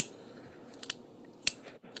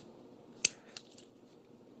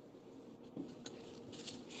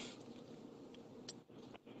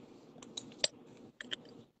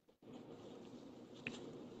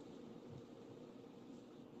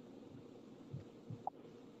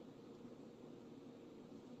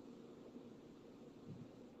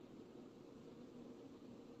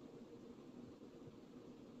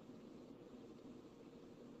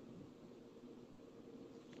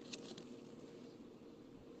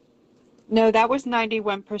 No, that was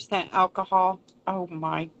 91% alcohol. Oh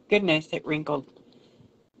my goodness, it wrinkled.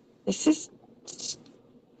 This is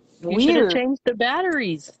You should have weird. changed the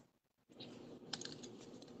batteries.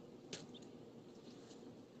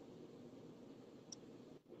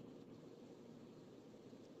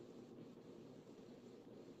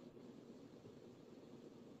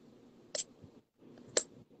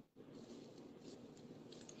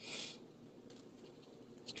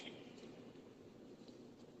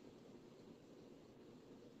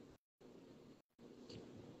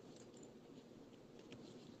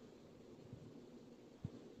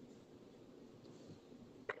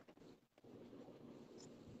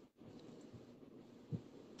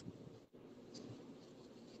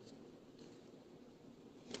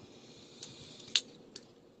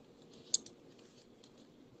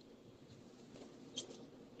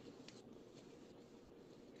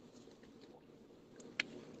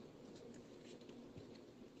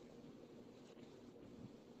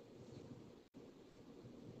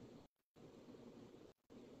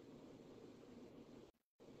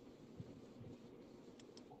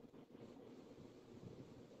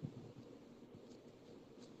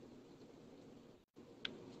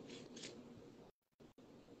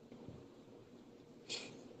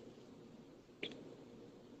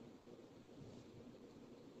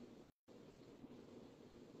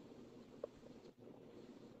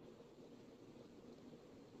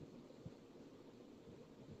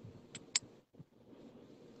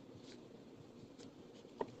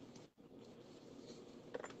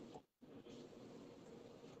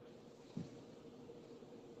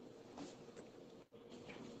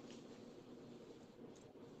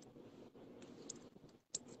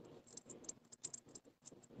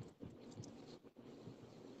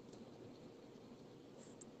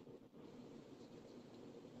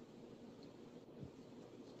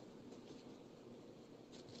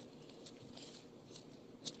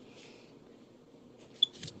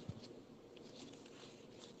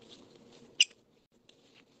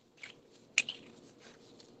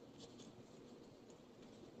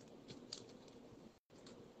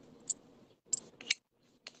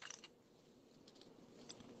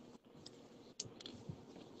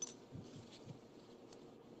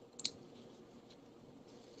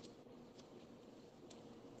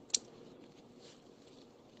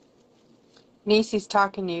 Niecy's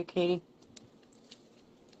talking to you, Katie.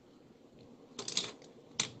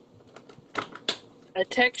 A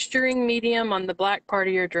texturing medium on the black part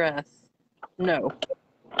of your dress. No.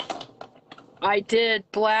 I did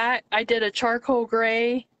black. I did a charcoal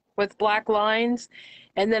gray with black lines,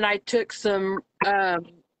 and then I took some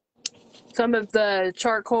of the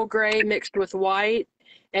charcoal gray mixed with white,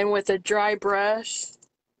 and with a dry brush,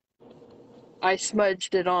 I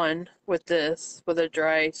smudged it on with a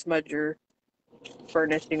dry smudger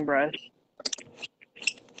burnishing brush.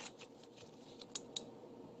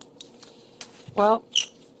 Well, it's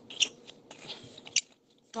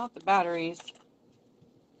not the batteries.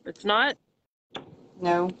 It's not?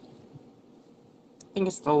 No. think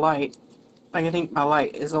it's the light. Like, I think my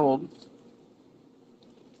light is old.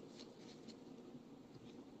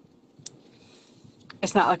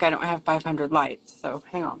 It's not like I don't have 500 lights, so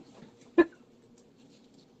hang on.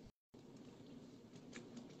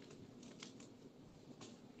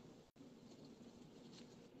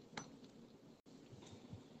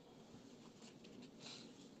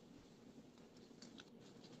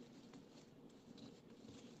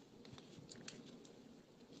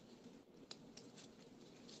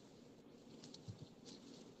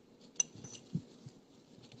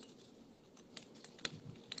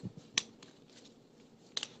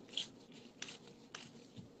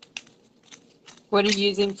 What are you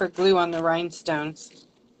using for glue on the rhinestones?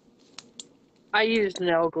 I use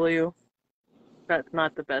nail glue. That's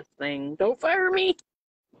not the best thing. Don't fire me.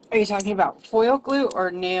 Are you talking about foil glue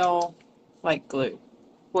or nail, like, glue?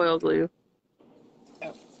 Foil glue.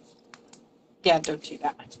 Oh. Yeah, don't do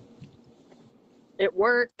that. It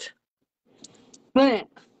worked. But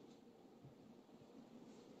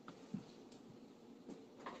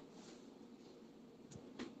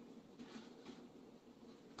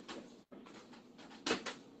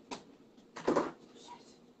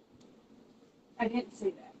I didn't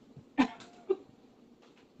say that.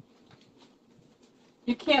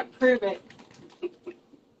 You can't prove it.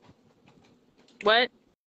 What?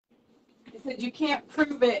 I said you can't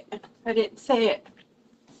prove it. I didn't say it.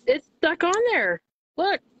 It's stuck on there.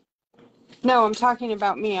 Look. No, I'm talking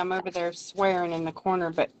about me. I'm over there swearing in the corner,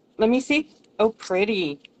 but let me see. Oh,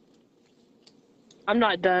 pretty. I'm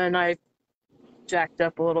not done. I jacked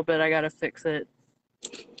up a little bit. I gotta fix it.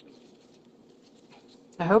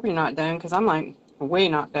 I hope you're not done, because I'm like way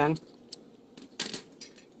not done.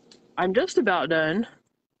 I'm just about done.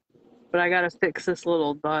 But I gotta fix this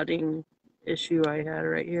little dotting issue I had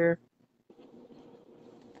right here.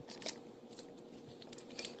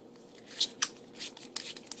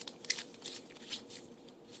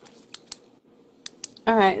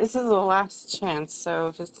 All right, this is the last chance,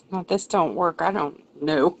 so if this don't work, I don't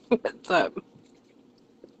know what's up.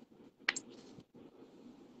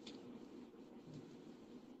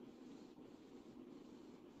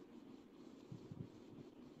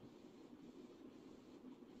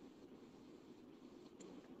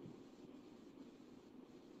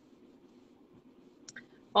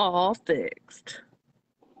 All fixed.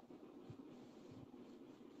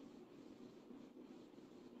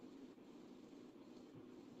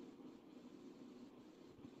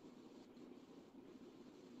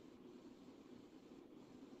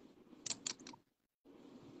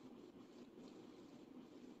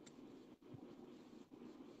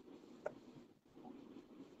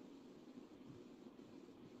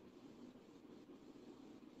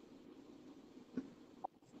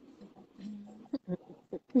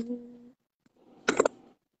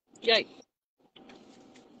 Yikes.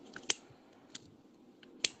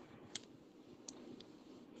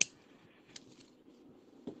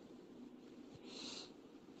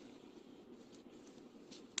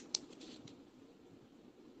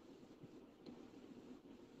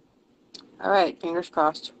 All right, fingers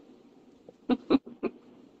crossed.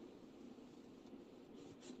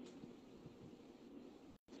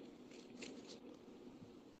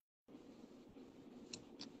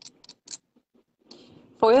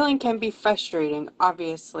 Foiling can be frustrating,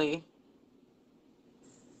 obviously.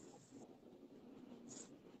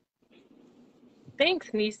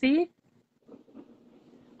 Thanks, Nisi.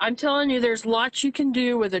 I'm telling you, there's lots you can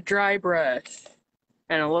do with a dry brush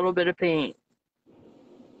and a little bit of paint.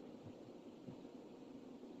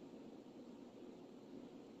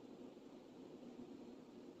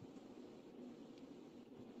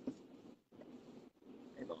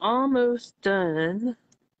 I'm almost done.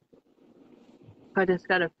 I just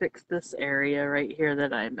gotta fix this area right here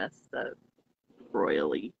that I messed up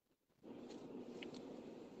royally.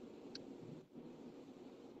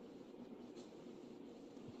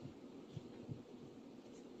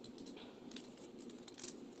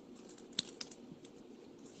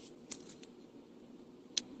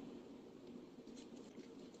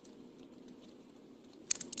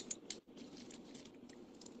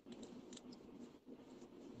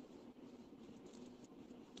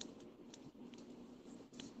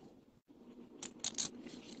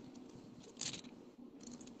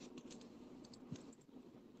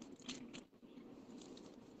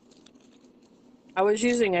 I was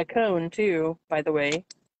using a cone too, by the way.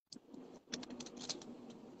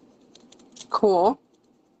 Cool.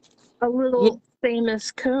 A little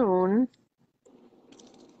famous cone.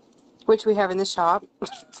 Which we have in the shop.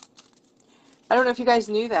 I don't know if you guys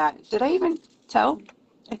knew that. Did I even tell?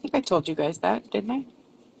 I think I told you guys that, didn't I?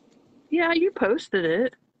 Yeah, you posted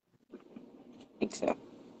it. think so.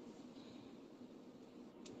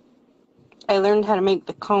 I learned how to make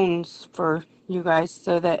the cones for you guys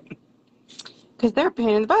so that, because they're a pain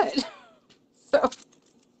in the butt. So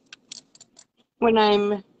when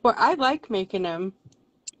well, I like making them.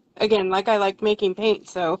 Again, like I like making paint,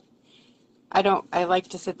 so I like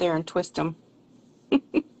to sit there and twist them.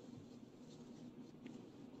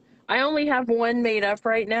 I only have one made up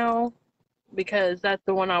right now because that's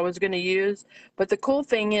the one I was going to use. But the cool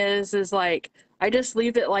thing is like, I just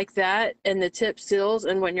leave it like that and the tip seals.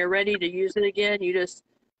 And when you're ready to use it again, you just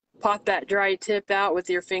pop that dry tip out with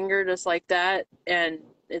your finger just like that. And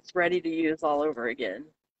it's ready to use all over again.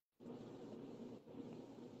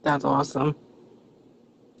 That's awesome.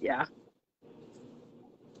 Yeah.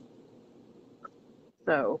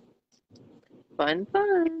 So, fun,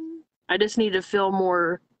 fun. I just need to fill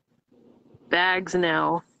more bags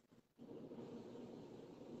now.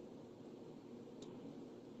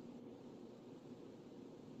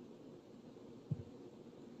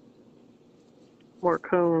 More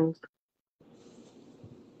cones.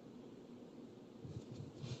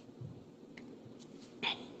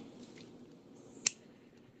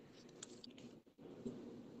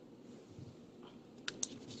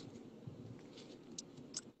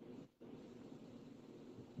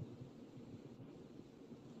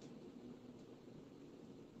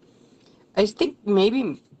 I think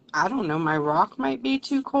maybe, I don't know, my rock might be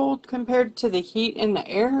too cold compared to the heat in the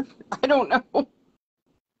air. I don't know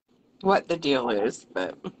what the deal is,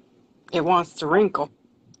 but it wants to wrinkle.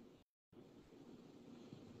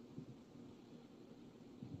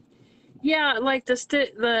 Yeah, like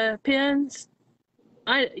the pins.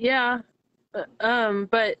 Yeah.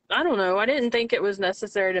 But I don't know. I didn't think it was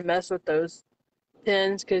necessary to mess with those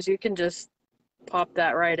pins because you can just pop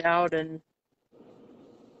that right out and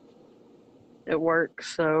it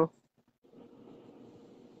works. So,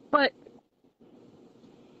 but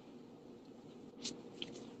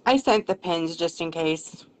I sent the pins just in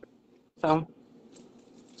case. So,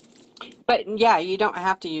 but yeah, you don't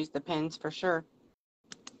have to use the pins for sure.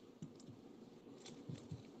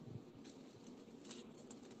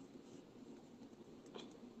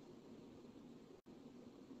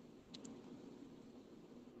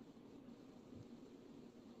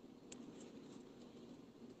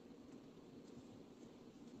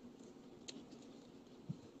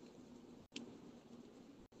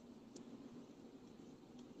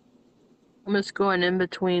 I'm just going in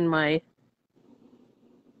between my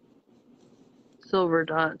silver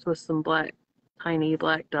dots with some tiny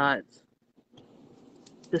black dots,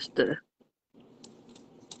 just to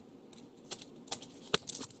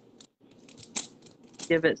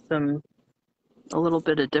give it a little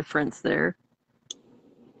bit of difference there.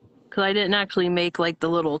 Because I didn't actually make like the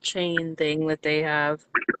little chain thing that they have.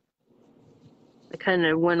 I kind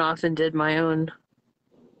of went off and did my own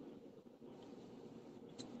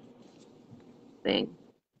thing.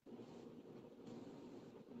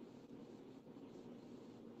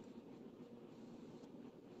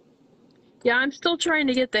 Yeah, I'm still trying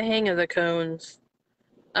to get the hang of the cones.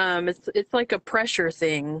 It's like a pressure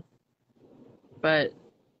thing, but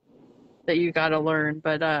that you got to learn.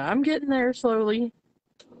 But I'm getting there slowly.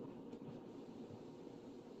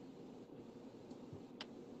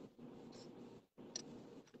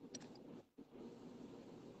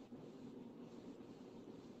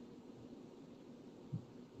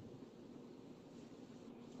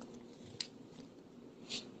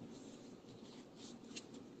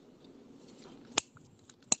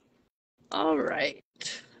 All right,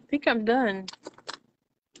 I think I'm done.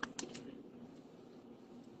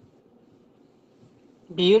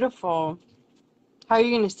 Beautiful. How are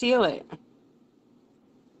you going to seal it?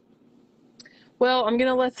 Well, I'm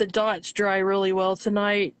gonna let the dots dry really well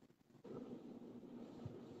tonight,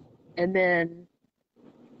 and then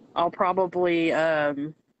I'll probably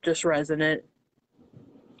just resin it.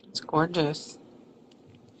 It's gorgeous.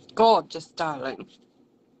 Gorgeous, darling.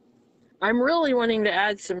 I'm really wanting to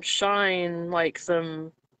add some shine, like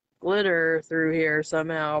some glitter through here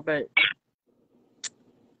somehow, but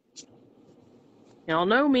y'all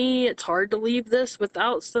know me, it's hard to leave this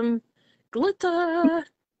without some glitter.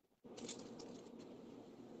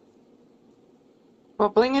 Well,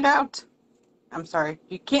 bling it out. I'm sorry.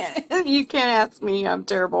 You can't you can't ask me. I'm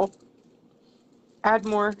terrible. Add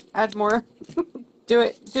more. Add more. Do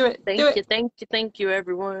it. Do it. Do Thank you, it. thank you, thank you,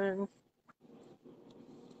 everyone.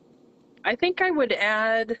 I think I would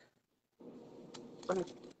add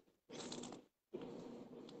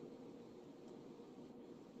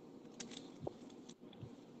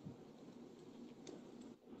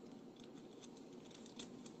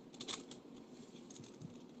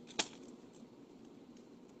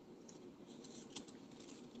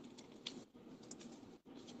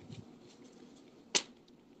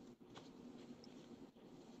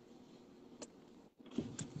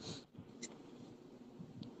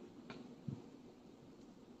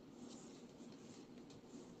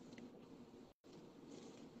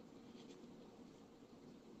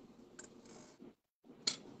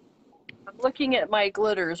I'm looking at my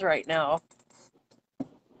glitters right now.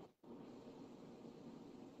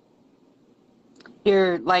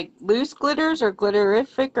 Your like loose glitters or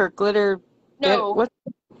glitterific or glitter? No, What?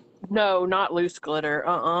 no, not loose glitter.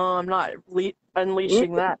 I'm not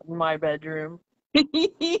unleashing that in my bedroom.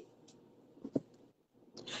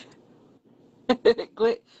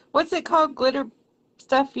 What's it called? Glitter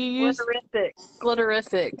stuff you use? Glitterific.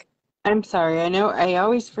 Glitterific. I'm sorry. I know I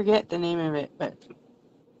always forget the name of it, but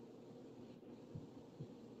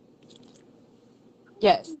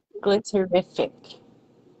yes, glitterific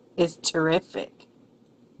is terrific.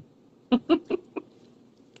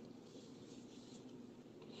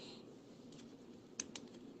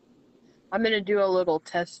 I'm going to do a little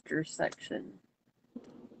tester section.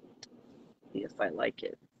 See if I like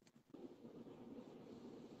it.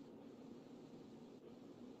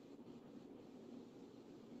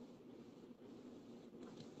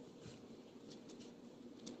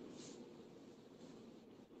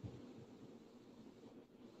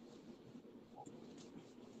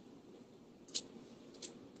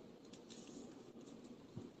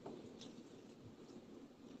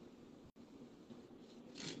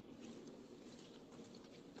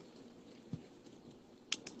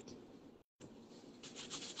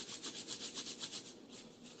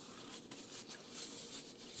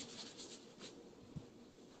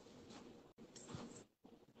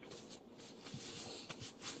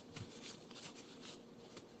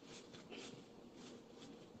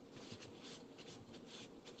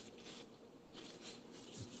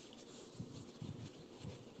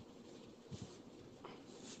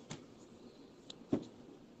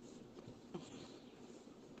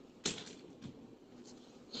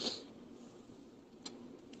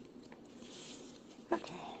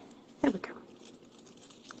 Okay, here we go.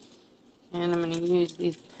 And I'm going to use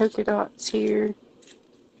these polka dots here.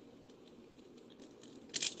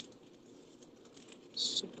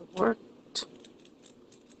 Should have worked.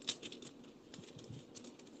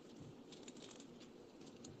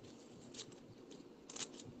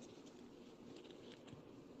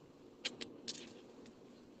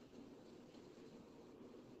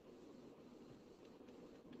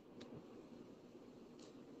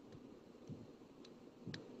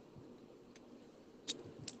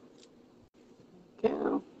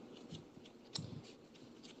 Go.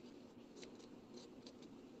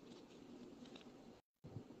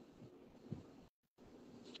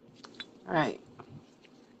 All right.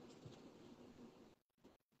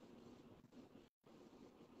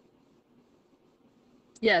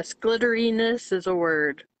 Yes, glitteriness is a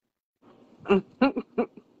word.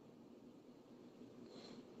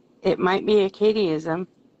 It might be a Katieism.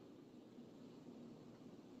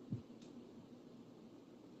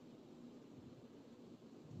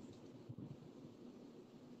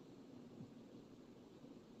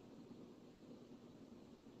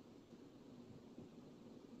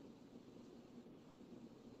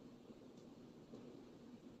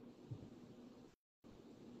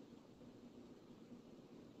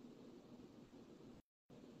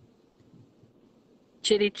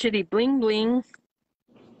 Chitty chitty bling bling.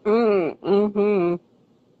 Mm-hmm.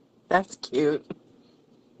 That's cute.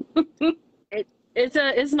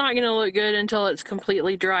 It's not gonna look good until it's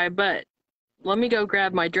completely dry, but let me go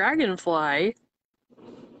grab my dragonfly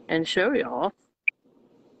and show y'all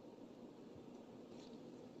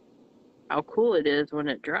how cool it is when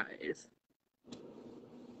it dries.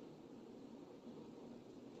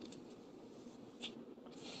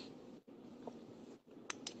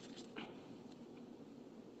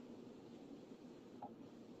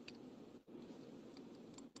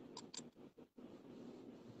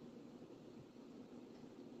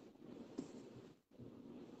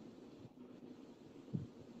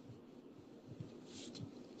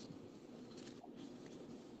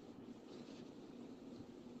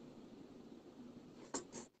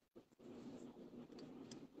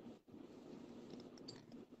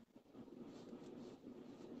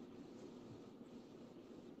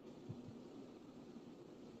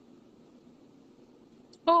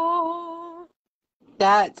 Oh,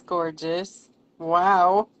 That's gorgeous.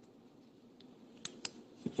 Wow.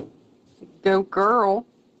 Go girl.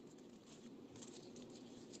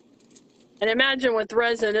 and imagine with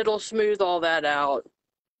resin, it'll smooth all that out.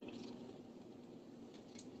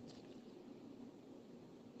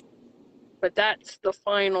 But that's the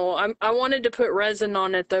final. I wanted to put resin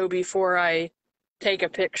on it though before I take a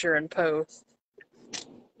picture and post.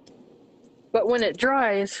 But when it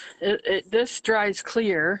dries, this dries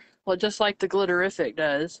clear, well, just like the glitterific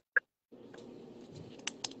does.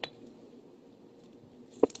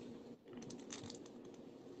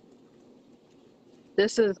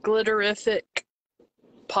 This is glitterific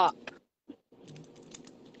pop.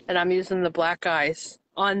 And I'm using the black ice.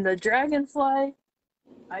 On the dragonfly,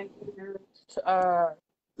 I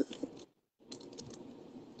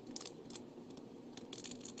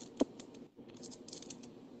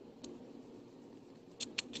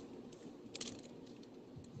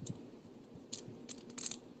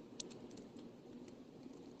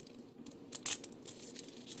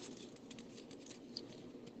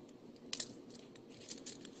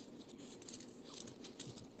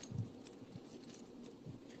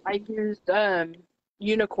used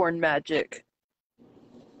unicorn magic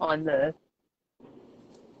on the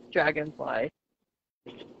dragonfly.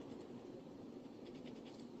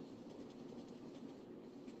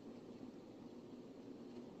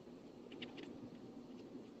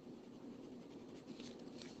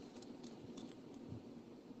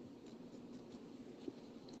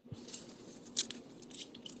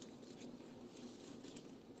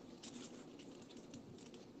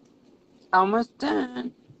 Almost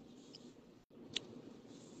done.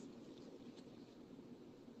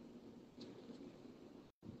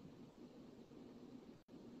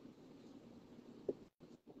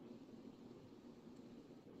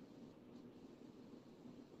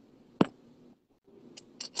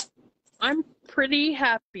 I'm pretty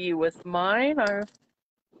happy with mine. I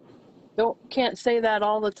can't say that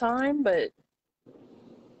all the time, but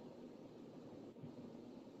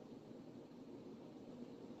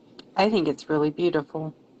I think it's really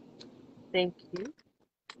beautiful. thank you.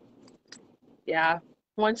 Yeah,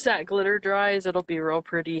 once that glitter dries, it'll be real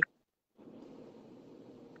pretty.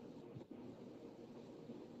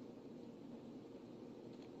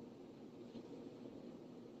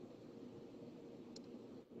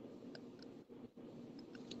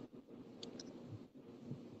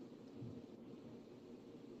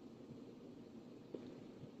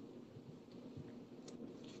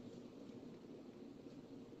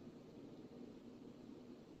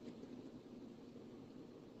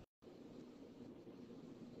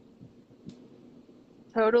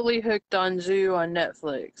 Totally hooked on Zoo on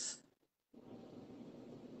Netflix.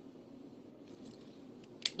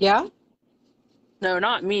 Yeah? No,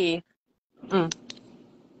 not me. Mm.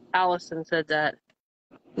 Allison said that.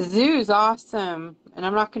 The zoo's awesome, and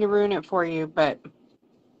I'm not going to ruin it for you, but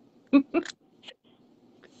the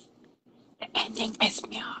ending pissed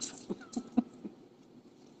me off.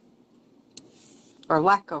 Or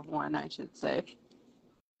lack of one, I should say.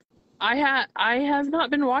 I have not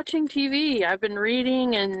been watching TV. I've been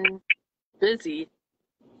reading and busy.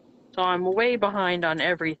 So I'm way behind on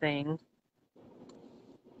everything.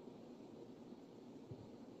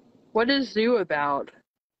 What is Zoo about?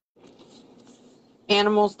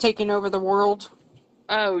 Animals taking over the world.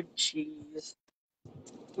 Oh, jeez.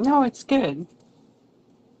 No, it's good.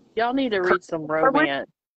 Y'all need to read some romance.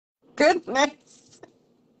 Goodness.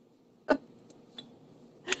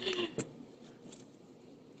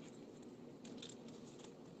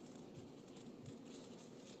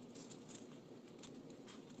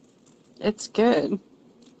 It's good.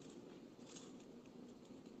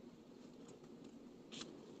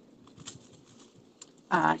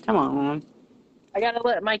 Come on. I gotta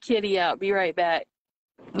let my kitty out. Be right back.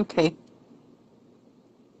 Okay.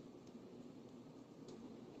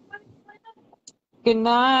 Good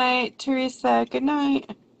night, Teresa. Good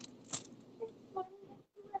night.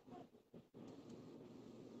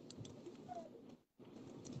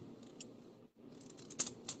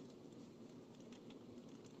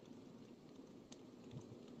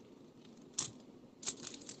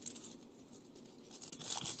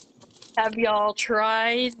 Have y'all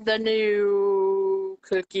tried the new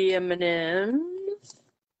cookie M&Ms?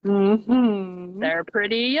 Mm-hmm. They're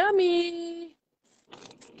pretty yummy.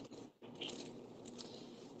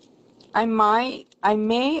 I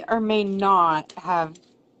may or may not have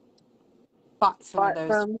bought some of Bought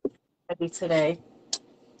those some. ready today.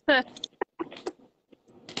 I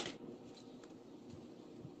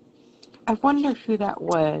wonder who that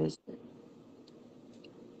was.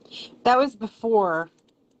 That was before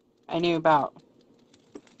I knew about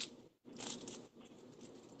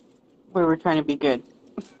we were trying to be good.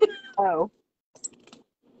 Oh.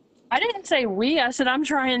 I didn't say we. I said I'm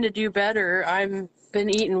trying to do better. I've been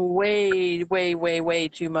eating way, way, way, way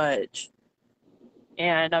too much.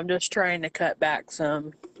 And I'm just trying to cut back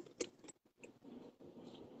some.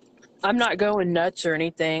 I'm not going nuts or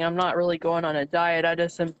anything. I'm not really going on a diet. I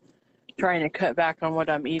just am trying to cut back on what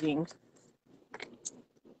I'm eating.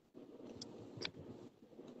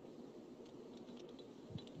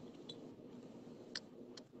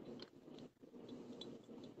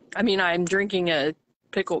 I mean, I'm drinking a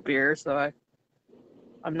pickle beer, so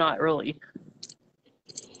I'm not really.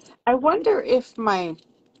 I wonder if my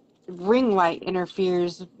ring light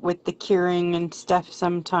interferes with the curing and stuff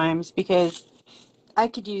sometimes, because I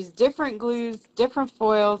could use different glues, different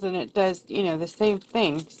foils, and it does, you know, the same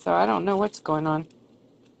thing. So I don't know what's going on.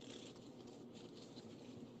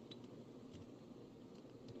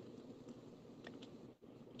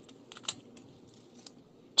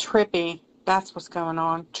 Trippy. That's what's going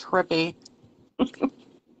on. Trippy.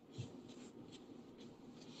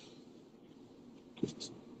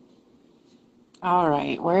 All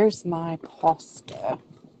right, where's my pasta?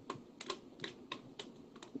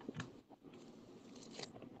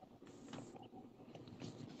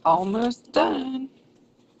 Almost done.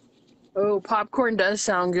 Oh, popcorn does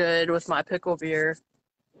sound good with my pickle beer.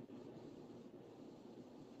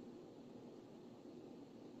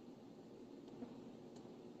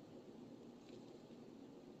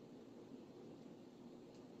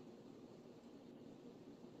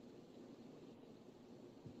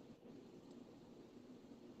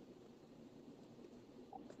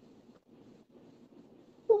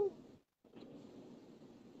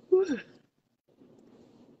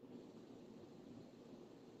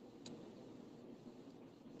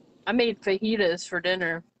 I made fajitas for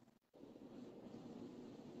dinner.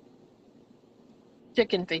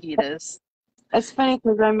 Chicken fajitas. It's funny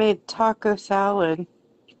because I made taco salad.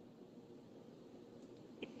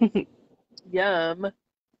 Yum.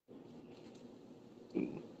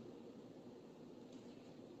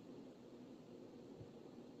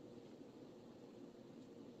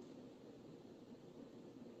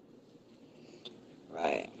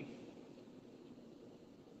 Right.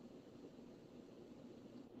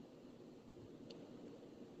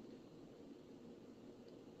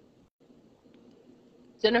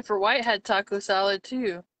 Jennifer White had taco salad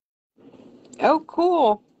too. Oh,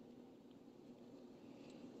 cool.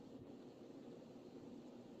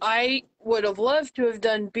 I would have loved to have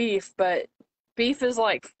done beef, but beef is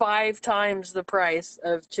like 5 times the price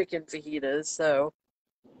of chicken fajitas, so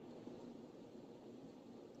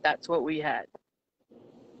that's what we had.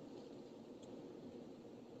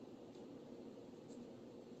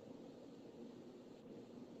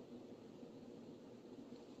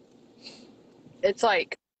 It's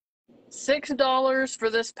like $6 for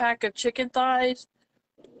this pack of chicken thighs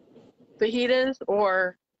fajitas,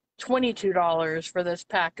 or $22 for this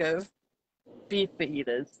pack of beef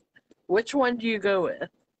fajitas. Which one do you go with?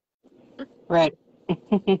 Right.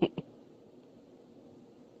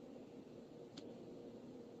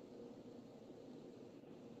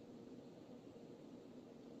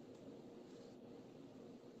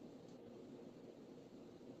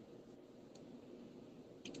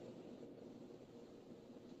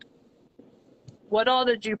 What all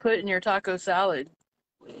did you put in your taco salad?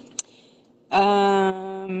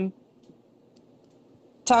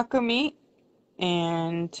 Taco meat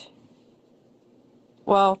and,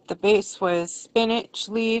 well, the base was spinach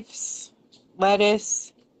leaves,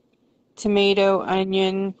 lettuce, tomato,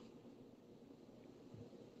 onion.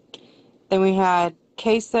 Then we had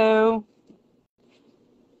queso,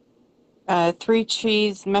 3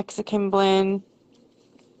 cheese Mexican blend,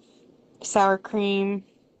 sour cream,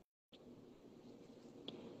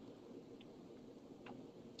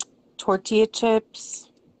 tortilla chips,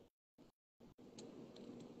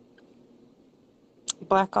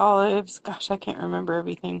 black olives. Gosh, I can't remember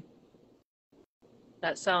everything.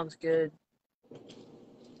 That sounds good.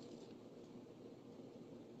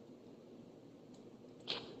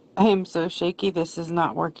 I am so shaky, this is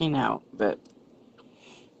not working out, but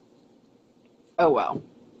oh well.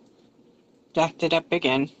 Jacked it up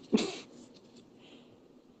again.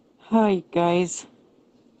 Hi, guys.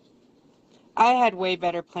 I had way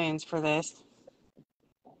better plans for this.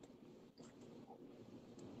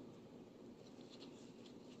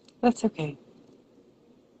 That's okay.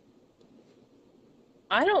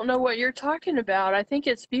 I don't know what you're talking about. I think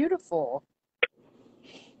it's beautiful.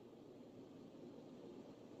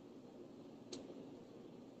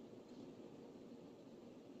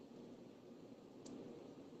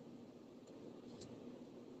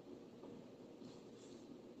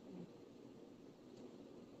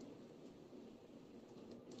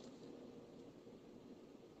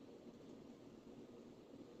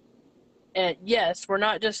 And yes, we're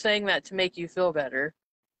not just saying that to make you feel better.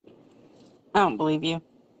 I don't believe you.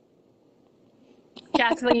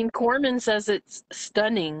 Kathleen Corman says it's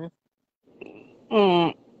stunning.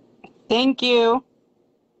 Thank you.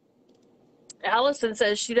 Allison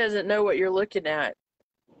says she doesn't know what you're looking at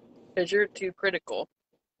because you're too critical.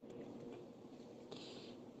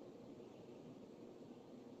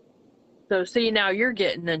 So see, now you're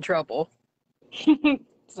getting in trouble.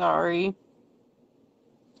 Sorry.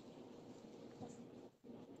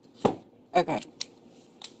 Okay.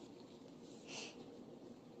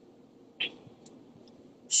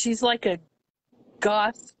 she's like a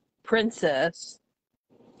goth princess.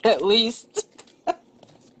 At least.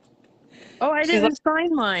 Oh, I She's like, didn't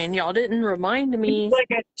sign mine. Y'all didn't remind me. like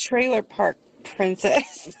a trailer park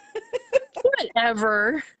princess.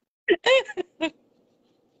 Whatever.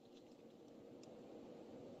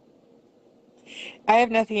 I have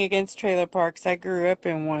nothing against trailer parks. I grew up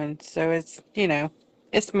in one, so it's,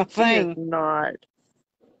 it's my She is thing. not.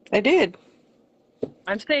 I did.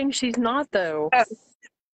 I'm saying she's not, though. Oh.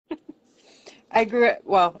 I grew up,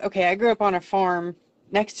 well, okay, I grew up on a farm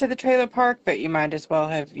next to the trailer park, but you might as well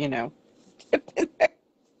have,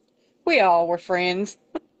 we all were friends.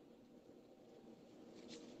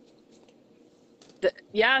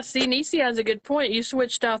 Yeah, see, Nisi has a good point. You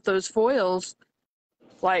switched out those foils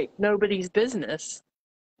like nobody's business.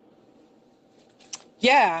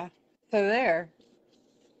 Yeah. So there.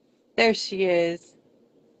 There she is.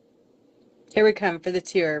 Here we come for the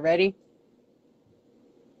tour. Ready?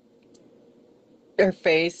 Her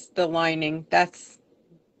face, the lining.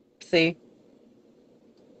 See?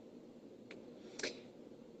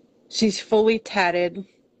 She's fully tatted.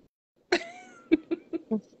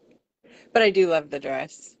 But I do love the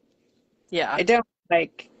dress. Yeah. I don't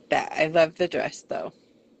like that. I love the dress, though.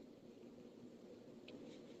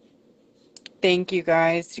 Thank you,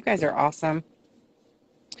 guys. You guys are awesome.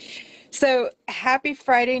 So, happy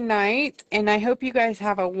Friday night, and I hope you guys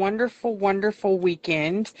have a wonderful, wonderful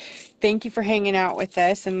weekend. Thank you for hanging out with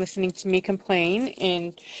us and listening to me complain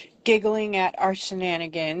and giggling at our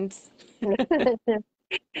shenanigans.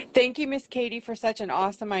 Thank you, Miss Katie, for such an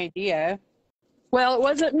awesome idea. Well, it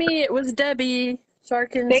wasn't me. It was Debbie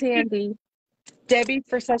Sharkin Thank you, Sandy. Debbie,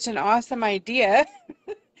 for such an awesome idea.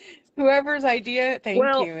 Whoever's idea, thank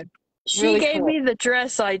Well, you. It's she really gave cool. me the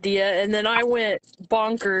dress idea, and then I went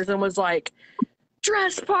bonkers and was like,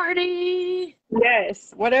 dress party!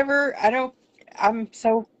 Yes, whatever. I'm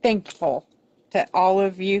so thankful to all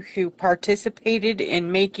of you who participated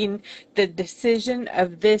in making the decision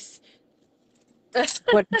of this,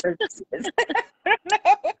 whatever this is. I don't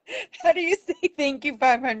know. How do you say thank you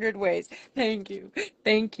 500 ways? Thank you.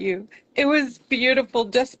 Thank you. It was beautiful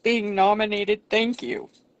just being nominated. Thank you.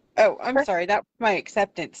 Oh, I'm sorry. That was my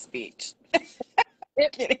acceptance speech.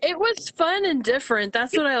 Kidding. It was fun and different.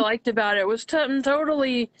 That's what I liked about it. It was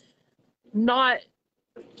totally not,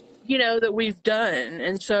 that we've done.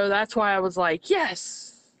 And so that's why I was like,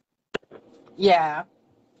 yes. Yeah.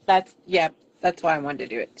 Yeah, that's why I wanted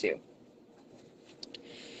to do it too.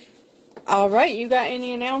 All right, you got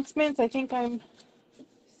any announcements? I think I'm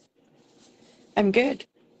good.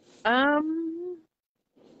 I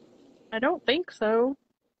don't think so.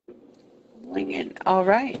 All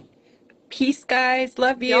right. Peace, guys.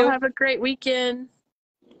 Love Y'all you. have a great weekend.